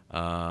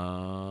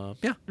 Yeah,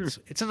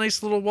 it's a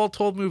nice little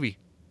well-told movie.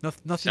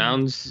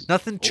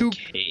 Nothing too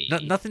okay.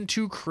 nothing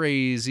too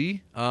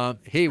crazy.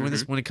 Hey, when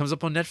it comes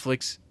up on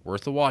Netflix,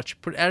 worth a watch.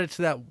 Add it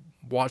to that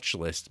watch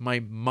list,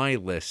 my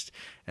list,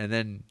 and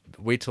then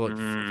wait till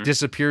it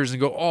disappears and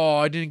go, oh,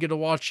 I didn't get to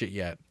watch it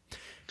yet.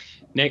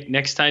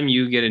 Next time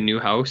you get a new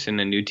house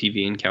and a new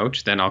TV and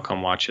couch, then I'll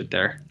come watch it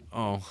there.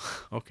 Oh,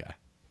 okay.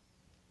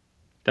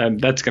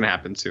 That's gonna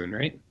happen soon,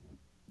 right?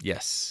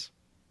 Yes.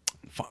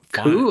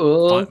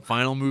 Cool.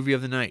 Final movie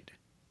of the night.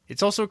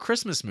 It's also a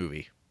Christmas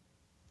movie.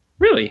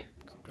 Really?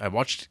 I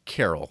watched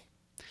Carol.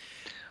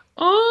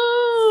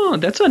 Oh,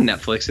 that's on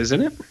Netflix,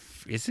 isn't it?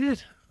 Is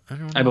it? I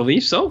don't know. I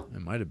believe so.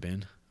 It might have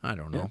been. I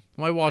don't know. Yeah.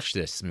 Well, I watched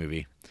this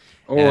movie.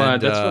 Oh,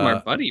 and, that's from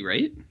our buddy,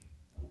 right?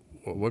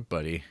 What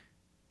buddy?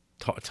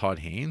 Todd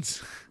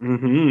Haynes?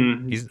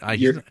 Mm-hmm.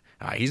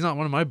 He's not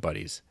one of my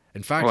buddies.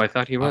 In fact, I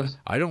thought he was.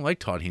 I don't like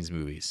Todd Haynes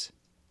movies.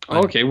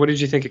 Okay, what did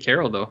you think of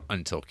Carol, though?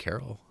 Until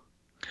Carol.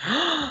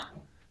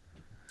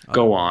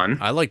 Go on.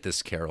 I like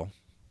this Carol.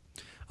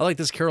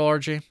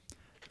 RJ.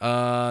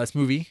 This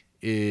movie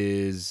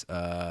is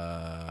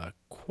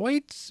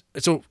quite.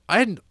 So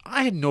I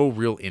had no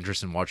real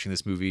interest in watching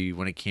this movie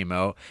when it came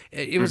out.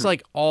 It was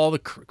like all the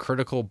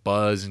critical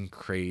buzz and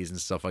craze and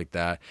stuff like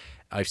that.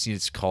 I've seen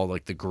it's called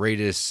like the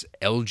greatest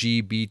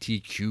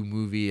LGBTQ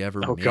movie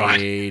ever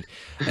made.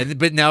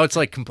 But now it's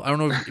like, I don't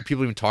know if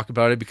people even talk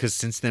about it because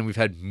since then we've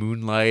had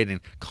Moonlight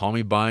and Call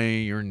Me By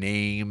Your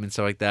Name and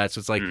stuff like that. So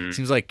it's like, it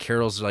seems like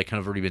Carol's like kind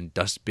of already been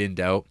dustbinned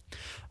out.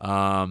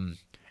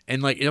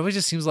 And like, it always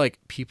just seems like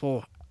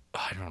people,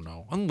 I don't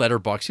know, on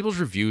Letterboxd, people's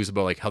reviews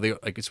about like how they,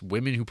 like it's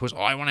women who post,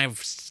 oh, I want to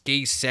have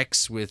gay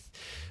sex with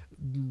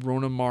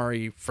Rona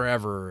Mari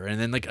forever,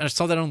 and then like I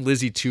saw that on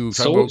Lizzie too.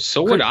 So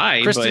would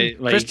I.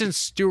 Kristen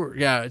Stewart,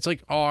 yeah, it's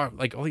like I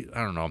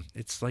don't know.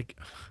 It's like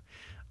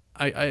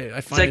I find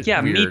it's like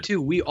it weird. Me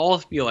too. We all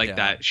feel like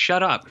that.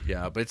 Shut up.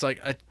 Yeah, but it's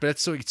like but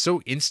it's so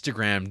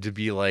Instagram to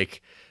be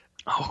like.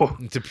 Oh,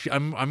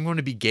 I'm going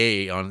to be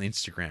gay on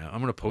Instagram.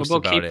 I'm going to post what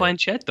about Kate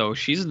Blanchett though?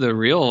 She's the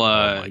real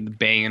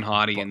banging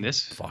hottie in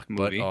this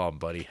movie.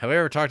 Buddy, have I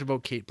ever talked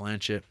about Kate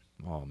Blanchett?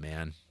 Oh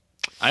man.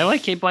 I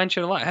like Kate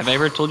Blanchett a lot. Have I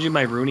ever told you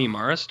my Rooney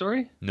Mara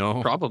story?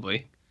 No.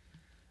 Probably.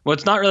 Well,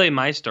 it's not really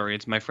my story.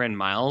 It's my friend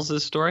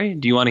Miles' story.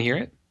 Do you want to hear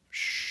it?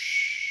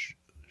 Shh.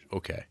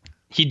 Okay.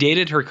 He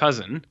dated her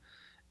cousin.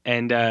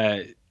 And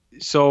my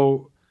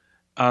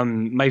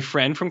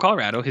friend from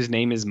Colorado, his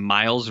name is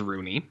Miles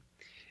Rooney.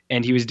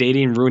 And he was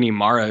dating Rooney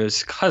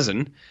Mara's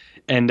cousin.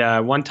 And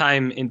one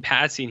time in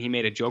passing, he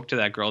made a joke to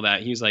that girl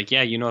that he was like,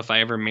 yeah, if I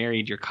ever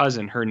married your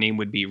cousin, her name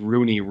would be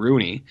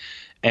Rooney.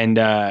 And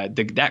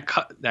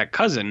that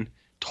cousin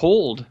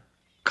told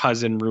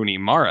cousin Rooney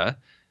Mara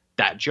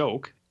that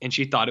joke, and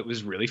she thought it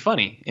was really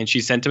funny. And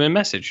she sent him a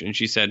message, and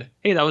she said,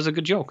 hey, that was a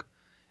good joke.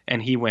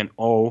 And he went,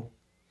 oh,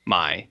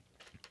 my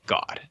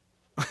God.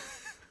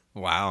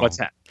 Wow. What's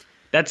that?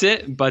 That's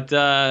it. But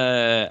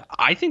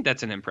I think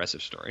that's an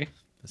impressive story.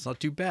 That's not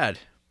too bad.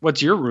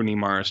 What's your Rooney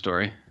Mara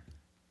story?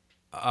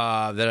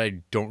 That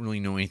I don't really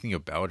know anything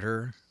about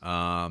her.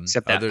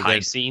 Except that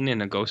pie scene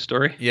in A Ghost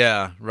Story.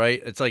 Yeah,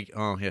 right. It's like,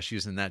 oh yeah, she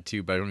was in that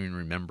too, but I don't even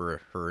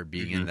remember her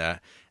being in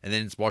that. And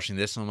then it's watching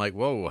this, and I'm like,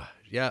 whoa,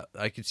 yeah,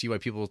 I can see why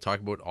people talk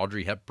about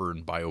Audrey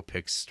Hepburn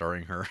biopics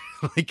starring her,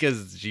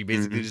 because she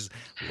basically just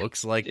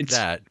looks like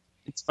that.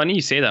 It's funny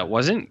you say that.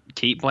 Wasn't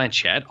Kate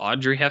Blanchett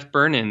Audrey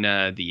Hepburn in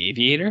The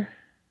Aviator,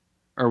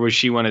 or was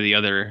she one of the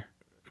other?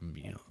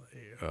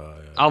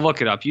 I'll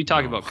look it up. You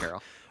talk about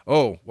Carol.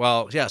 Oh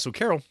well, yeah. So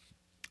Carol.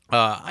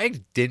 I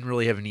didn't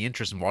really have any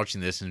interest in watching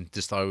this and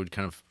just thought I would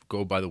kind of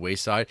go by the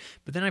wayside.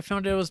 But then I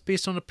found out it was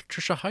based on a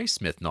Patricia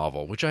Highsmith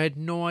novel, which I had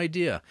no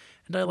idea.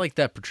 And I like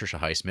that Patricia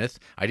Highsmith.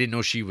 I didn't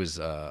know she was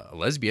a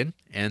lesbian.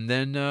 And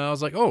then I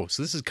was like, oh,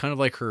 so this is kind of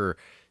like her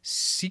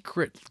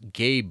secret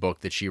gay book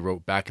that she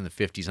wrote back in the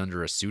 50s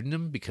under a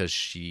pseudonym because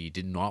she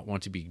did not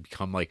want to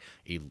become like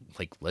a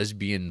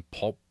lesbian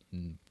pulp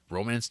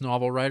romance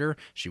novel writer.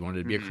 She wanted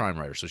to be a crime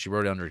writer, so she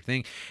wrote it under a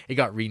thing. It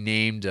got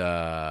renamed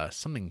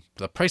something,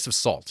 The Price of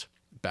Salt,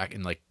 back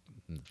in like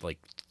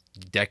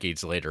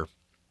decades later.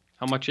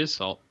 How much is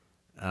Salt?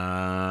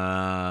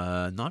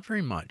 Not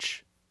very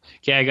much.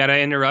 Okay, I gotta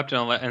interrupt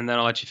and then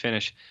I'll let you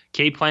finish.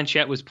 Kate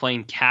Blanchett was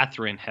playing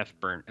Katharine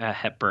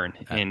Hepburn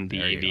in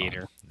The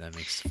Aviator. That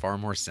makes far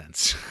more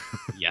sense.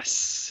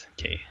 Yes.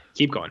 Okay,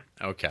 keep going.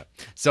 Okay,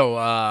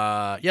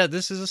 so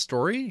this is a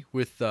story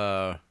with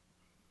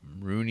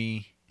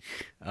Rooney.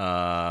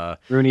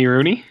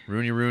 Rooney.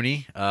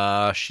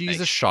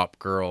 She's a shop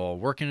girl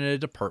working at a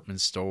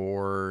department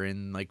store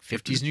in like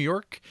 50s New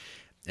York,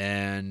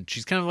 and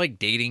she's kind of like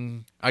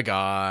dating a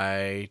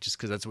guy just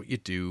because that's what you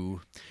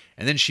do.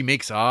 And then she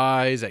makes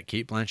eyes at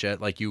Kate Blanchett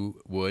like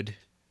you would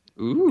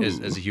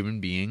as a human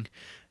being.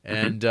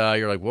 And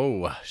you're like,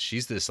 whoa,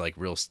 she's this like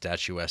real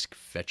statuesque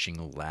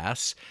fetching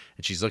lass.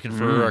 And she's looking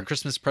for a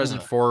Christmas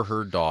present for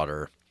her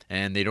daughter.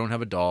 And they don't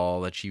have a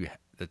doll that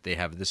they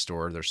have at the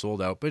store. They're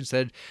sold out. But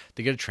instead,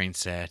 they get a train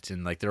set.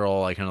 And like they're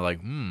all like kind of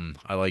like,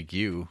 I like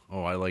you.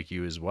 Oh, I like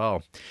you as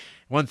well.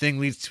 One thing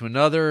leads to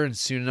another, and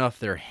soon enough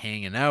they're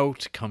hanging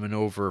out, coming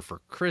over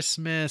for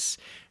Christmas.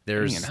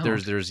 There's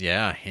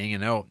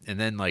hanging out, and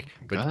then like,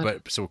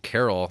 but so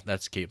Carol,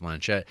 that's Kate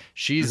Blanchett.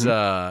 She's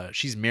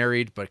she's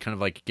married, but kind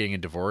of like getting a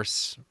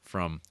divorce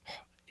from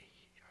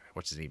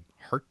what's his name,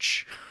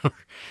 Hirsch.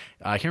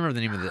 I can't remember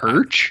the name of the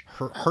Hirsch.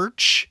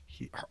 Hirsch.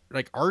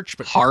 Like Arch,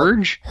 but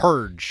Harge.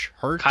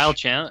 Kyle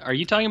Chandler. Are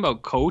you talking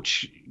about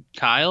Coach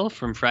Kyle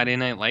from Friday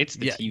Night Lights,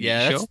 the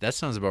TV show? That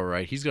sounds about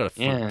right. He's got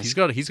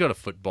a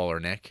footballer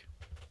neck.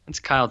 It's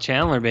Kyle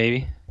Chandler,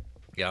 baby.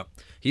 Yeah,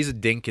 he's a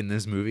dink in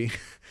this movie.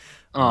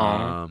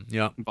 Oh,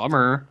 yeah,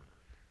 bummer.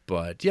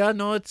 But yeah,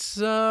 no, it's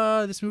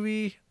this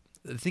movie.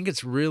 I think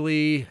it's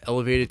really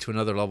elevated to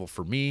another level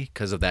for me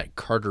because of that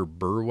Carter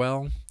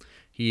Burwell.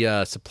 He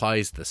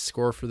supplies the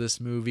score for this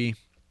movie.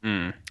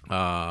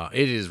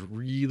 It is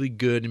really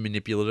good and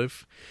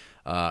manipulative.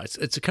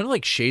 It's kind of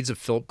like shades of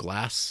Philip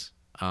Glass,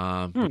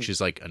 which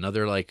is like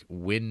another like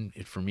win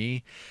for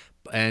me.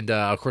 And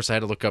of course, I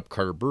had to look up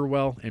Carter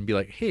Burwell and be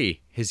like,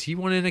 hey, has he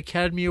won an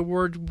Academy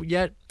Award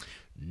yet?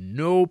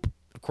 Nope.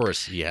 Of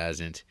course he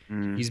hasn't.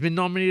 He's been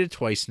nominated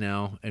twice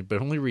now, but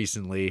only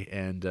recently.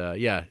 And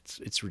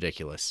it's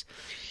ridiculous.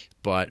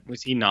 But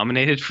was he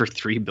nominated for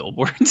 3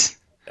 billboards?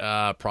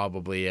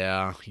 Probably,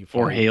 yeah.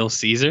 Or Hail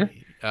Caesar?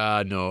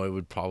 No, it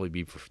would probably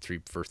be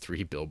for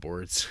three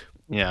billboards.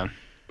 Yeah,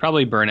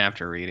 probably Burn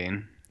After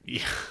Reading.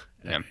 Yeah.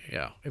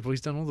 Well, he's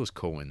done all those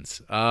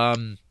Coens.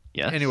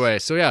 Yeah. Anyway,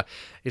 so yeah,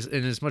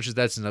 and as much as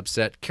that's an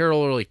upset,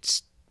 Carol really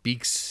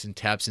speaks and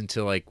taps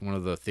into like one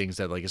of the things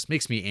that like just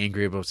makes me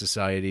angry about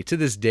society to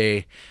this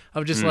day.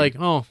 I'm just like,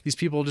 oh, these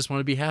people just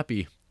want to be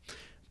happy,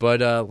 but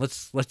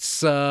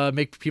let's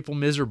make people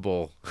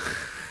miserable.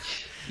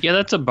 Yeah,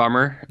 that's a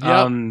bummer.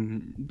 Yep.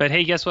 But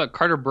hey, guess what?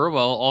 Carter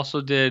Burwell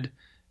also did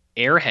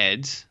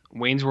Airheads,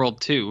 Wayne's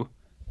World 2,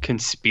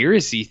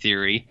 Conspiracy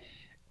Theory,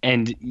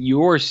 and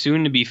your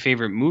soon-to-be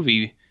favorite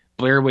movie,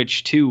 Blair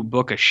Witch 2,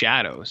 Book of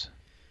Shadows.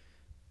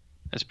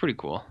 That's pretty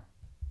cool.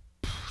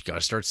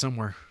 Gotta start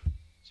somewhere.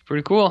 It's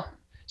pretty cool.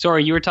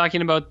 Sorry, you were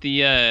talking about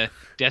the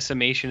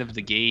decimation of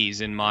the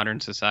gays in modern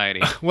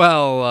society.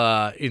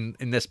 Well, in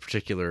this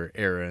particular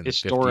era, in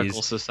historical the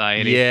 50s,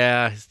 society.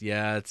 Yeah,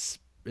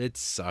 it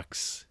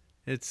sucks.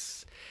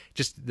 It's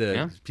just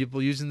the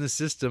people using the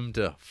system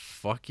to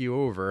fuck you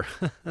over.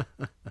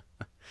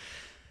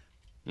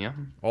 Yeah.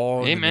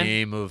 All in the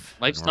name of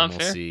life's normalcy,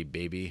 not fair,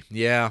 baby.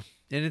 Yeah,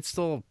 and it's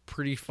still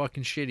pretty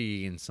fucking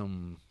shitty in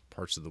some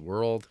parts of the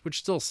world, which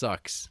still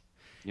sucks.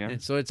 Yeah.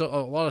 And so it's a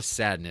lot of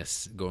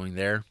sadness going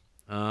there.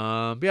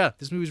 But yeah,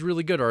 this movie's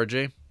really good,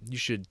 RJ. You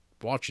should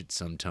watch it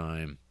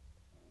sometime.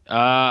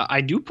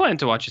 I do plan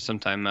to watch it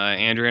sometime.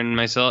 Andrea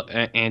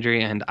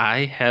and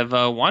I have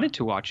wanted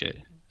to watch it.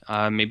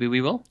 Maybe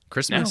we will.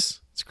 Christmas.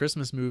 Now. It's a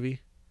Christmas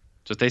movie.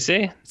 That's what they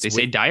say. They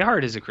say Die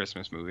Hard is a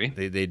Christmas movie.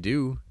 They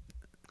do.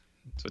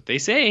 That's what they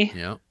say.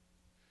 Yeah.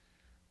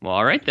 Well,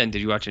 all right then.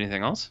 Did you watch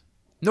anything else?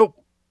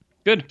 Nope.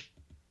 Good.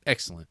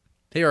 Excellent.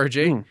 Hey,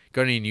 RJ,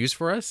 got any news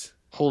for us?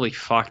 Holy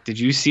fuck. Did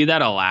you see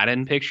that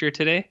Aladdin picture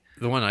today?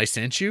 The one I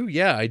sent you?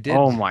 Yeah, I did.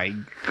 Oh my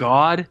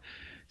God.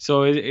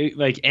 So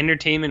like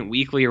Entertainment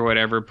Weekly or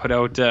whatever put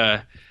out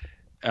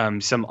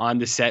some on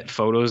the set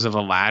photos of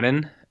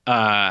Aladdin.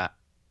 I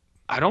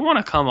don't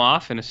want to come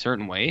off in a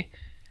certain way,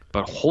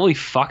 but holy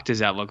fuck, does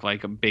that look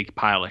like a big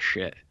pile of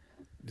shit?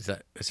 Is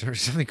there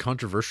something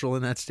controversial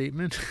in that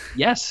statement?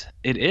 Yes,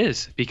 it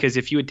is. Because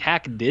if you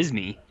attack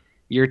Disney,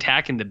 you're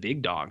attacking the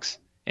big dogs,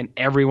 and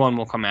everyone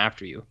will come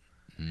after you.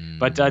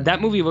 But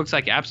that movie looks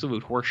like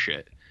absolute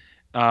horseshit.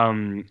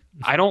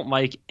 I don't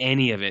like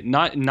any of it.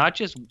 Not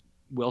just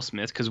Will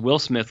Smith, because Will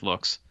Smith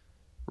looks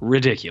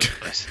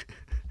ridiculous.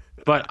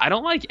 But I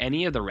don't like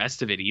any of the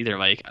rest of it either.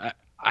 Like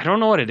I don't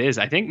know what it is.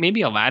 I think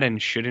maybe Aladdin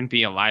shouldn't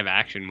be a live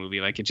action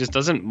movie. Like it just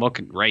doesn't look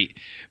right.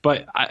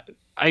 But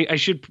I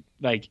should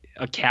like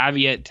a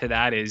caveat to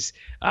that is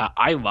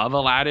I love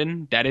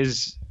Aladdin. That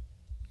is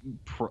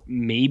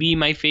maybe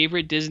my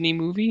favorite Disney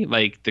movie,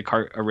 like the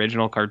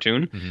original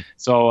cartoon. Mm-hmm.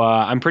 So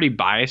I'm pretty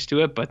biased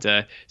to it. But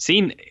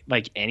seeing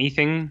like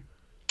anything.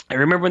 I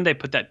remember when they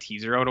put that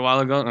teaser out a while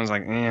ago, and I was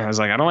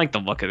like, I don't like the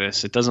look of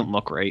this. It doesn't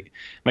look right.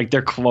 Like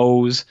their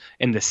clothes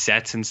and the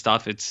sets and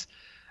stuff.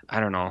 I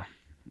don't know.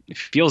 It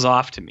feels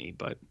off to me,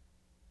 but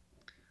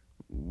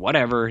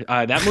whatever.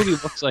 That movie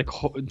looks like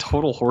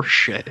total horse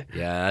shit.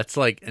 Yeah, that's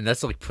like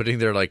putting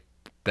their like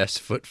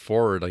best foot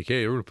forward. Like,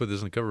 hey, we're gonna put this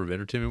on the cover of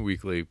Entertainment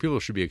Weekly. People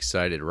should be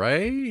excited,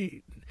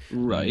 right?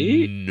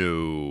 Right?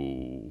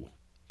 No.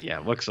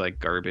 Yeah, it looks like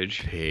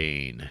garbage.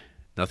 Pain.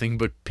 Nothing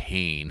but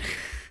pain.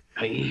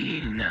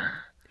 Pain.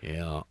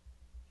 Yeah.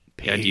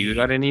 Pain. Yeah, do you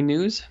got any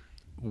news?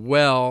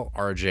 Well,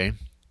 RJ,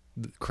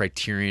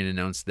 Criterion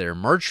announced their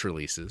March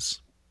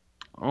releases.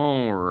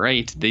 Oh,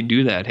 right. They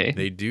do that, hey?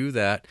 They do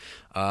that.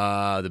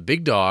 The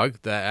big dog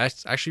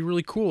that's actually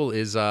really cool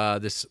is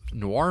this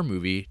noir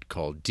movie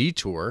called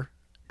Detour,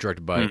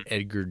 directed by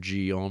Edgar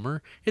G.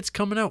 Ulmer. It's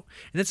coming out.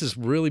 And this is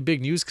really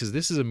big news because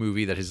this is a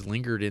movie that has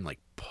lingered in like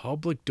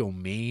public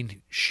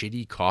domain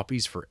shitty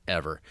copies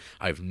forever.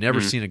 I've never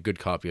seen a good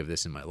copy of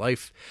this in my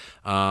life.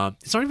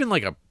 It's not even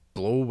like a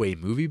blowaway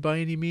movie by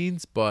any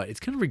means, but it's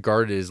kind of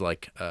regarded as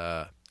like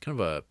kind of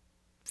a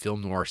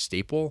film noir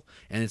staple,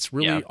 and it's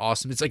really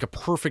awesome. It's like a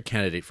perfect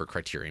candidate for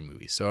Criterion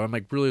movies. So I'm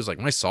like, really, was like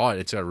when I saw it,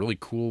 it's got a really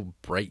cool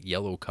bright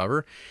yellow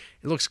cover.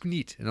 It looks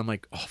neat, and I'm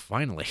like, oh,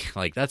 finally,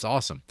 like that's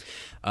awesome.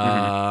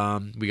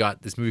 We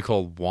got this movie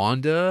called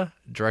Wanda,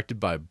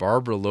 directed by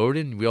Barbara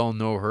Loden. We all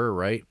know her,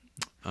 right?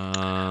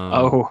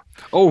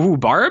 Who,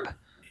 Barb?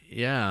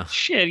 Yeah.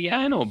 Shit, yeah,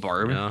 I know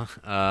Barb.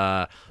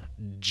 Yeah.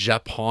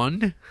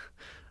 Japan.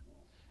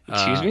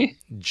 Excuse me?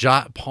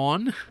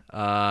 Japan,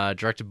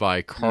 directed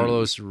by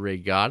Carlos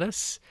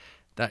Regadas.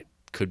 That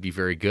could be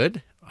very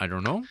good. I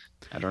don't know.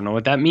 I don't know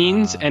what that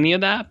means, any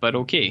of that, but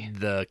okay.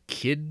 The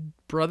Kid's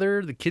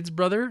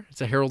Brother.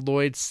 It's a Harold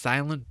Lloyd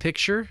silent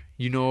picture.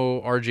 You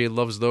know, RJ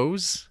loves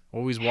those.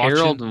 Always watching.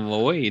 Harold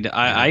Lloyd.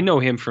 I know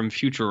him from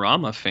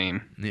Futurama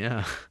fame.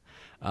 Yeah.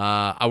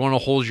 I Want to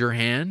Hold Your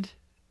Hand,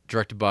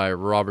 directed by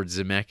Robert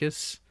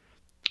Zemeckis.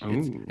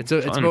 It's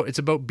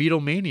about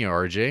Beatlemania,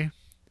 RJ.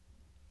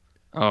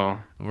 Oh.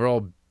 We're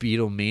all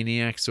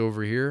Beatlemaniacs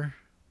over here.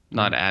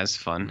 Not as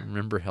fun.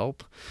 Remember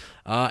Help?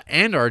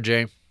 And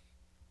RJ,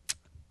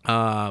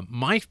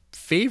 my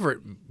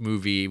favorite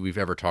movie we've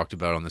ever talked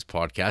about on this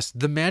podcast,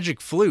 The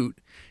Magic Flute,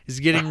 is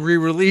getting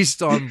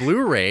re-released on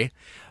Blu-ray.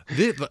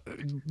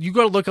 You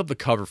got to look up the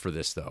cover for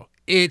this, though.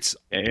 It's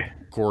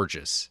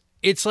gorgeous.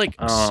 It's like...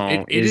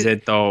 is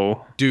it,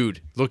 though? Dude,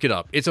 look it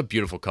up. It's a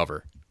beautiful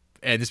cover.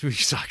 And this movie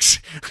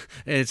sucks.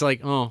 And it's like,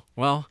 oh,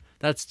 well,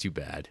 that's too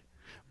bad.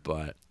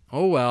 But...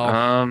 oh, well.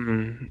 I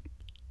don't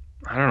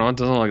know. It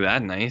doesn't look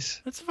that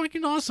nice. That's a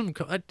fucking awesome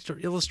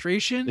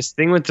illustration. This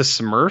thing with the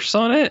Smurfs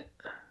on it?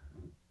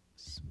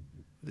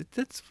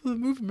 That's the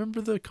movie.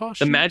 Remember the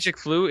costume? The Magic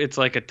Flute, it's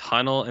like a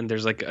tunnel and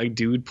there's like a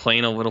dude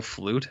playing a little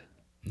flute.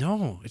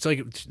 No, it's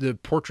like the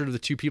portrait of the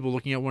two people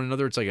looking at one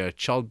another. It's like a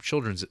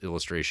children's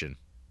illustration.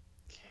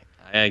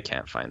 I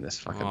can't find this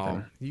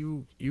fucking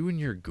thing. You and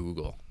your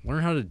Google.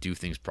 Learn how to do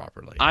things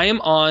properly. I am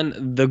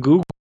on the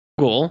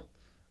Google,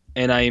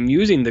 and I am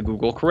using the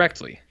Google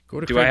correctly.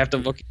 I have to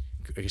look?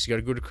 I guess you got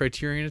to go to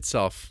Criterion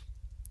itself.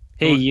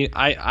 Hey,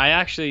 I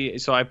actually,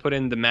 so I put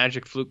in the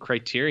Magic Flute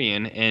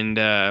Criterion,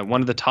 and one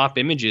of the top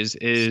images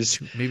is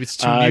maybe it's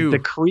too new. The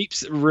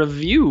Creeps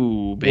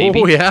review, baby.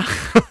 Oh yeah.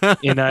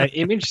 In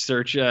image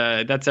search,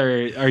 that's our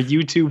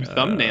YouTube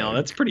thumbnail.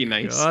 That's pretty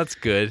nice. Oh, that's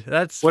good.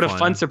 That's what fun. a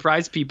fun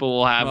surprise people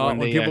will have when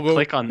they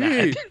click on that.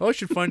 Hey, I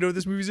should find out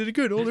this movie's any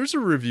good. Oh, there's a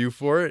review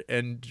for it,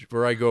 and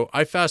where I go,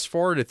 I fast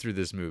forwarded through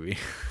this movie.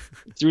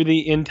 Through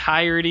the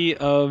entirety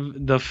of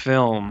the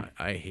film.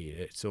 I hate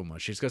it so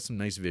much. It's got some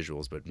nice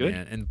visuals, but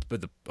good.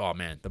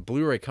 The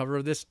Blu-ray cover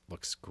of this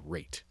looks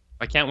great.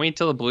 I can't wait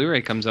till the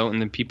Blu-ray comes out and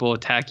then people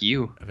attack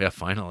you. Yeah,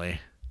 finally.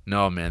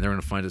 No, man, they're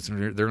gonna find it.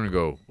 They're gonna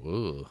go,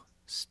 ugh,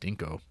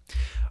 stinko.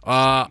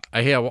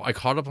 I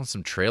caught up on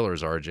some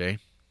trailers, RJ.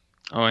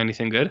 Oh,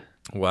 anything good?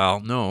 Well,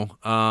 no.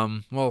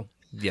 Well,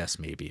 yes,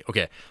 maybe.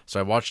 Okay, so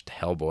I watched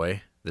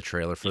Hellboy, the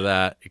trailer for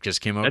that. It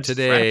just came out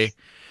today.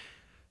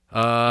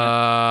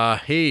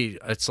 Fresh. Hey,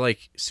 it's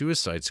like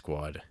Suicide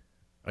Squad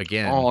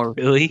again. Oh,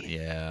 really?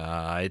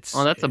 Yeah, it's.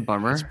 Oh, that's a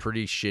bummer. It's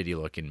pretty shitty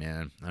looking,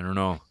 man. I don't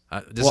know.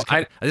 This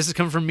is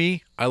coming from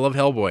me. I love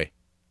Hellboy.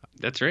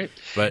 That's right.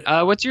 But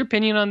what's your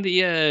opinion on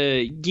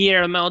the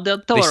Guillermo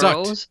del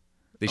Toro's?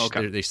 They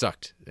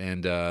sucked,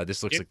 and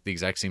this looks like the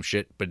exact same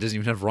shit. But it doesn't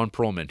even have Ron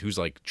Perlman, who's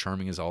like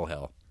charming as all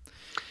hell.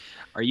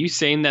 Are you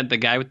saying that the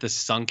guy with the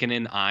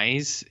sunken-in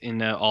eyes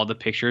in all the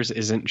pictures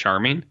isn't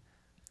charming?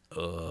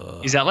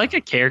 Is that like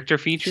a character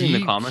feature in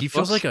the comic He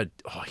feels books?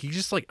 like he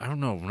just like, I don't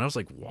know. When I was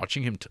like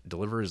watching him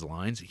deliver his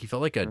lines, he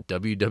felt like a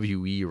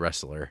WWE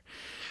wrestler.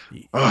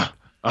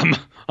 I'm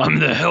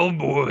the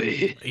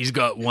Hellboy. He's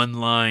got one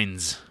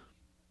lines.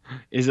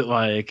 Is it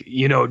like,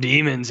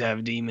 demons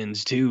have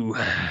demons too?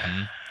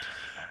 Mhm.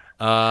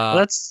 Well,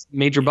 that's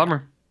major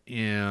bummer.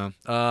 Yeah.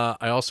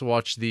 I also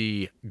watched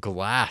the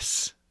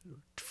Glass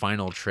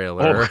final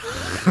trailer.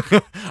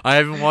 I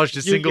haven't watched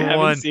a single haven't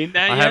one. seen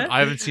that yet? I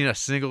haven't seen a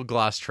single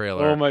Glass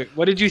trailer. Oh my!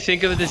 What did you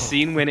think of the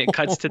scene when it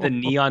cuts to the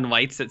neon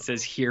lights that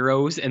says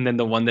heroes and then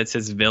the one that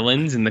says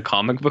villains in the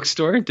comic book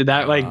store? Did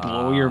that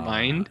blow your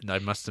mind? I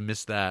must have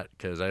missed that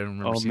because I don't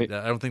remember Oh, seeing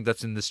that. I don't think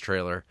that's in this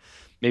trailer.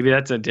 Maybe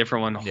that's a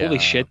different one. Yeah. Holy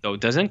shit, though!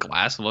 Doesn't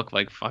Glass look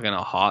like fucking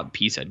a hot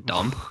piece of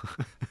dump?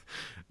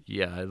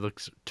 Yeah, it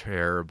looks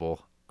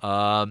terrible.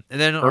 And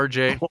then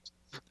RJ,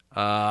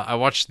 I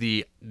watched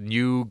the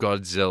new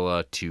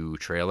Godzilla 2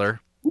 trailer.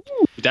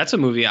 That's a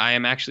movie I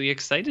am actually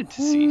excited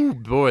to see. Ooh,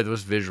 boy,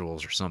 those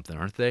visuals are something,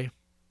 aren't they?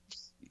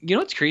 You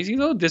know what's crazy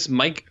though? This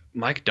Mike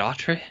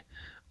Daughtry,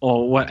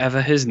 or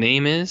whatever his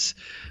name is,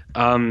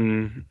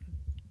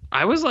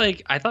 I was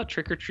like, I thought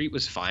Trick or Treat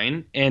was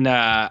fine, and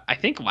I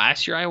think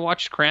last year I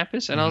watched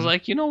Krampus, and I was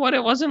like, you know what?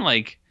 It wasn't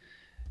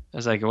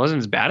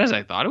as bad as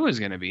I thought it was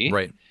gonna be.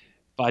 Right.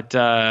 But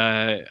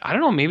I don't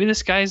know. Maybe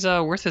this guy's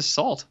worth his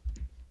salt.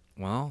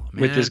 Well,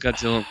 man, with this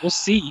Godzilla, we'll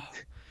see.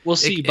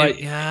 But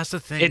yeah, that's the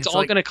thing. It's all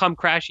like, gonna come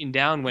crashing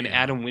down when Yeah.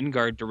 Adam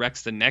Wingard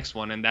directs the next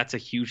one, and that's a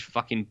huge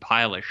fucking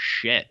pile of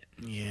shit.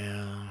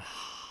 Yeah.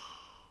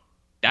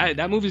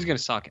 That movie's gonna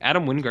suck.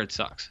 Adam Wingard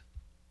sucks.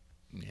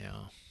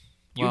 Yeah.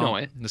 You know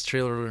it. This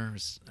trailer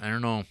is, I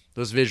don't know,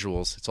 those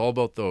visuals. It's all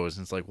about those.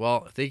 And it's like,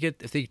 well, if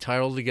they tie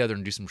it all together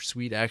and do some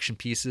sweet action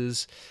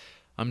pieces,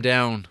 I'm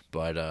down.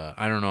 But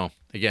I don't know.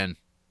 Again,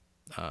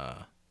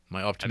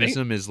 my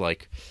optimism is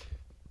like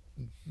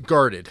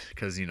guarded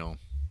because we all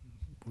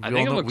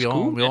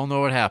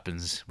know what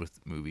happens with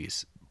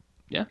movies.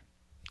 Yeah,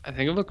 I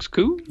think it looks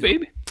cool,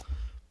 baby.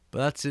 But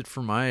that's it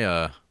for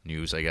my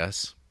news, I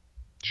guess.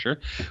 Sure.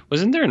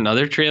 Wasn't there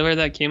another trailer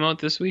that came out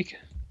this week?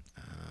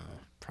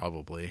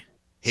 Probably.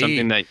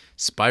 Something that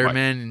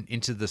Spider-Man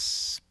Into the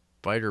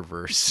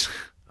Spider-Verse.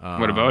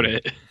 What about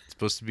it? It's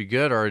supposed to be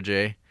good,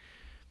 RJ.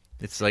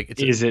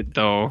 Is it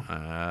though?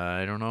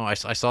 I don't know. I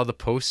saw the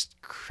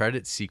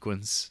post-credit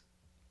sequence.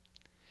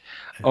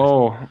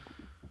 Oh,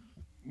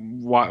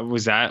 what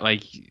was that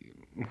like?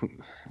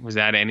 Was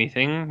that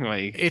anything?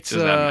 Like, Does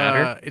that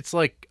matter? It's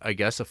like, I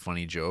guess, a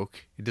funny joke.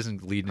 It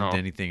doesn't lead into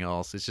anything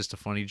else. It's just a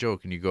funny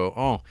joke, and you go,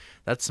 "Oh,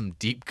 that's some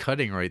deep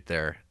cutting right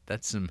there.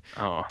 That's some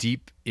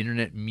deep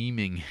internet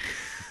memeing."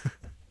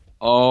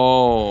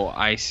 Oh,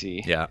 I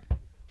see. Yeah,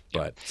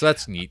 but so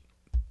that's neat.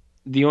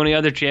 The only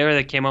other trailer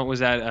that came out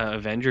was that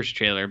Avengers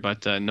trailer,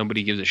 but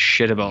nobody gives a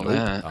shit about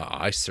that.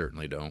 I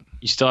certainly don't.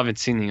 You still haven't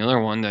seen the other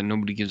one that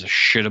nobody gives a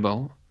shit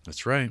about.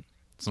 That's right.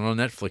 It's not on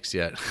Netflix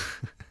yet.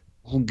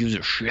 Who gives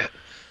a shit?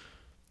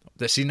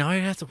 See, now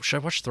should I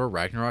watch Thor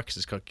Ragnarok because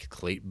it's got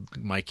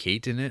my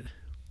Kate in it?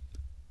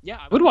 Yeah,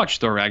 I would watch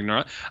Thor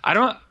Ragnarok. I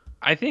thought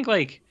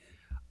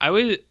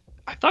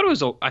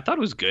it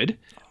was good.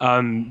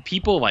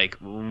 People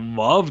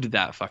loved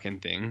that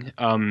fucking thing.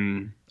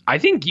 I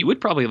think you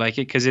would probably like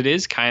it because it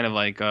is kind of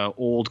like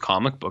old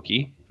comic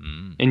booky,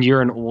 and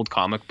you're an old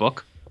comic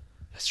book.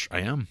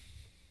 I am.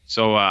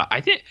 So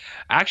I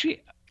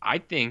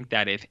think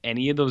that if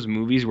any of those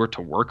movies were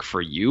to work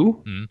for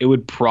you, it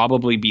would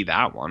probably be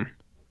that one.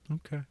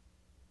 Okay.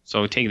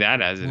 So take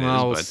that as it is.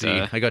 We'll but see.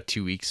 I got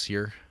 2 weeks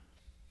here.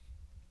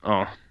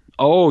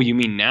 Oh, you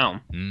mean now?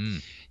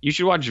 You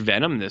should watch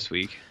Venom this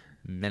week.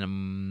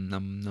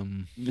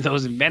 Venom,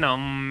 Those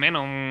Venom,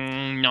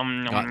 num,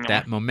 num, got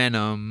that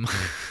momentum.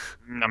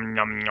 Num,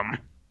 num, num.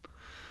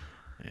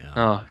 Yeah.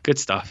 Oh, good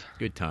stuff.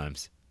 Good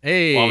times.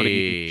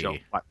 Hey,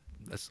 What?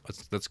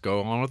 let's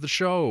go on with the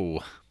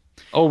show.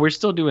 Oh, we're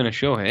still doing a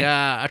show, hey?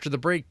 Yeah, after the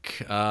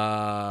break.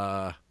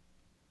 I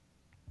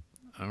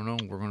don't know.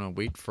 We're gonna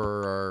wait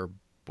for our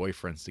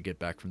boyfriends to get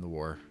back from the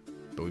war,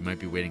 but we might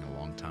be waiting a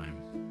long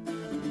time.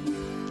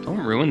 Don't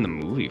ruin the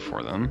movie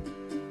for them.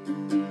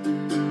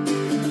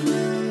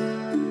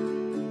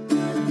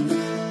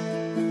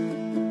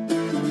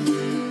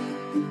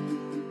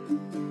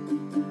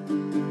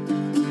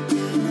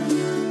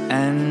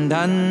 And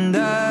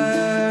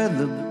under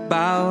the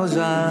boughs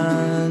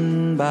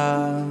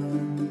unbound,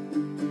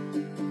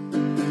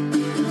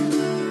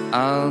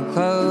 all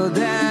clothed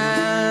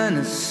in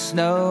a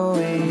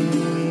snowy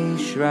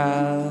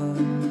shroud,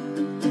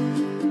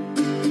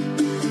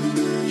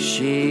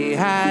 she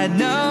had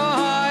no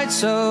heart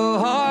so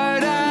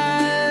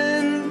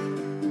hardened,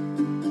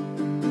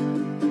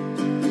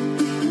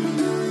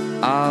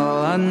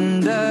 all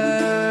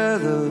under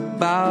the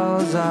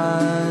boughs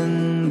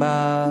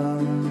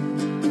unbound.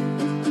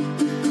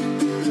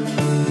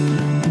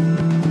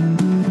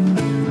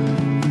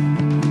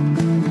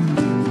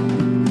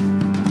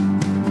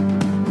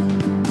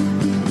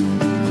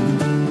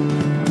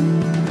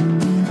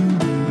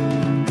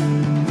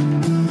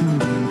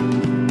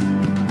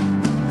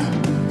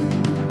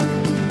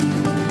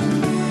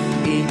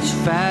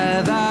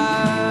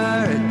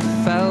 feather, it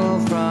fell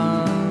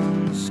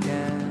from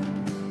skin.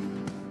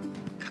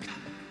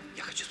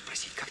 Я хочу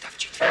спросить, когда в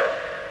четверг?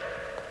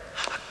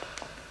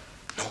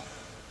 Ну?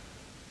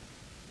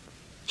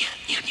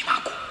 Нет, не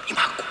могу.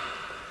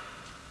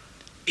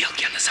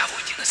 Белки на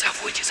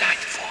заводе за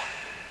альфо.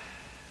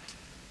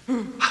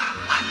 Ага,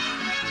 ладно.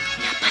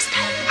 Не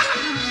опоздал.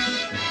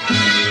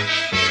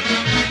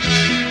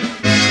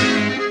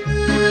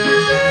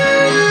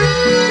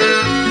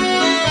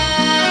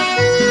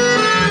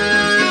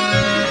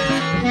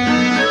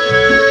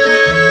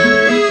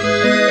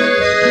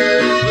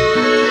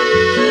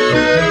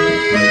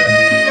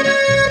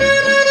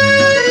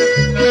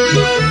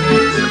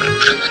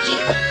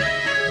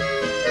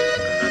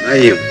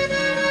 Наим.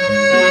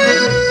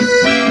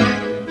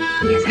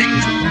 Я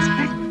захотела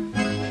спать.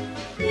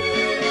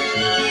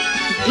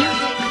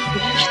 Белое, как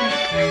вечное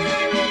пламя.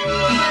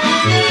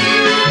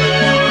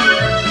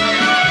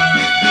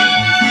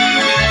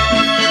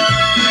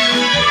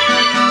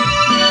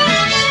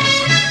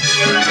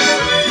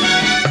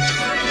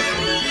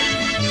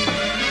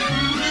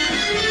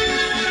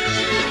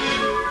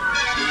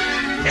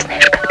 Ты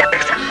знаешь, когда ты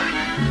со мной,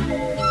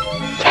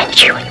 я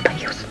ничего не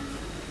боюсь.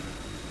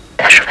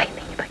 Даже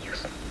войны не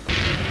боюсь.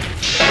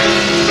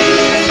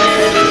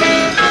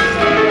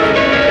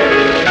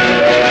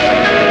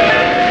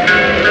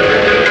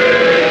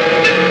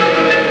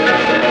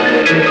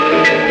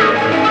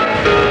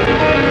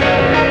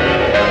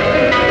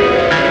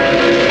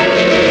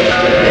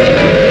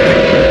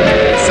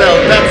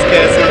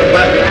 Солдатская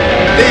судьба.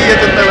 Ты ее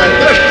тут на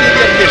ладошке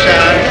вертишь, а?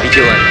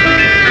 Видела?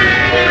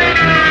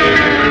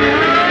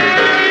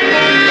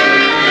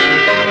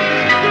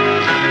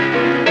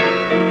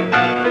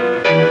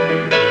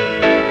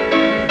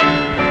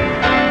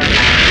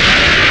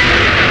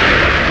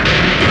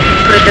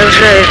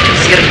 Продолжаю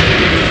фиксировать.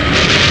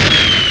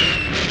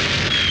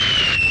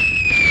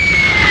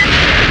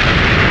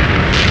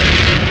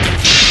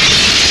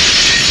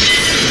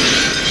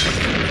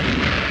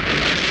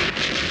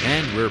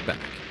 And we're back.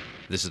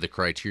 This is the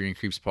Criterion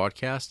Creeps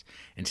podcast,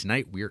 and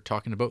tonight we are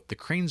talking about The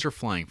Cranes Are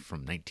Flying from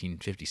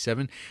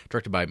 1957,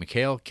 directed by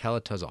Mikhail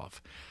Kalatozov.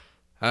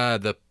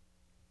 The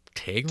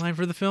tagline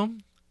for the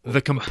film? The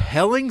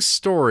compelling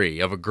story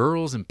of a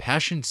girl's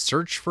impassioned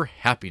search for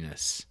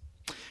happiness.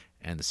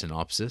 And the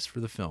synopsis for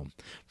the film.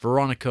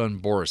 Veronica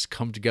and Boris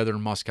come together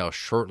in Moscow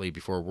shortly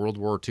before World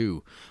War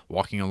II.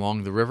 Walking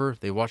along the river,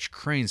 they watch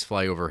cranes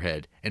fly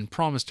overhead and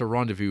promise to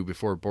rendezvous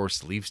before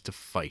Boris leaves to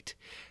fight.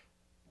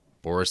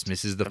 Boris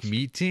misses the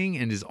meeting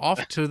and is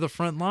off to the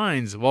front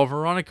lines, while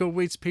Veronica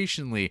waits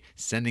patiently,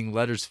 sending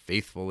letters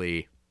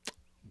faithfully.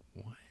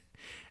 What?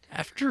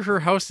 After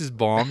her house is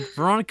bombed,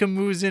 Veronica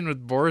moves in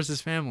with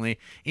Boris's family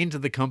into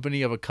the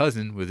company of a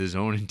cousin with his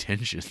own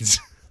intentions.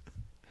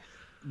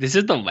 This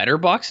is the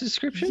letterbox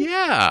description?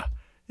 Yeah.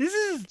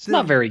 It's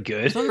not very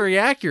good. It's not very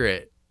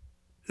accurate.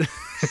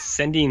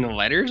 Sending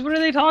letters? What are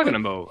they talking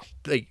about?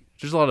 Like,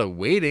 there's a lot of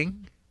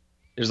waiting.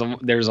 There's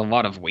a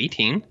lot of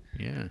waiting.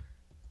 Yeah.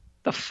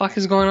 The fuck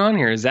is going on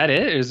here? Is that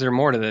it? Or is there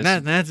more to this?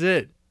 That's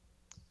it.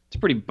 It's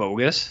pretty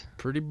bogus.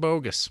 Pretty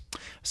bogus.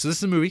 So this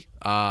is a movie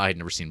I had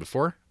never seen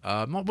before.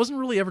 Wasn't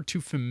really ever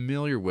too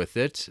familiar with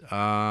it. Hey,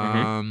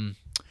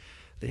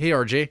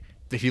 RJ,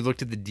 have you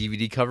looked at the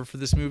DVD cover for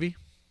this movie?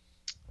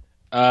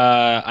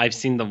 I've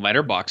seen the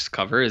letterbox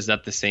cover. Is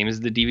that the same as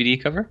the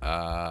DVD cover?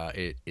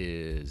 It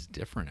is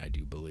different, I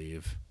do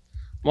believe.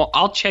 Well,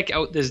 I'll check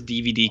out this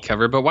DVD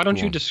cover, but why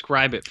don't you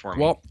describe it for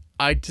me? Well,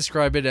 I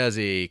describe it as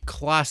a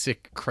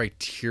classic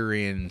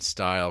Criterion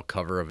style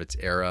cover of its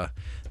era.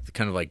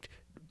 Kind of like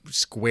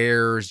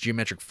squares,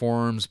 geometric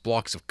forms,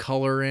 blocks of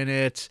color in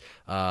it,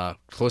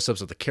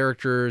 close-ups of the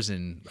characters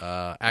in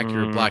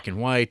accurate black and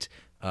white.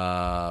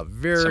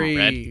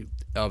 Very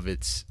of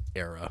its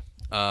era.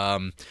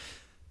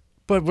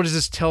 But what does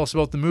this tell us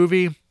about the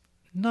movie?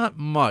 Not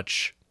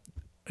much.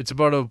 It's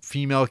about a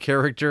female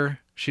character.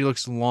 She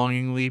looks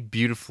longingly,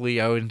 beautifully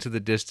out into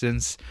the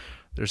distance.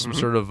 There's some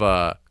sort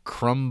of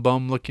crumb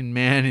bum looking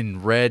man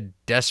in red,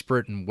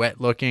 desperate and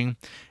wet looking.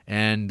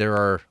 And there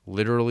are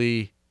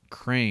literally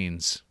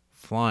cranes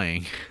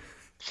flying.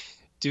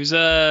 Does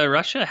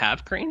Russia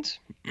have cranes?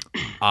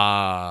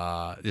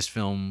 This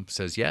film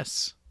says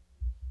yes.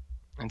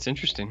 That's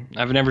interesting.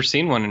 I've never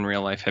seen one in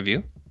real life. Have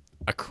you?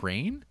 A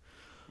crane?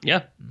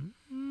 Yeah.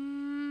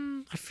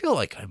 I feel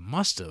like I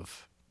must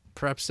have.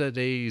 Perhaps at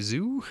a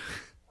zoo?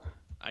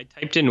 I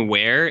typed in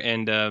where,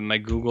 and my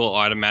Google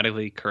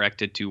automatically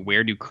corrected to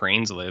where do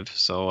cranes live.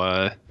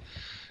 So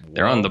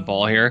they're on the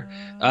ball here.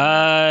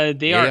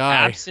 They are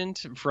AI.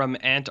 absent from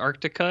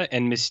Antarctica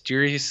and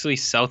mysteriously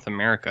South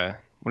America.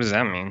 What does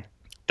that mean?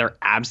 They're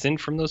absent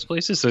from those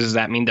places? So does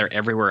that mean they're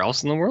everywhere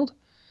else in the world?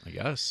 I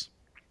guess.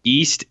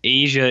 East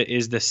Asia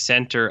is the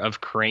center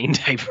of crane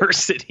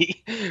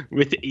diversity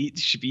with 8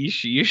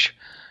 species,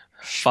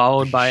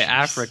 followed by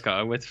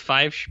Africa with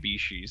 5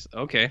 species.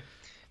 Okay.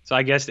 So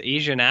I guess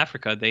Asia and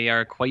Africa, they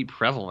are quite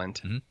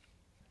prevalent. Mhm.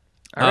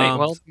 All right.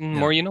 Well,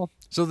 more you know.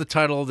 So the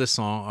title of this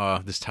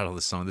song, the title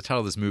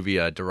of this movie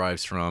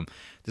derives from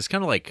this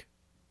kind of like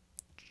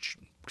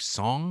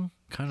song,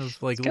 kind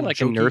of like It's kind of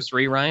like a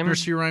nursery rhyme.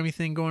 nursery rhymey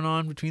thing going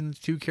on between the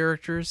two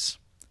characters.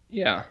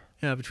 Yeah.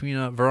 Yeah, between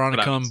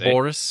Veronica would and say.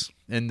 Boris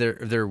and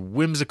their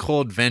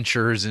whimsical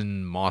adventures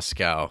in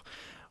Moscow,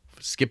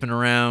 skipping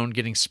around,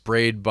 getting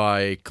sprayed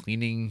by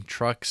cleaning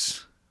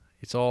trucks.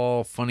 It's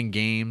all fun and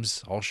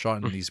games, all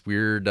shot in these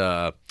weird,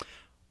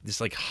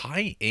 this like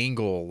high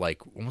angle,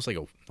 like almost like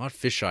a not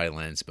fisheye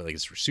lens, but like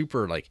it's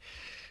super like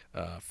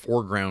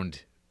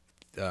foreground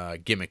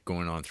gimmick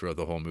going on throughout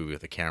the whole movie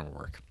with the camera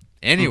work.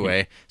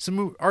 Anyway,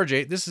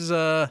 RJ,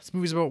 this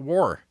movie's about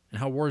war and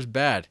how war is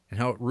bad and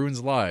how it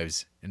ruins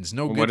lives and it's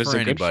no Well, good what is for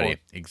it good anybody.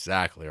 for?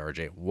 Exactly,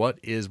 RJ. What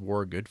is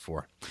war good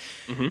for?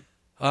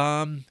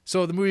 Mm-hmm.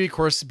 So the movie, of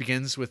course,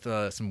 begins with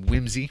some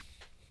whimsy.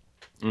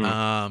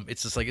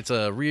 It's just like it's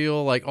a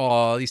real like,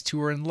 oh, these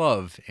two are in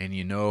love, and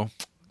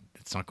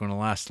it's not going to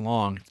last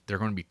long. They're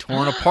going to be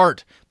torn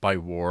apart by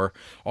war.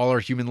 All our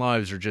human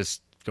lives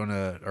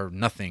are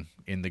nothing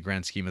in the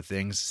grand scheme of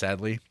things,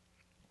 sadly.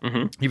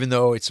 Even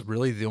though it's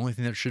really the only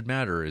thing that should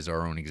matter is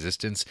our own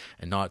existence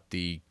and not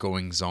the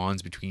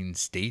goings-ons between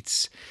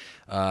states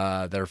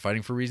that are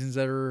fighting for reasons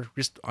that are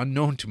just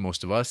unknown to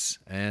most of us.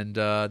 And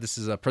this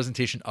is a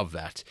presentation of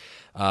that.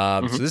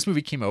 So this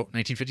movie came out in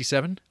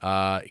 1957.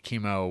 It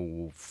came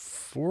out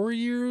 4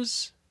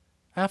 years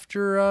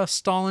after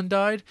Stalin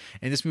died,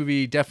 and this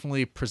movie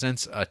definitely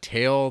presents a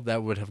tale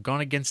that would have gone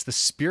against the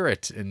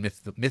spirit and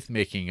myth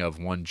making of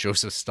one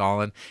Joseph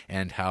Stalin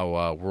and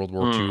how World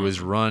War II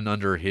was run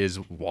under his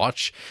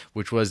watch,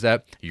 which was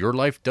that your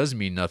life does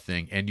mean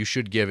nothing and you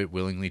should give it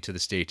willingly to the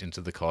state and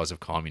to the cause of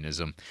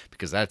communism,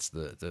 because that's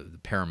the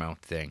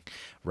paramount thing,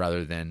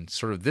 rather than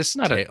sort of this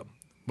tale.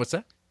 What's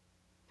that?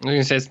 I was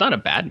gonna say it's not a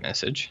bad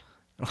message.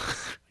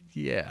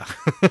 Yeah.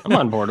 I'm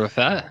on board with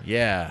that.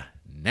 Yeah.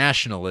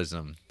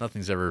 Nationalism.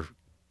 Nothing's ever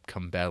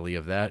come badly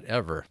of that,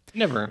 ever.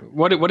 Never.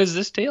 What is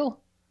this tale?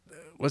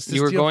 What's this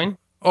You were deal? going?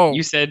 Oh,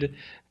 You said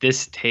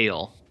this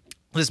tale.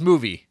 this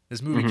movie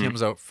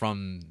comes out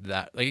from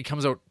that. Like, it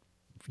comes out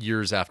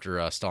years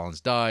after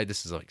Stalin's died.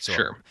 This is like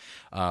Sure.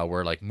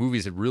 where like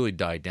movies had really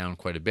died down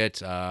quite a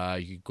bit.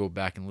 You could go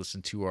back and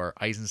listen to our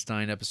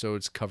Eisenstein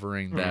episodes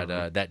covering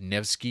that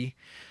Nevsky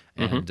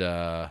and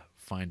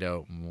find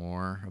out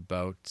more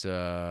about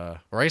or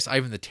I guess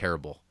Ivan the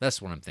Terrible.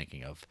 That's what I'm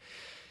thinking of.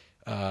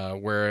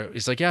 Where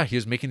it's like, yeah, he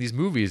was making these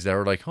movies that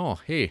were like, oh,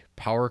 hey,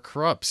 power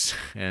corrupts,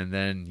 and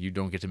then you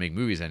don't get to make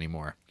movies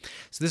anymore.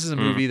 So this is a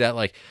movie that,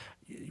 like,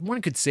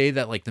 one could say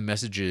that, like, the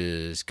message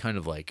is kind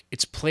of like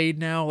it's played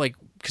now, like,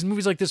 because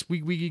movies like this,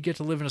 we get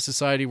to live in a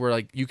society where,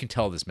 like, you can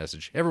tell this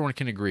message. Everyone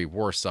can agree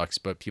war sucks,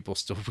 but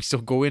we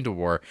still go into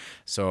war.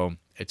 So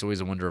it's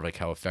always a wonder of like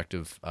how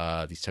effective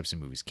these types of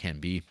movies can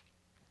be.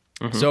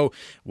 So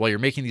while you're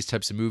making these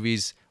types of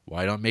movies,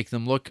 why don't make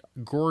them look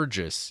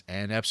gorgeous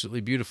and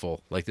absolutely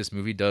beautiful like this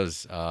movie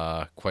does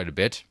quite a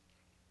bit.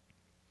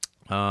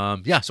 So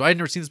I had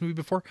never seen this movie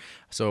before.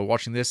 So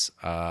watching this,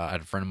 I had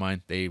a friend of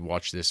mine, they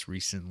watched this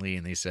recently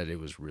and they said it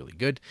was really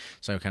good.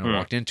 So I kind of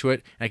walked into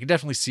it, and I could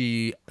definitely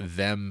see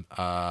them,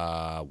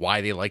 why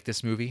they like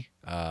this movie.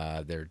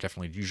 They're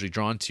definitely usually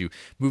drawn to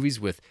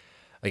movies with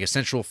like a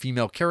central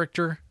female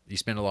character. You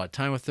spend a lot of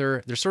time with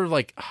her. They're sort of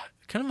like,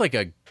 kind of like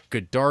a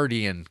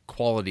Godardian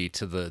quality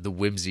to the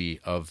whimsy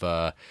of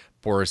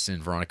Boris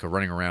and Veronica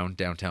running around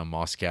downtown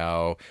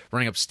Moscow,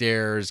 running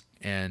upstairs,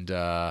 and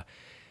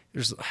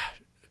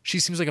she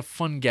seems like a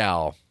fun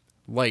gal,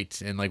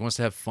 light and like wants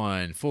to have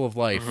fun, full of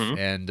life.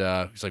 And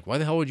he's like, why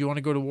the hell would you want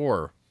to go to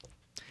war?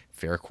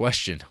 Fair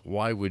question.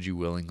 Why would you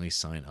willingly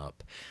sign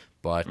up?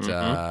 But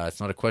it's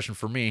not a question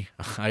for me.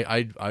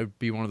 I'd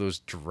be one of those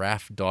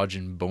giraffe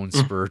dodging bone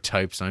spur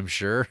types, I'm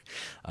sure.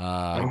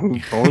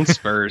 Bone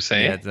spurs,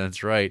 eh? Yeah,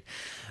 that's right.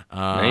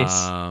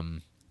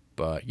 Nice.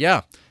 But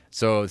yeah,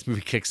 so this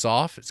movie kicks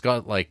off. It's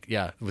got like,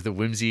 yeah, with the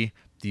whimsy,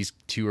 these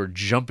two are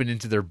jumping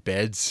into their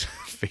beds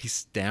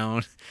face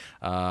down,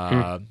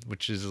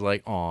 which is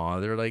like, aw,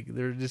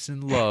 they're just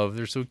in love.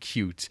 They're so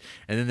cute.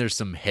 And then there's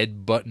some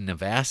head button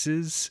of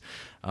asses.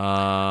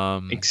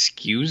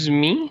 Excuse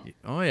me?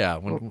 Oh yeah,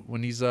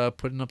 when he's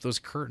putting up those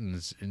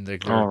curtains and they're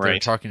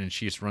right. talking, and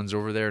she just runs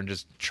over there and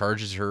just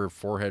charges her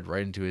forehead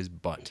right into his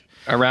butt.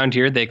 Around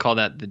here, they call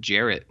that the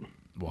Jarrett.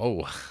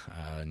 Whoa,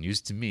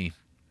 news to me.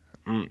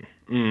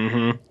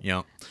 Mm-hmm.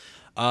 Yeah.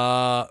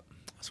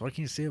 So what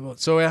can you say about?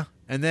 So yeah,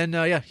 and then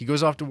he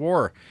goes off to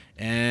war,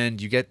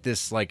 and you get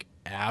this like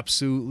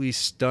absolutely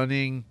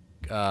stunning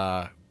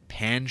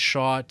pan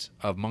shot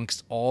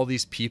amongst all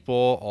these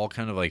people, all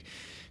kind of like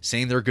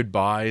saying their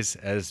goodbyes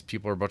as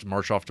people are about to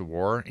march off to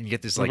war, and you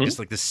get this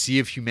like this sea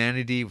of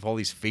humanity with all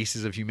these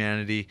faces of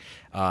humanity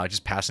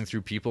just passing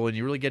through people, and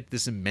you really get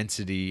this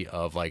immensity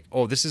of like,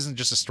 oh, this isn't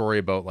just a story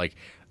about like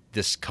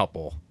this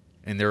couple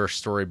and their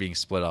story being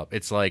split up.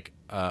 It's like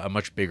a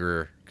much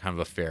bigger kind of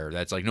affair.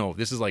 That's like, no,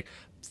 this is like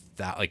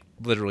that, like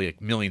literally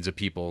like millions of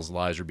people's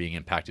lives are being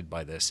impacted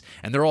by this,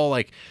 and they're all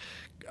like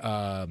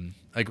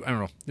like, I don't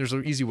know, there's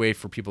an easy way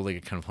for people to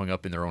get kind of hung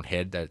up in their own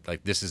head that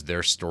like this is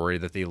their story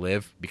that they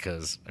live,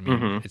 because I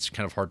mean it's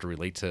kind of hard to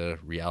relate to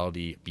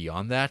reality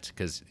beyond that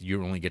because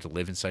you only get to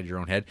live inside your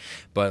own head.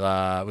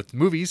 But with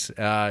movies,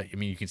 I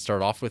mean, you can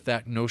start off with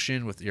that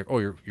notion with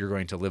you're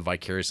going to live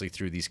vicariously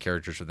through these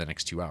characters for the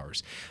next 2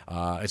 hours,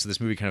 and so this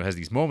movie kind of has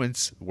these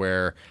moments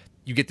where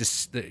you get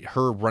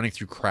her running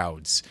through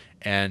crowds,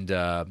 and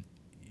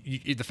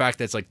the fact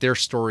that it's like their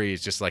story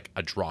is just like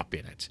a drop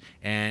in it,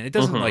 and it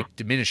doesn't like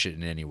diminish it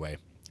in any way.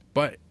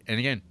 But and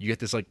again, you get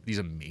this like these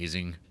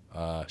amazing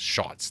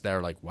shots that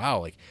are like, wow,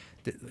 like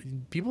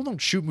people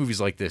don't shoot movies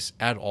like this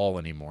at all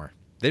anymore.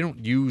 They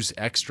don't use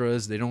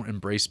extras, they don't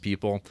embrace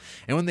people,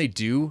 and when they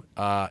do,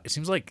 it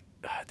seems like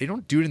they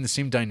don't do it in the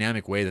same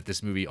dynamic way that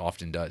this movie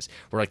often does,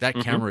 where like that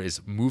camera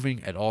is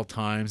moving at all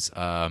times.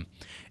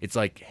 It's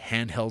like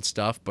handheld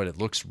stuff, but it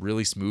looks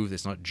really smooth.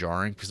 It's not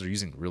jarring because they're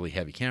using really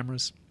heavy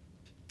cameras.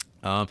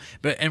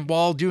 But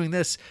while doing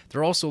this,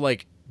 they're also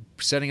like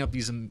setting up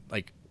these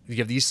like you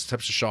have these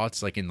types of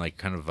shots like in like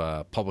kind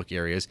of public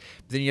areas.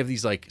 But then you have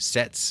these like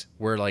sets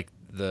where like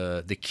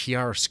the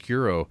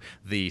chiaroscuro,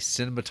 the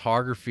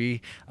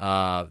cinematography,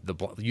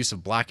 the use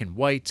of black and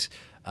white,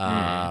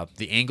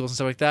 the angles and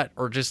stuff like that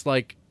are just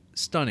like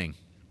stunning.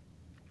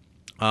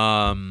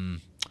 Go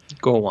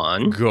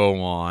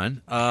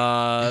on.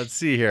 Let's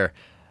see here.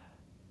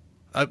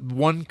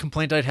 One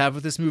complaint I'd have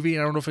with this movie,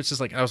 and I don't know if it's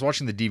just like I was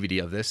watching the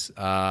DVD of this,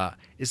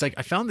 is like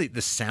I found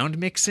the sound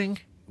mixing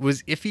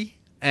was iffy,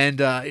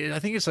 and I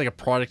think it's like a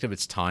product of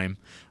its time.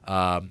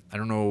 I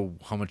don't know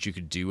how much you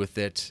could do with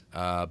it,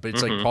 but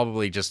it's like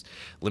probably just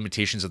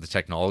limitations of the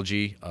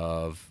technology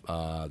of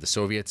the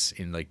Soviets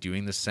in like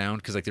doing this sound,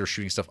 because like they were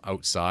shooting stuff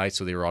outside,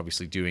 so they were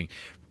obviously doing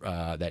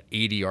that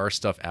ADR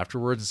stuff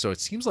afterwards, and so it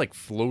seems like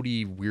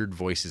floaty weird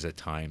voices at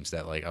times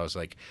that like I was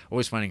like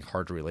always finding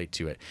hard to relate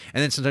to it.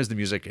 And then sometimes the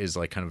music is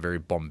like kind of very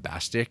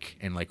bombastic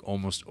and like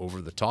almost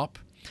over the top,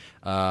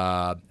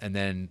 and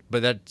then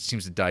but that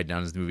seems to die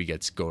down as the movie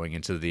gets going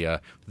into the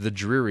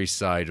dreary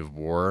side of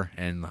war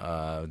and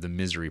the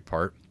misery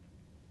part.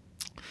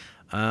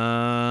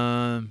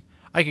 I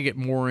could get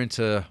more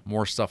into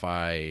more stuff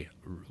I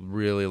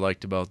really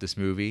liked about this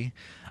movie,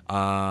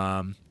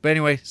 but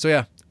anyway, so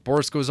yeah,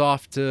 Boris goes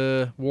off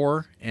to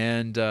war,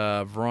 and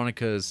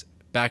Veronica's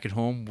back at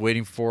home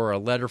waiting for a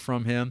letter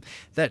from him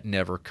that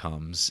never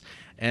comes.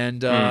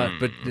 And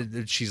but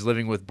she's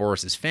living with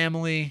Boris's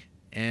family,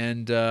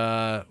 and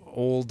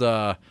old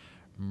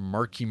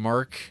Marky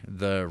Mark,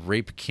 the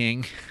rape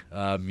king,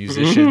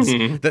 musicians,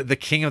 the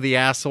king of the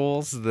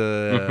assholes,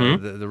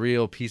 the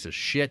real piece of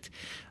shit.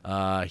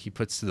 He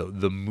puts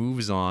the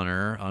moves on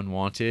her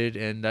unwanted,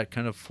 and that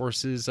kind of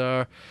forces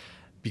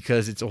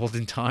because it's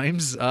olden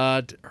times,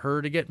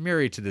 her to get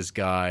married to this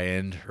guy,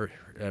 and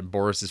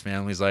Boris's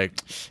family's like,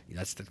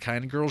 that's the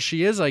kind of girl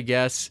she is, I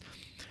guess.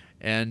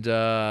 And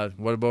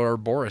what about our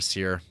Boris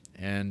here?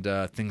 And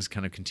things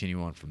kind of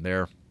continue on from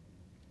there.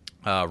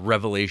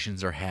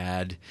 Revelations are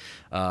had,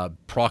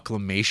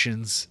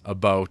 proclamations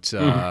about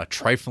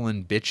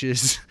trifling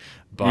bitches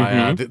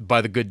by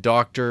the good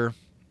doctor.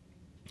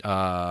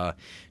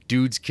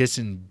 Dudes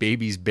kissing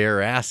babies'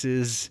 bare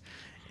asses.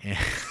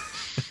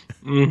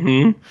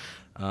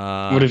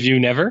 What have you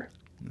never?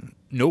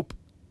 Nope.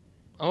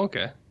 Oh,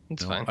 okay,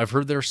 that's fine. I've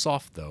heard they're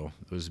soft though.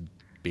 Those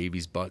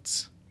babies'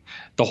 butts.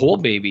 The whole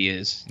baby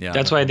is. Yeah,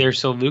 that's why they're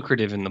so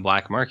lucrative in the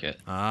black market.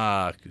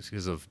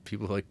 Because of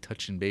people who like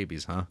touching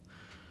babies, huh?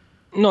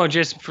 No,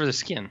 just for the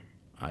skin.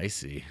 I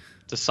see.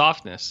 The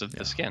softness of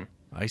the skin.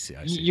 I see.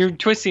 You're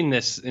twisting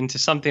this into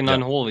something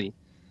unholy,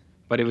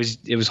 but it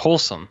was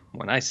wholesome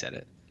when I said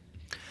it.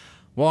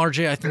 Well,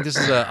 RJ, I think this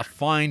is a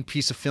fine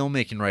piece of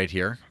filmmaking right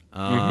here.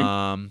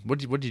 What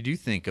did you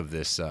think of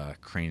this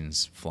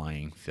cranes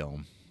flying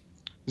film?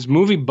 This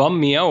movie bummed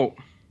me out.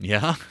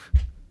 Yeah,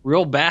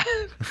 real bad.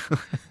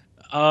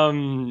 I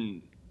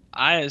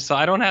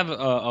don't have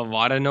a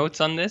lot of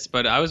notes on this,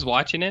 but I was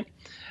watching it,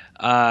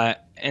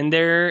 and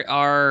there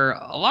are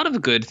a lot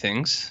of good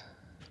things,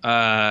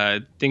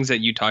 things that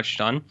you touched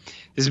on.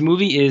 This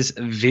movie is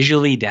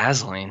visually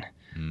dazzling.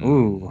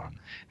 Ooh,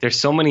 there's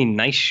so many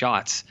nice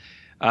shots,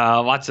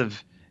 lots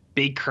of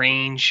big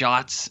crane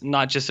shots,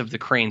 not just of the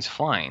cranes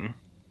flying,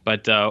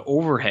 but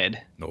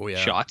overhead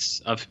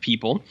shots of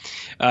people.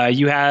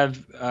 You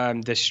have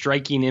the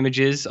striking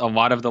images, a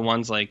lot of the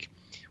ones like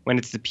when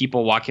it's the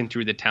people walking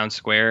through the town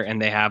square and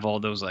they have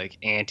all those like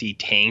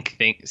anti-tank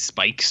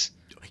spikes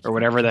or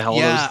whatever the hell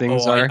those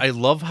things are. I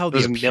love how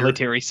those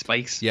military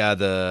spikes. Yeah,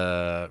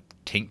 the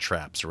tank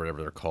traps or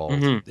whatever they're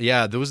called.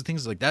 Yeah, those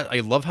things like that. I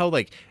love how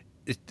like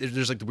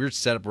there's like the weird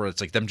setup where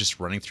it's like them just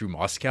running through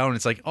Moscow, and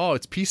it's like, oh,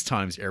 it's peace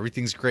times,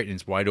 everything's great, and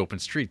it's wide open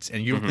streets,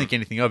 and you don't think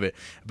anything of it.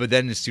 But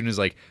then as soon as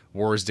like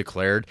war is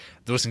declared,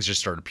 those things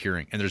just start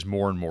appearing, and there's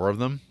more and more of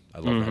them. I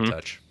love that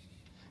touch.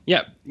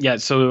 Yeah.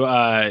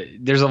 So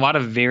there's a lot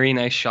of very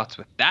nice shots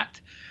with that.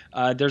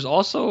 There's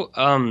also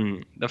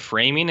the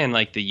framing and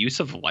like the use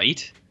of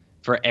light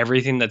for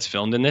everything that's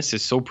filmed in this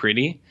is so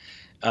pretty.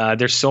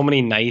 There's so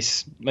many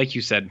nice, like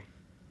you said,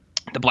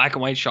 the black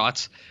and white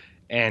shots.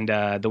 and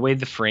the way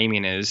the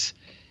framing is,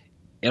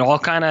 it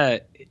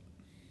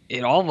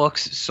all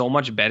looks so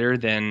much better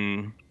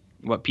than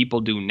what people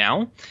do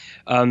now.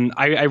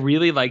 I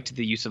really liked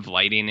the use of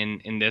lighting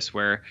in this,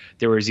 where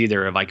there was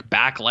either like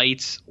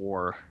backlights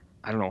or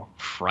I don't know,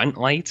 front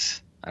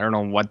lights. I don't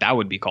know what that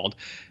would be called,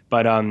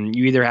 but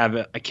you either have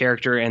a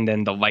character and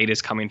then the light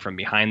is coming from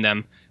behind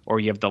them, or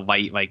you have the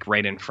light like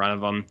right in front of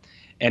them,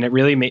 and it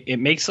really it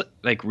makes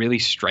like really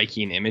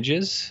striking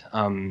images.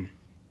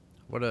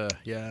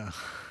 Yeah.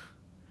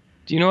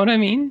 Do you know what I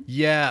mean?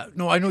 Yeah.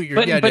 No, I know what you're.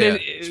 But yeah, but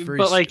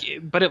yeah.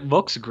 but it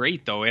looks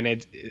great though, and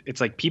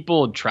it's like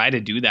people try to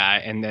do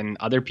that, and then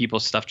other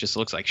people's stuff just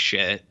looks like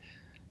shit.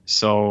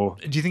 So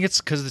Do you think it's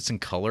because it's in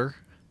color?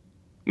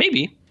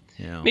 maybe.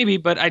 Yeah. Maybe,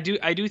 but I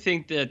do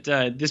think that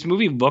this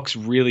movie looks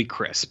really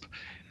crisp.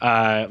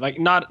 Like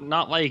not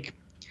like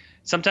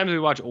sometimes we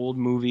watch old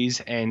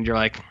movies and you're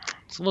like,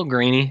 it's a little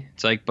grainy.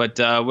 It's like, but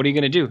what are you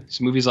gonna do?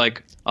 This movie's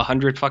like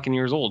 100 fucking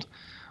years old.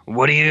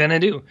 What are you gonna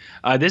do?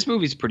 This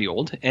movie's pretty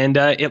old and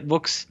it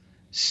looks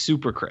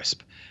super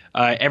crisp.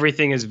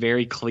 Everything is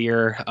very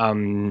clear.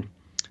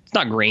 It's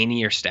not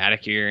grainy or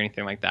staticky or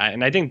anything like that,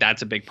 and I think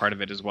that's a big part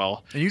of it as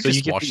well. And you So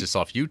just get watched this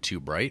off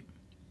YouTube, right?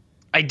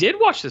 I did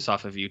watch this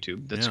off of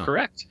YouTube. That's Yeah.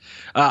 correct.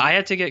 I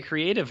had to get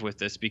creative with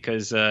this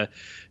because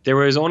there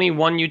was only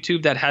one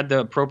YouTube that had the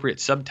appropriate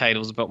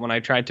subtitles, but when I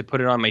tried to put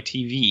it on my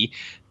TV,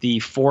 the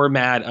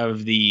format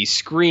of the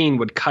screen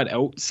would cut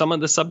out some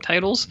of the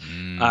subtitles.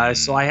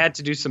 So I had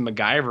to do some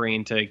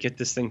MacGyvering to get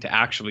this thing to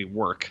actually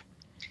work.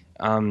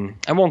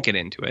 I won't get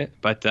into it,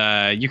 but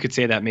you could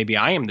say that maybe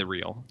I am the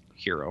real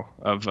hero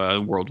of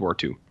World War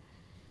II.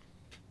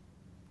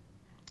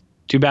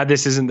 Too bad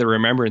this isn't the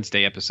Remembrance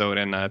Day episode,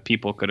 and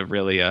people could have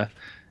really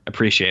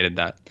appreciated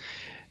that.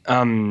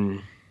 I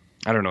don't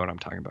know what I'm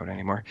talking about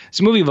anymore.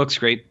 This movie looks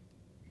great.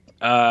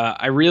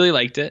 I really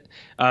liked it.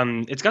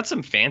 It's got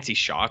some fancy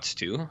shots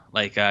too.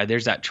 Like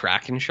there's that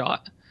tracking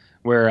shot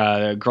where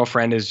a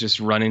girlfriend is just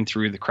running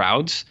through the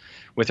crowds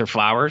with her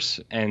flowers,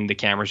 and the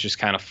camera's just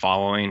kind of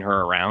following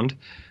her around.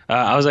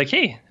 I was like,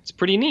 hey, it's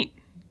pretty neat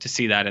to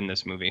see that in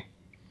this movie.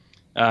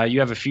 You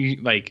have a few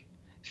like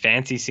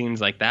fancy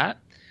scenes like that.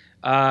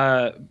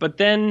 But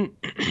then,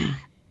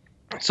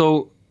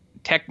 so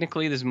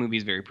technically this movie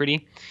is very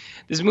pretty.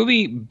 This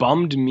movie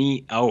bummed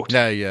me out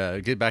Yeah.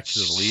 Get back to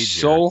the lead.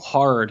 so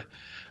hard.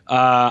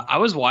 I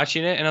was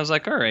watching it and I was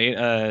like, all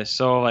right,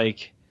 so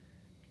like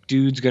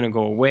dude's going to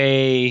go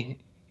away.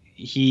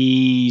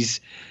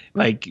 He's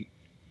like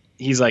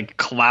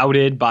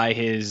clouded by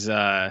his,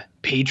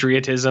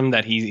 patriotism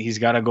that he's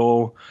got to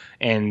go,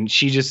 and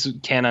she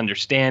just can't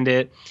understand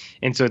it.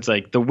 And so it's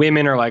like the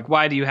women are like,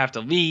 why do you have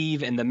to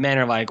leave? And the men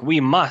are like, we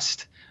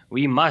must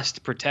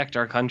protect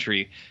our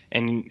country.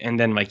 And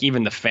then like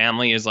even the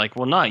family is like,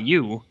 well, not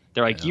you.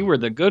 They're like, you were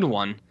the good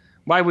one.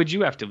 Why would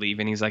you have to leave?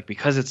 And he's like,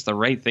 because it's the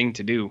right thing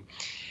to do.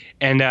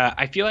 And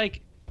I feel like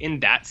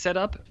in that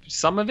setup,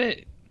 some of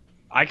it,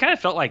 I kind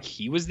of felt like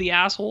he was the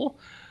asshole,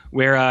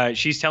 where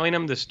she's telling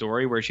him the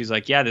story where she's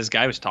like, yeah, this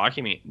guy was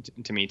talking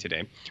to me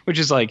today, which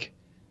is like,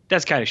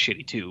 that's kind of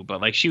shitty too, but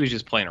like she was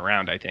just playing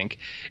around, I think.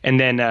 And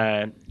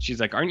then she's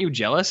like, aren't you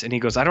jealous? And he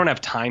goes, I don't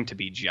have time to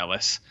be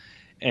jealous.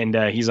 And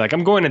he's like,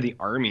 I'm going to the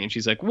army. And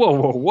she's like,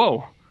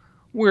 whoa.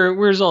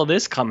 Where's all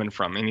this coming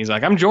from? And he's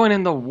like, I'm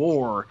joining the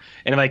war.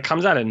 And it like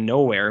comes out of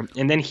nowhere.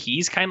 And then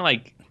he's kind of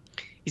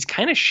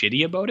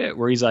shitty about it,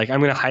 where he's like,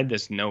 I'm going to hide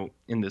this note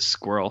in this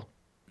squirrel.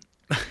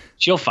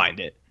 She'll find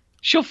it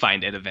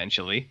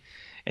eventually.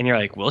 And you're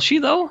like, will she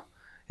though?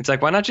 It's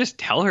like, why not just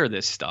tell her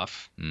this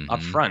stuff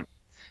up front?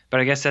 But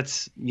I guess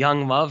that's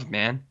young love,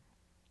 man.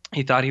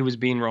 He thought he was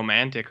being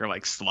romantic or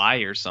like sly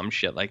or some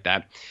shit like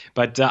that.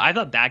 But I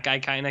thought that guy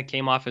kind of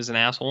came off as an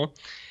asshole.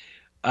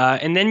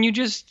 And then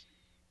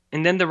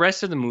the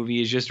rest of the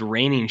movie is just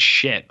raining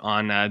shit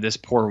on this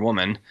poor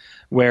woman,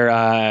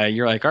 where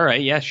you're like, all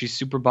right, yeah, she's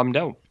super bummed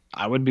out.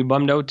 I would be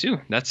bummed out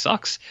too. That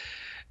sucks.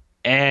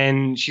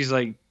 And she's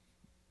like,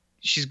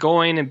 she's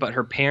going, but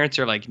her parents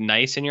are like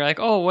nice, and you're like,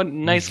 oh, what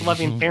nice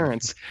loving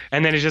parents.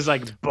 And then it's just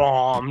like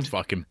bombed.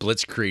 Fucking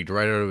blitzkrieg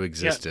right out of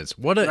existence.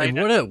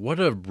 Yeah, What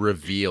a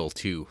reveal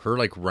too. Her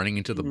like running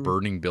into the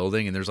burning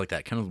building, and there's like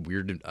that kind of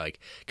weird,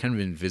 like kind of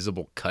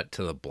invisible cut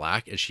to the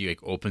black as she like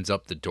opens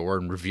up the door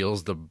and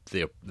reveals the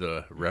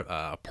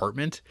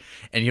apartment,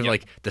 and you have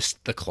like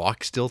the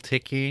clock still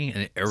ticking,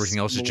 and everything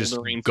else is just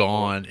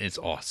gone. It's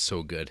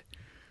so good.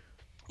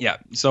 Yeah.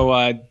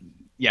 So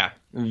yeah,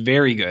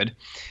 very good.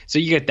 So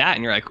you get that,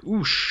 and you're like,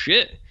 ooh,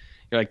 shit.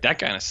 You're like, that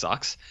kind of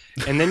sucks.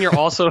 And then you're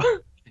also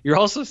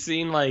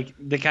seeing like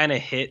the kind of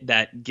hit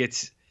that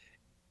gets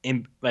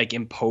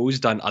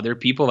imposed on other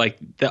people. Like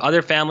the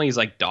other family is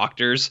like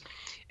doctors,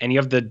 and you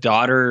have the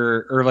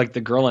daughter or like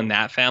the girl in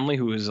that family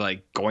who is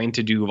like going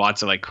to do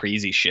lots of like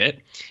crazy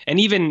shit.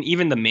 And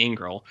even the main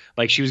girl,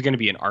 like she was going to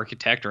be an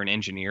architect or an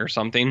engineer or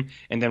something.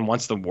 And then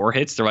once the war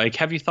hits, they're like,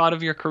 have you thought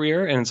of your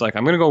career? And it's like,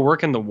 I'm going to go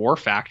work in the war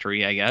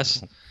factory, I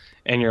guess.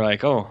 And you're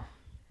like, oh,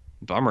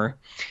 bummer.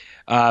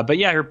 But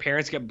yeah, her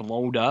parents get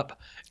blown up,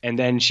 and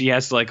then she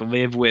has to like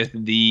live with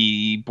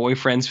the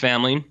boyfriend's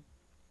family.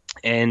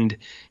 And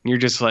you're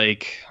just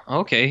like,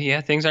 okay,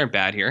 yeah, things aren't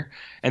bad here.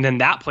 And then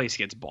that place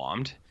gets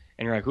bombed,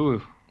 and you're like,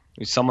 ooh,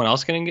 is someone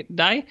else gonna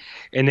die?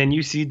 And then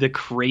you see the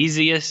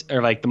craziest,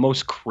 or like the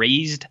most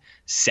crazed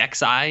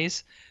sex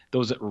eyes,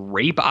 those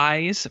rape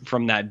eyes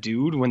from that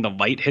dude when the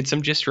light hits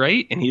him just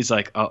right, and he's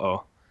like,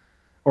 uh-oh.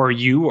 Or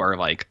you are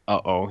like,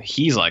 uh-oh.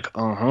 He's like,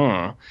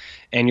 uh-huh.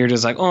 And you're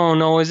just like, oh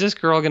no, is this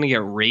girl gonna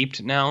get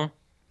raped now?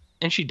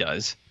 And she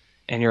does.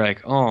 And you're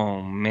like,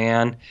 oh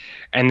man.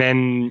 And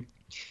then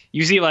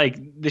you see like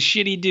the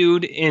shitty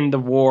dude in the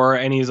war,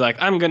 and he's like,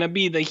 I'm gonna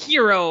be the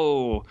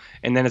hero.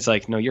 And then it's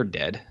like, no, you're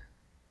dead.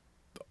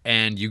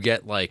 And you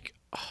get like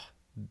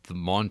the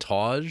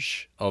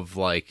montage of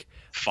like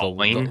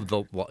Falling.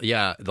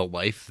 the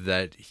life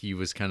that he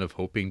was kind of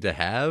hoping to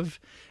have,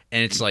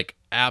 and it's like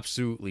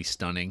absolutely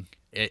stunning.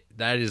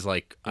 That is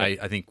like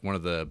I think one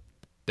of the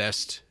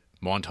best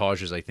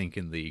montages I think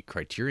in the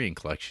Criterion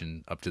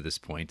collection up to this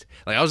point.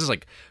 Like I was just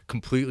like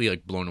completely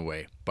like blown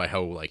away by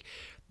how like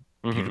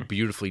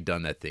beautifully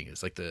done that thing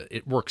is. Like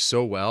it works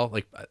so well.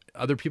 Like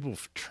other people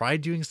have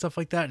tried doing stuff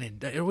like that,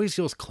 and it always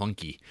feels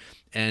clunky.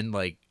 And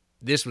like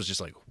this was just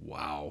like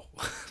wow,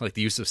 like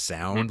the use of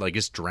sound, like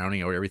just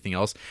drowning out everything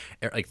else.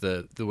 Like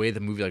the way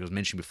the movie, like I was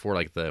mentioning before,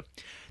 like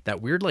that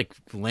weird like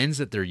lens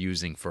that they're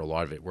using for a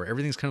lot of it, where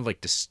everything's kind of like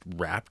just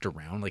wrapped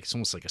around, like it's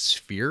almost like a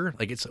sphere,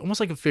 like it's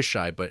almost like a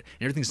fisheye, but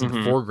everything's in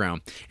the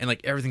foreground, and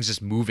like everything's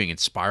just moving and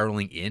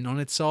spiraling in on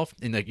itself,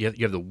 and like you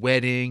have the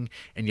wedding,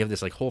 and you have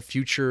this like whole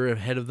future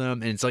ahead of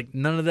them, and it's like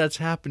none of that's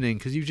happening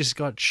because you just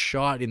got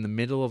shot in the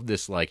middle of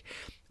this like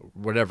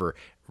whatever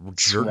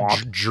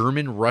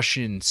German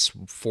Russian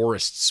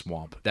forest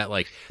swamp that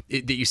like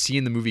that you see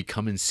in the movie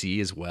Come and See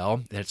as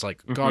well. That's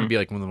like gotta be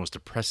like one of the most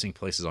depressing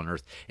places on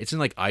earth. It's in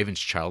like Ivan's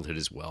childhood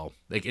as well.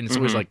 Like, and it's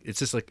always like it's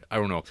just like I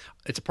don't know.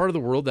 It's a part of the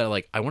world that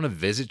like I want to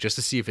visit just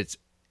to see if it's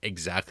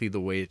exactly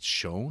the way it's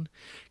shown,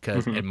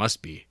 because it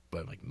must be.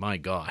 But like my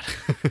God.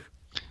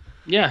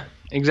 Yeah,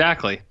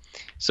 exactly.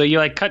 So you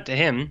like cut to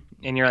him,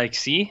 and you're like,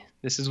 see,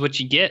 this is what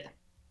you get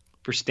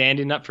for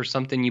standing up for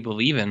something you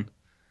believe in.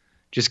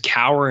 Just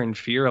cower in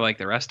fear like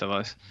the rest of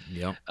us.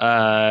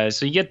 Yeah.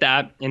 So you get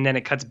that, and then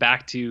it cuts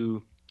back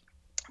to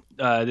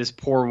this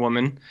poor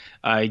woman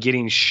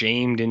getting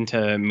shamed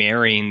into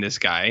marrying this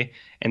guy,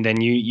 and then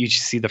you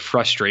see the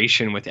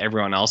frustration with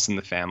everyone else in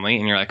the family,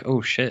 and you're like,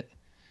 oh shit.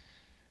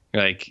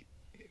 You're like,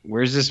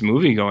 where's this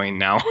movie going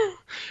now?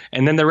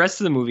 And then the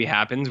rest of the movie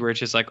happens where it's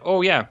just like,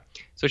 oh yeah,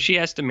 so she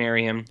has to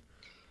marry him,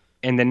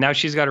 and then now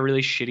she's got a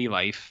really shitty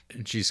life,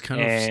 and she's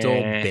kind of still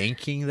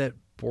banking that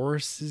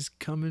Boris is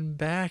coming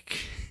back.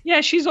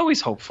 Yeah, she's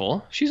always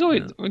hopeful. She's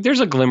always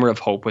there's a glimmer of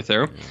hope with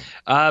her.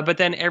 But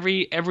then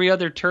every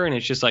other turn,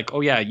 it's just like,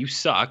 oh yeah, you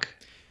suck,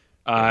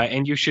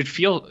 and you should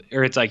feel,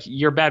 or it's like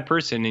you're a bad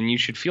person and you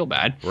should feel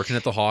bad. Working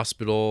at the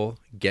hospital,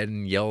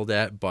 getting yelled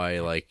at by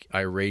like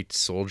irate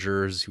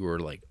soldiers who are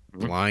like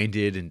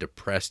blinded and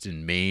depressed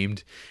and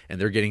maimed, and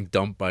they're getting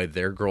dumped by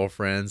their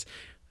girlfriends.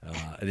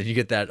 And then you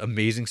get that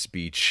amazing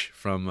speech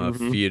from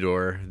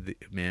Fyodor,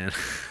 man.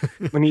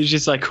 When he's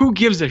just like, who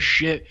gives a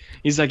shit?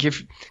 He's like,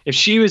 if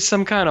she was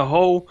some kind of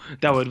hoe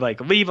that would like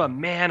leave a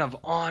man of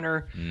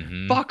honor,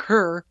 fuck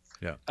her.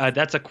 Yeah.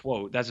 That's a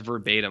quote. That's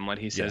verbatim what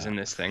he says in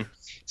this thing.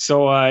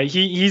 So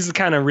he's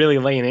kind of really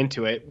laying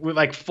into it,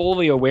 like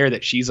fully aware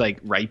that she's like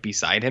right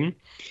beside him.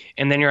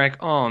 And then you're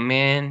like, oh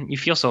man, you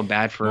feel so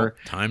bad for her.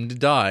 Time to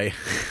die.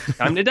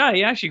 Time to die.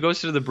 Yeah. She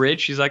goes to the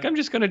bridge. She's like, I'm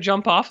just going to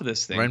jump off of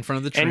this thing. Right in front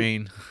of the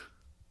train.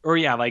 Or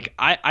yeah, like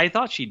I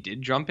thought she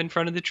did jump in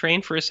front of the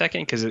train for a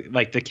second, because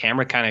like the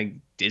camera kind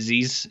of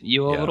dizzies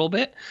you a little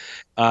bit.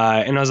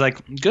 And I was like,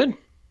 good.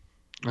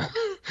 I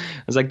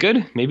was like,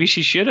 good. Maybe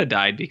she should have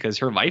died because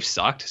her life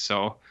sucked.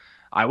 So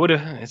I would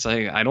have. It's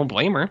like, I don't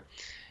blame her.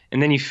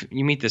 And then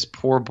you meet this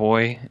poor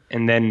boy,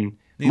 and then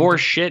more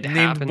shit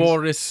happens.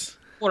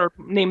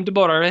 Named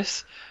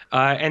Boris.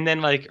 And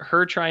then like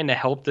her trying to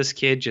help this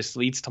kid just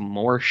leads to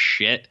more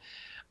shit.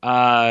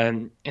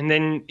 And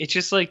then it's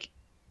just like,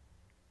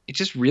 it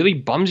just really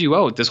bums you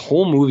out. This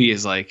whole movie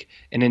is like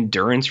an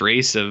endurance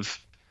race of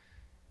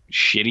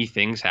shitty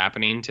things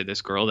happening to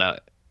this girl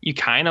that you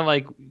kind of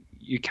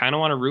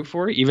want to root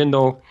for, even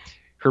though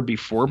her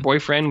before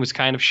boyfriend was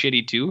kind of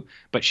shitty too,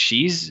 but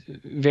she's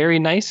very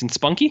nice and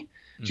spunky.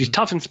 She's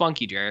tough and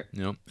spunky, Jarrett.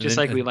 Yep. Just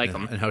like we like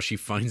them. And how she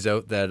finds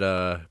out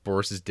that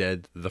Boris is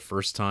dead the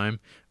first time,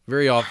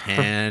 very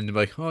offhand,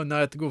 like, oh, now I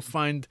have to go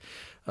find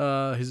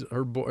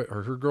her boy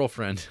or her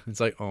girlfriend. It's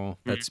like, oh,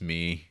 that's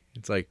me.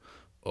 It's like,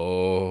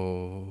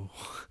 oh,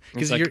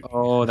 it's like,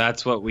 oh,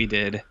 that's what we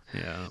did.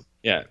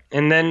 Yeah.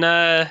 And then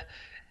I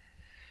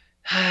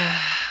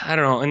don't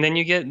know. And then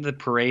you get the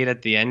parade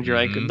at the end. You're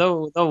like,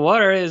 the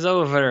war is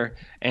over,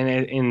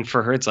 and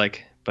for her, it's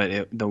like,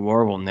 but the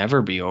war will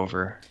never be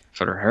over.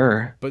 For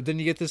her. But then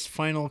you get this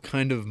final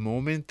kind of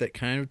moment that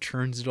kind of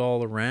turns it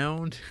all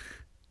around.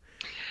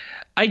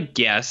 I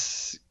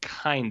guess,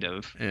 kind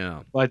of.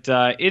 Yeah. But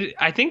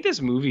I think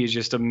this movie is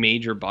just a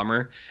major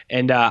bummer.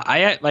 And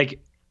I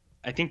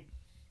think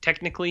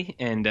technically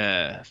and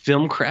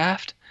film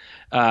craft.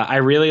 I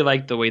really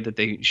like the way that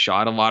they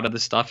shot a lot of the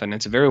stuff, and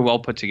it's a very well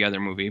put together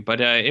movie.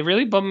 But it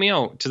really bummed me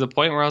out to the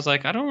point where I was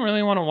like, I don't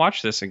really want to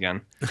watch this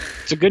again.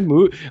 It's a good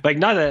movie, like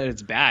not that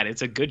it's bad,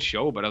 it's a good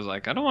show, but I was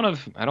like, I don't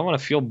want to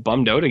feel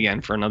bummed out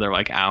again for another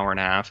like hour and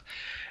a half.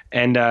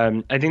 And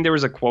I think there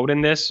was a quote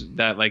in this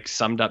that like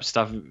summed up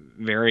stuff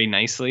very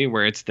nicely,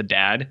 where it's the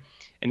dad,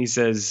 and he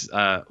says,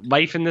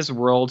 "Life in this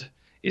world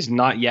is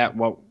not yet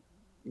what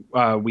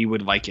we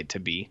would like it to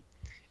be,"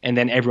 and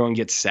then everyone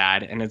gets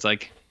sad, and it's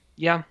like,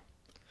 yeah.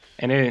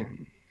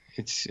 And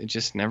it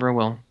just never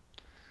will.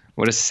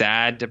 What a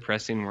sad,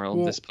 depressing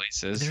world this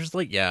place is. There's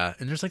like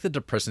there's like the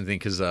depressing thing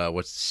because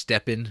what's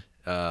Stepan,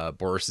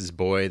 Boris's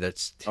boy,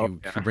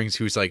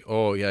 who's like,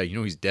 oh yeah, you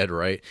know he's dead,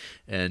 right?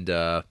 And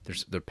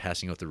they're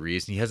passing out the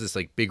wreaths, and he has this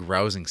like big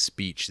rousing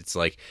speech. It's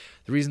like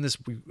the reason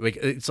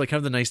it's like kind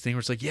of the nice thing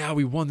where it's like, yeah,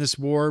 we won this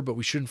war, but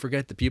we shouldn't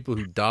forget the people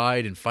who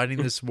died in fighting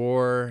this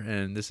war,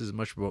 and this is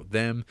much about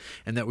them,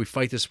 and that we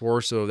fight this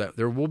war so that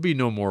there will be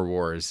no more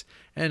wars.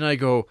 And I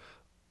go,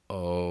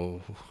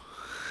 oh.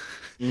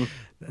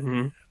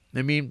 Mm-hmm.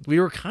 I mean, we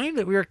were kind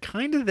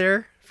of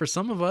there for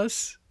some of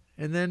us,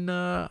 and then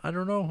I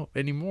don't know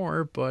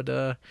anymore.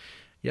 But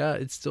yeah,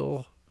 it's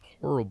still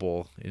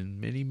horrible in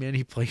many,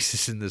 many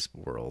places in this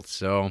world.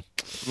 So,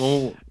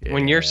 well,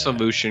 when your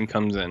solution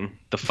comes in,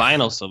 the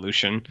final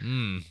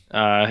solution,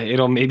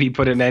 it'll maybe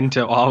put an end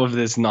to all of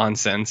this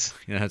nonsense.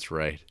 Yeah, that's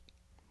right.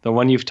 The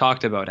one you've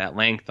talked about at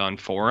length on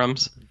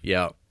forums.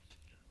 Yeah.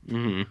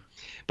 Mm-hmm.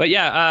 But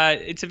yeah,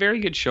 it's a very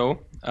good show.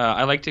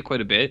 I liked it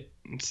quite a bit.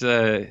 It's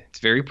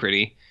very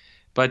pretty.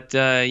 But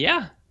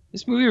yeah,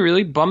 this movie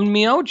really bummed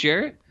me out,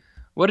 Jarrett.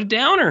 What a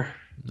downer.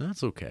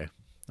 That's okay.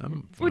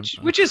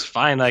 Which is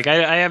fine. Like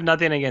I have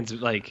nothing against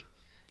like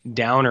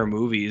downer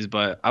movies,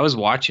 but I was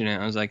watching it.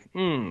 I was like,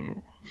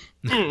 So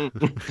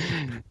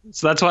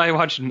that's why I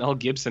watched Mel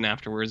Gibson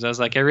afterwards. I was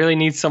like, I really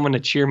need someone to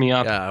cheer me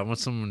up. Yeah, I want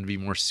someone to be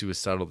more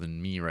suicidal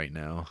than me right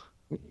now.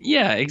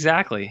 Yeah,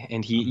 exactly.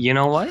 And he, you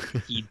know what?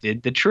 He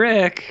did the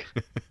trick.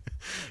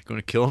 Going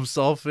to kill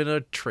himself in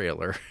a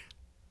trailer.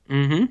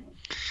 Mm-hmm.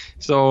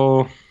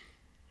 So,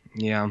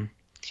 yeah,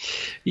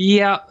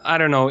 I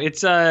don't know.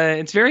 It's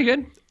very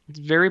good. It's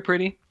very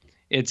pretty.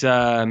 It's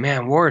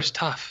man, war is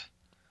tough.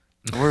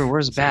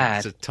 War's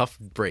bad. It's a tough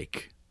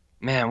break.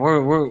 Man,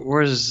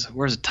 war's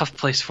a tough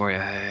place for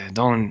you.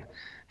 Don't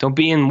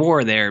be in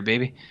war there,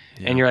 baby.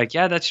 Yeah. And you're like,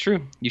 yeah, that's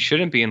true. You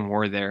shouldn't be in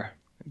war there,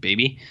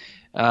 baby.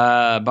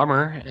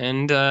 Bummer,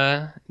 and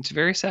it's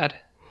very sad,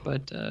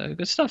 but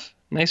good stuff.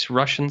 Nice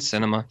Russian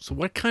cinema. So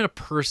what kind of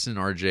person,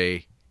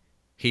 RJ,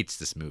 hates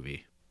this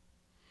movie?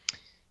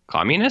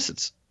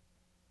 Communists?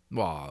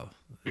 Wow.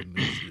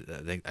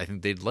 I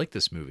think they'd like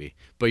this movie.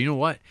 But you know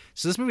what?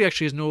 So this movie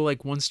actually has no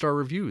like 1-star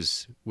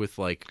reviews with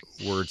like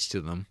words to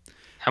them.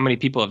 How many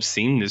people have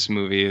seen this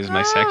movie is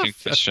my second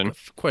question.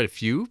 Quite a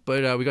few,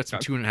 but we got some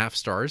 2.5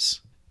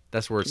 stars.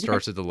 That's where it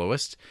starts at the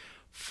lowest.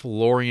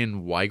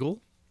 Florian Weigel.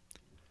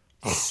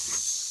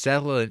 It's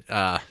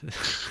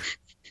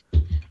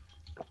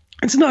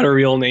not a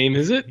real name,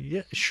 is it?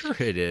 Yeah, sure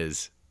it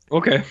is.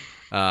 Okay.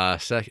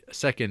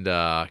 Second,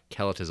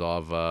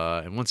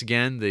 Kalatazov, and once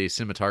again, the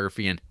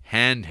cinematography and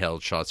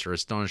handheld shots are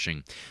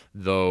astonishing,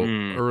 though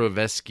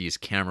Urovesky's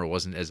camera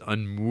wasn't as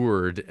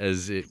unmoored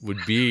as it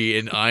would be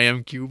in I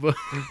Am Cuba.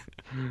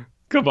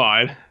 Come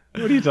on.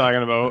 What are you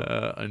talking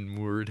about?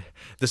 Unmoored.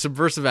 The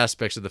subversive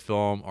aspects of the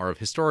film are of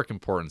historic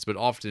importance, but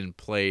often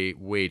play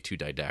way too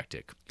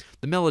didactic.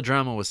 The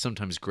melodrama was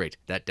sometimes great.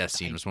 That death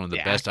scene was one of the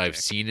best I've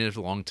seen in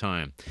a long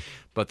time.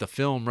 But the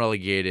film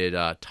relegated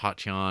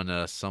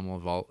Tatiana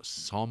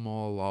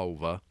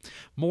Somolova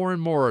more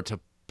and more to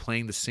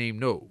playing the same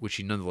note, which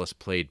she nonetheless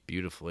played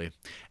beautifully.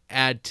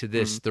 Add to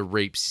this the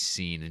rape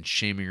scene and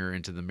shaming her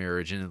into the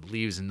marriage, and it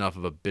leaves enough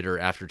of a bitter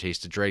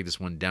aftertaste to drag this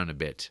one down a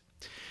bit.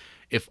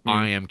 If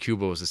I Am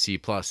Cuba was a C+,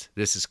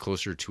 this is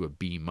closer to a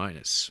B-.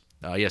 Yes,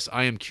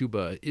 I Am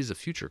Cuba is a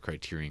future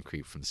Criterion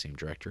creep from the same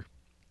director.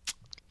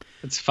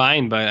 It's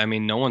fine, but I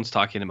mean, no one's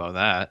talking about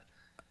that.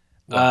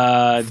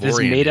 Well, this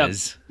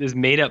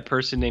made up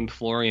person named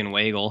Florian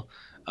Weigel.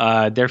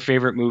 Their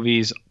favorite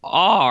movies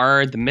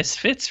are The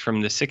Misfits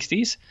from the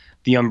 60s,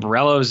 The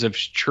Umbrellas of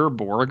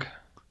Cherbourg.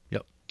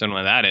 Yep. Don't know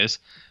what that is.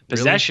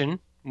 Possession,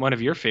 one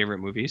of your favorite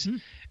movies.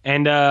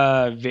 And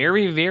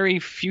very, very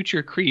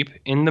future creep,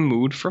 In the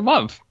Mood for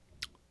Love.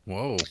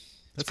 Whoa.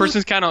 This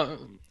person's kind of...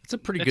 It's a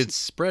pretty good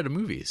spread of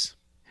movies.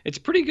 It's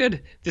pretty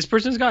good. This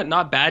person's got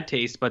not bad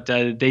taste, but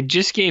they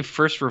just gave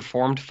First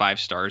Reformed 5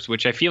 stars,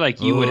 which I feel like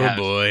you would have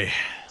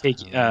take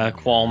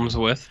qualms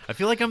with. I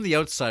feel like I'm the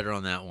outsider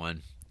on that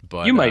one.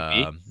 But you might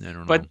be. I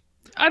don't know. But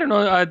I don't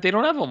know. They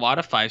don't have a lot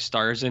of 5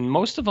 stars, and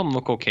most of them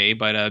look okay,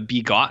 but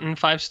Begotten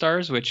 5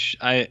 stars, which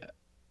I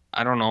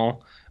don't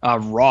know.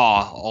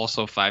 Raw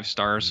also 5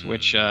 stars,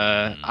 which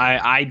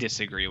I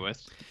disagree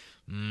with.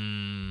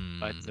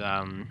 But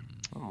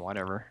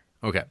whatever.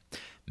 Okay.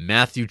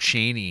 Matthew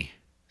Cheney,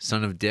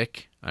 son of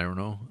Dick. I don't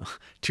know.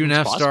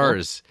 2.5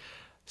 stars.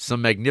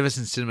 Some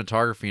magnificent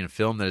cinematography in a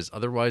film that is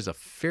otherwise a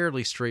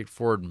fairly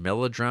straightforward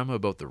melodrama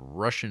about the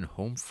Russian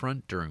home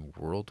front during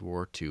World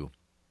War II.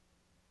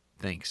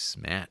 Thanks,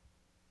 Matt.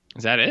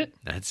 Is that it?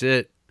 That's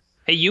it.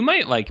 Hey, you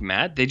might like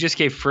Matt. They just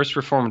gave First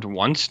Reformed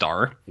 1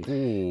 star.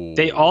 Ooh.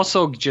 They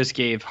also just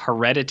gave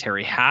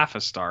Hereditary half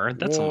a star.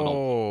 That's a little.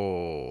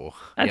 Whoa.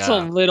 That's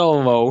Yeah. a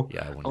little low.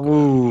 Yeah, I wouldn't go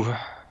Ooh,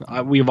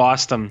 we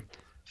lost them.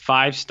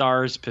 5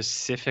 stars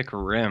Pacific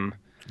Rim.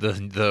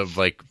 The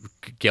like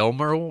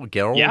Guillermo one?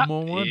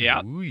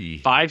 Yeah. Ooh.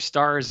 5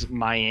 stars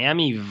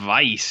Miami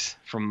Vice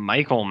from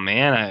Michael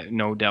Mann,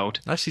 no doubt.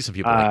 I see some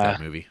people like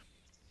that movie.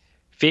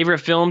 Favorite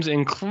films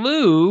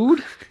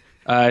include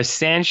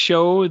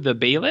Sancho the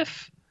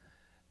Bailiff,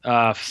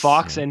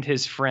 Fox and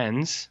His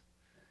Friends,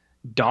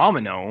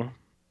 Domino.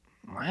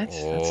 What?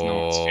 That's no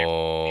one's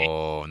favorite.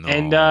 Oh, no.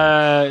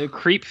 And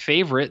creep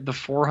favorite, The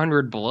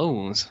 400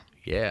 Blows.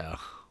 Yeah.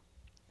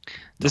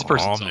 This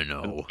person's all Domino.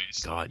 over the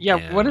place. God Yeah,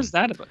 damn. what is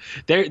that about?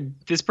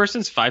 This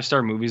person's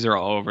 5-star movies are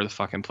all over the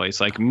fucking place.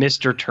 Like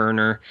Mr.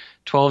 Turner,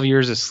 12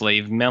 Years a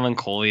Slave,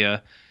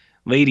 Melancholia,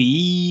 Lady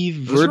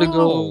Eve, Those are Vertigo,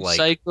 all, like-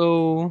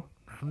 Psycho,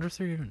 I wonder if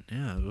they're even.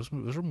 Yeah, those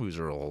movies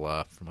are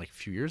all from like a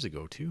few years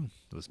ago too.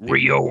 Those big-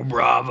 Rio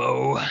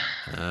Bravo.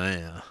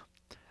 yeah.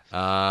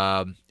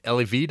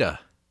 Elevita,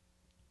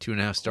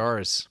 2.5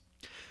 stars.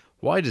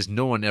 Why does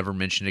no one ever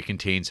mention it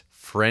contains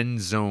friend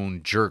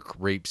zone jerk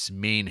rapes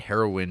main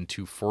heroine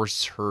to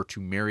force her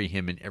to marry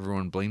him, and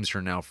everyone blames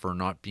her now for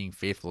not being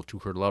faithful to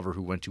her lover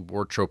who went to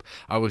Wardrobe?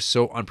 I was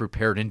so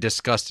unprepared and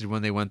disgusted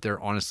when they went there.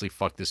 Honestly,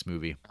 fuck this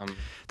movie.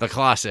 The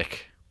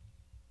classic.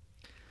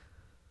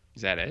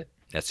 Is that it?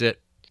 That's it.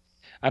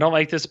 I don't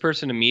like this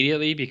person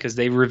immediately because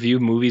they review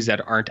movies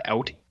that aren't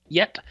out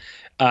yet.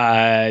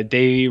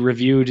 They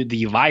reviewed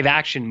the live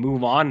action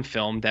Move On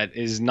film that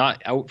is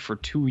not out for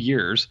 2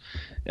 years.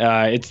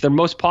 It's their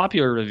most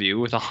popular review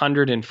with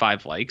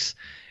 105 likes.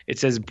 It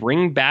says,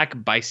 "Bring back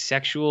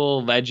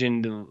bisexual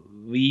legend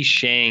Li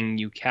Shang,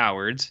 you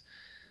cowards."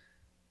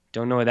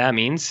 Don't know what that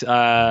means.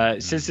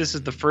 Since this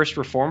is the First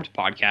Reformed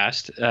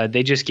podcast,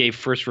 they just gave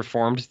First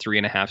Reformed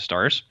 3.5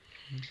 stars.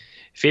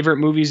 Favorite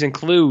movies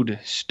include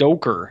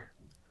Stoker,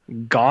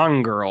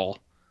 Gone Girl,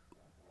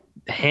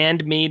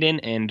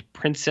 Handmaiden, and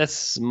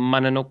Princess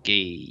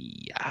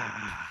Mononoke.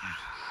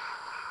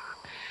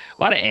 A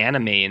lot of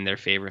anime in their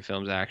favorite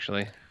films,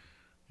 actually.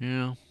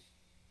 Yeah.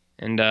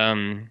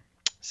 And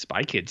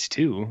Spy Kids,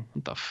 too.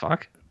 What the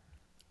fuck?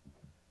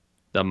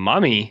 The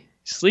Mummy,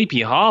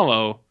 Sleepy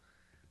Hollow.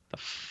 The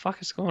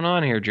fuck is going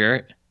on here,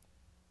 Jarrett?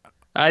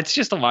 It's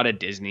just a lot of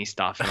Disney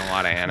stuff and a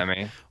lot of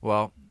anime.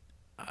 Well,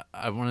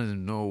 I wanted to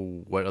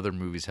know what other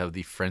movies have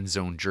the friend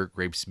zone jerk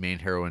rapes main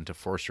heroine to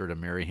force her to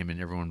marry him, and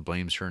everyone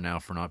blames her now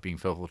for not being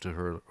faithful to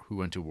her who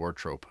went to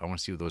Wardrobe. I want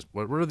to see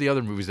what are the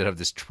other movies that have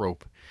this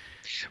trope?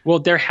 Well,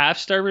 their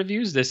half-star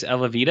reviews, this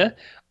Elevita,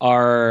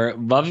 are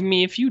Love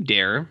Me If You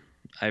Dare.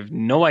 I have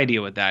no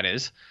idea what that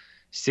is.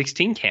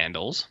 16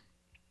 Candles,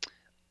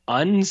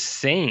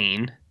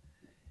 Unsane,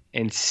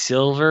 and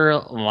Silver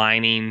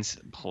Linings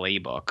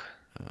Playbook.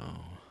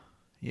 Oh,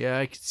 yeah,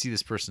 I could see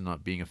this person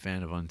not being a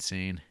fan of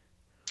Unsane.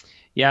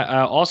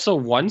 Yeah, also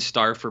 1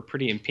 star for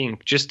Pretty in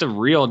Pink. Just a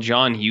real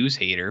John Hughes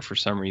hater for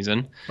some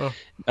reason. Oh.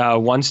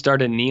 1 star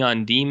to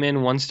Neon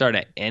Demon, 1 star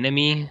to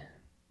Enemy,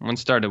 1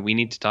 star to We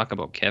Need to Talk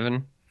About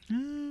Kevin.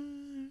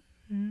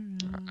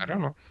 I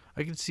don't know.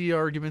 I can see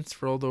arguments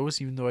for all those,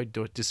 even though I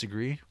don't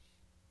disagree.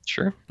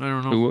 Sure. I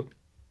don't know.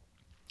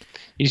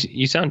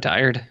 You sound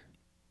tired.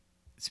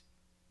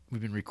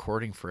 We've been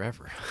recording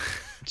forever.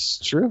 It's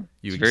true.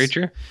 It's very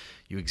true.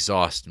 You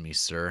exhaust me,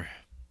 sir.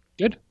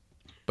 Good.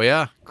 But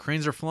yeah,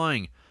 Cranes Are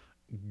Flying.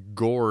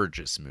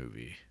 Gorgeous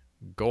movie.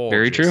 Gorgeous.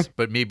 Very true.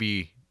 But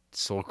maybe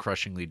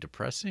soul-crushingly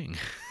depressing.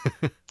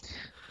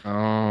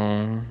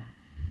 Oh,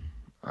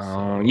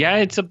 yeah,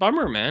 it's a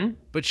bummer, man.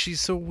 But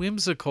she's so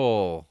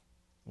whimsical.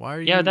 Why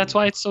are you? Yeah, that's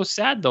why it's so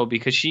sad though,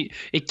 because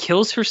it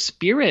kills her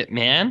spirit,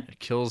 man. It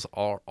kills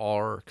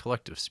our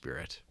collective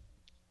spirit.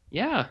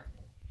 Yeah,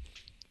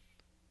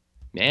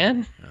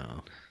 man.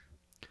 Oh.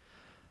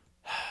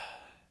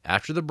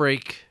 After the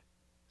break,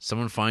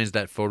 someone finds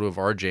that photo of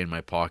RJ in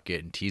my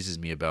pocket and teases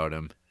me about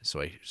him.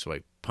 So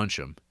I punch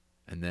him,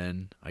 and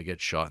then I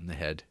get shot in the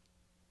head.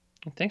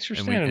 Thanks for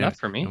And standing up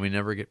for me. And we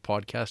never get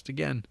podcast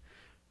again.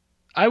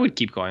 I would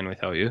keep going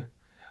without you.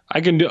 I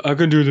can do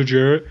the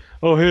Jarrett.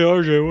 Oh, hey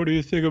RJ, what do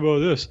you think about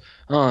this?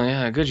 Oh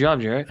yeah, good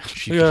job, Jarrett.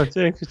 Yeah,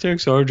 thanks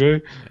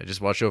RJ. I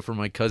just watch out for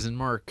my cousin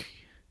Mark.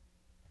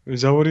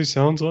 Is that what he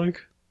sounds like?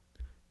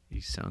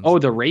 He sounds. Oh,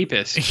 the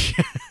rapist.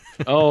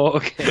 Oh,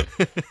 okay.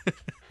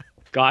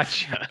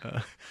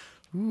 Gotcha.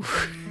 Woo.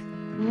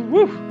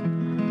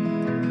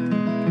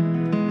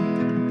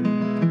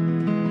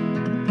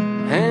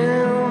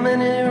 How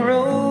many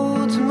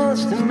roads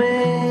must a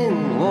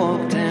man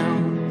walk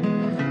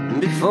down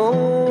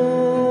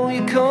before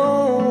you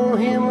call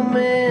him a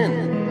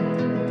man?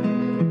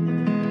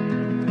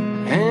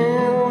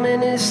 How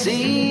many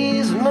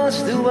seas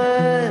must the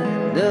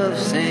white dove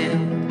sail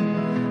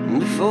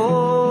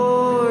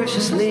before she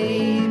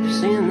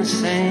sleeps in the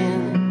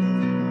sand?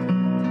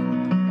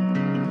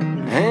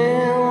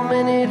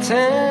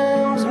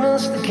 times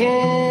must the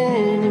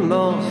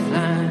cannonballs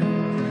fly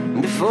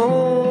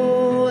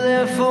before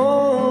they're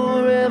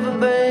forever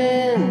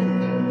banned?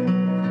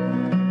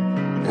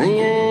 The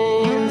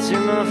answer,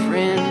 my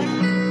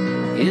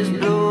friend, is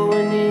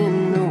blowing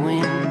in the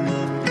wind.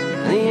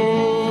 The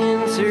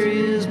answer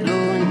is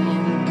blowing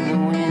in the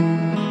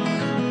wind.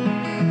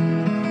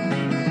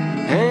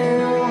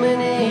 How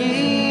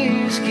many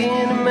years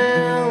can a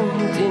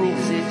mountain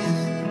exist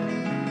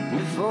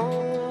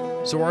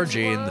before? So,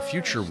 RJ, in the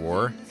future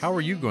war, how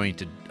are you going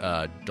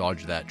to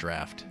dodge that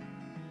draft?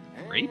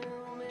 Rape?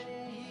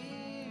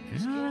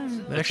 Yeah,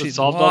 That's what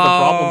solved all the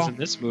problems in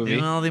this movie.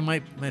 You know, they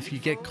might, if you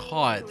get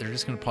caught, they're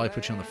just going to probably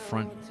put you on the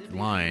front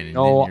line. And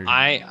No, then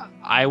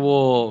I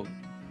will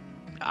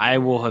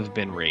have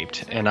been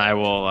raped, and I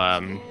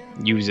will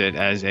use it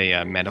as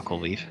a medical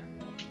leave.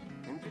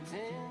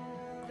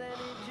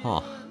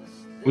 Huh.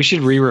 We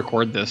should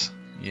re-record this.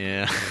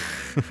 Yeah.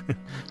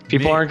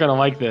 People aren't gonna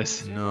like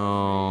this.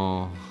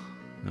 No,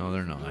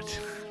 they're not.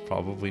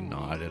 Probably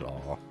not at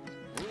all.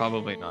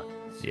 Probably not.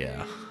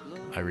 Yeah,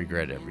 I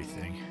regret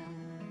everything.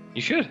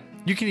 You should.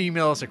 You can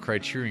email us at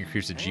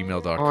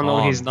criterioncreeps@gmail.com. Oh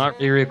no, he's not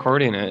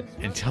re-recording it.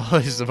 And tell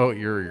us about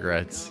your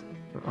regrets.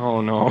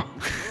 Oh no.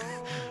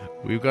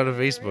 We've got a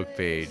Facebook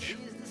page.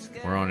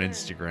 We're on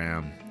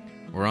Instagram.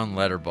 We're on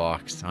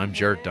Letterboxd. I'm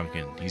Jarrett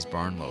Duncan. He's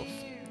Barnloaf.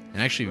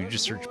 And actually, if you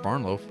just search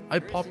Barnloaf, I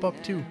pop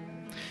up too.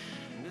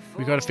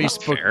 We've got a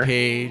Facebook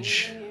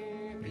page.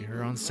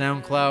 We're on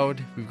SoundCloud.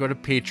 We've got a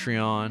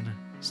Patreon,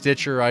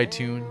 Stitcher,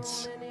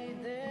 iTunes,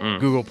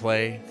 Google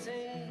Play.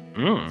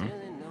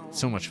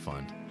 So much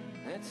fun.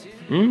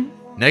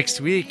 Next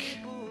week,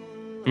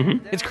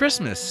 it's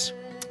Christmas.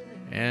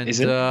 And Is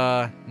it?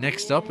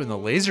 Next up in the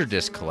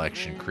Laserdisc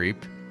collection,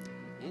 Creep,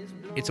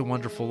 It's a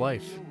Wonderful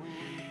Life.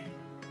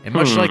 And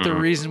much like the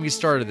reason we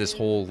started this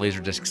whole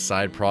Laserdisc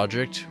side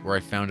project, where I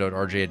found out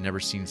RJ had never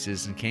seen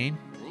Citizen Kane,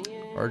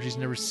 RJ's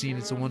never seen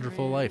It's a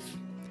Wonderful Life.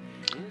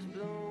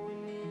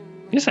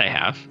 Yes, I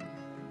have.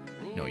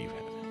 No, you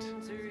haven't.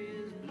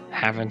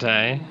 Haven't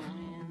I?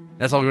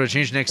 That's all going to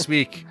change next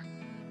week.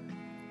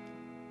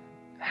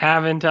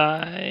 Haven't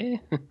I?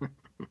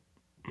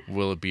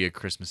 Will it be a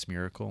Christmas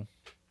miracle?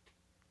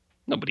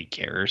 Nobody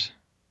cares.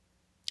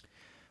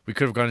 We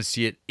could have gone to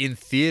see it in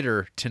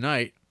theater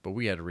tonight, but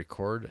we had to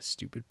record a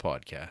stupid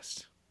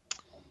podcast.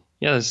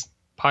 Yeah, this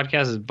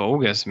podcast is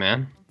bogus,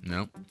 man.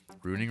 Nope.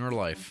 Ruining our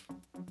life.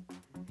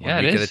 Yeah,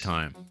 One it week is. at a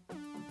time.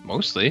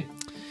 Mostly.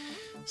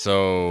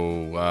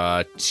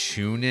 So,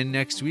 tune in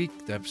next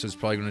week. The episode's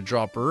probably going to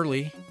drop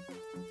early.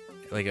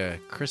 Like a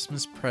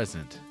Christmas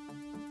present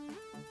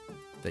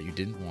that you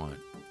didn't want.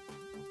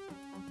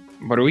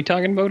 What are we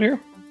talking about here?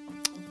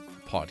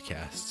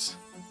 Podcasts.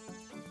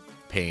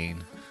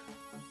 Pain.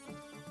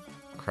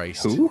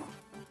 Christ. Who?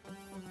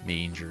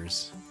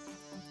 Mangers.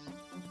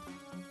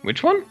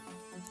 Which one?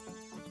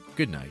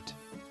 Good night.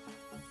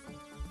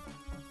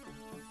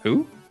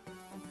 Who?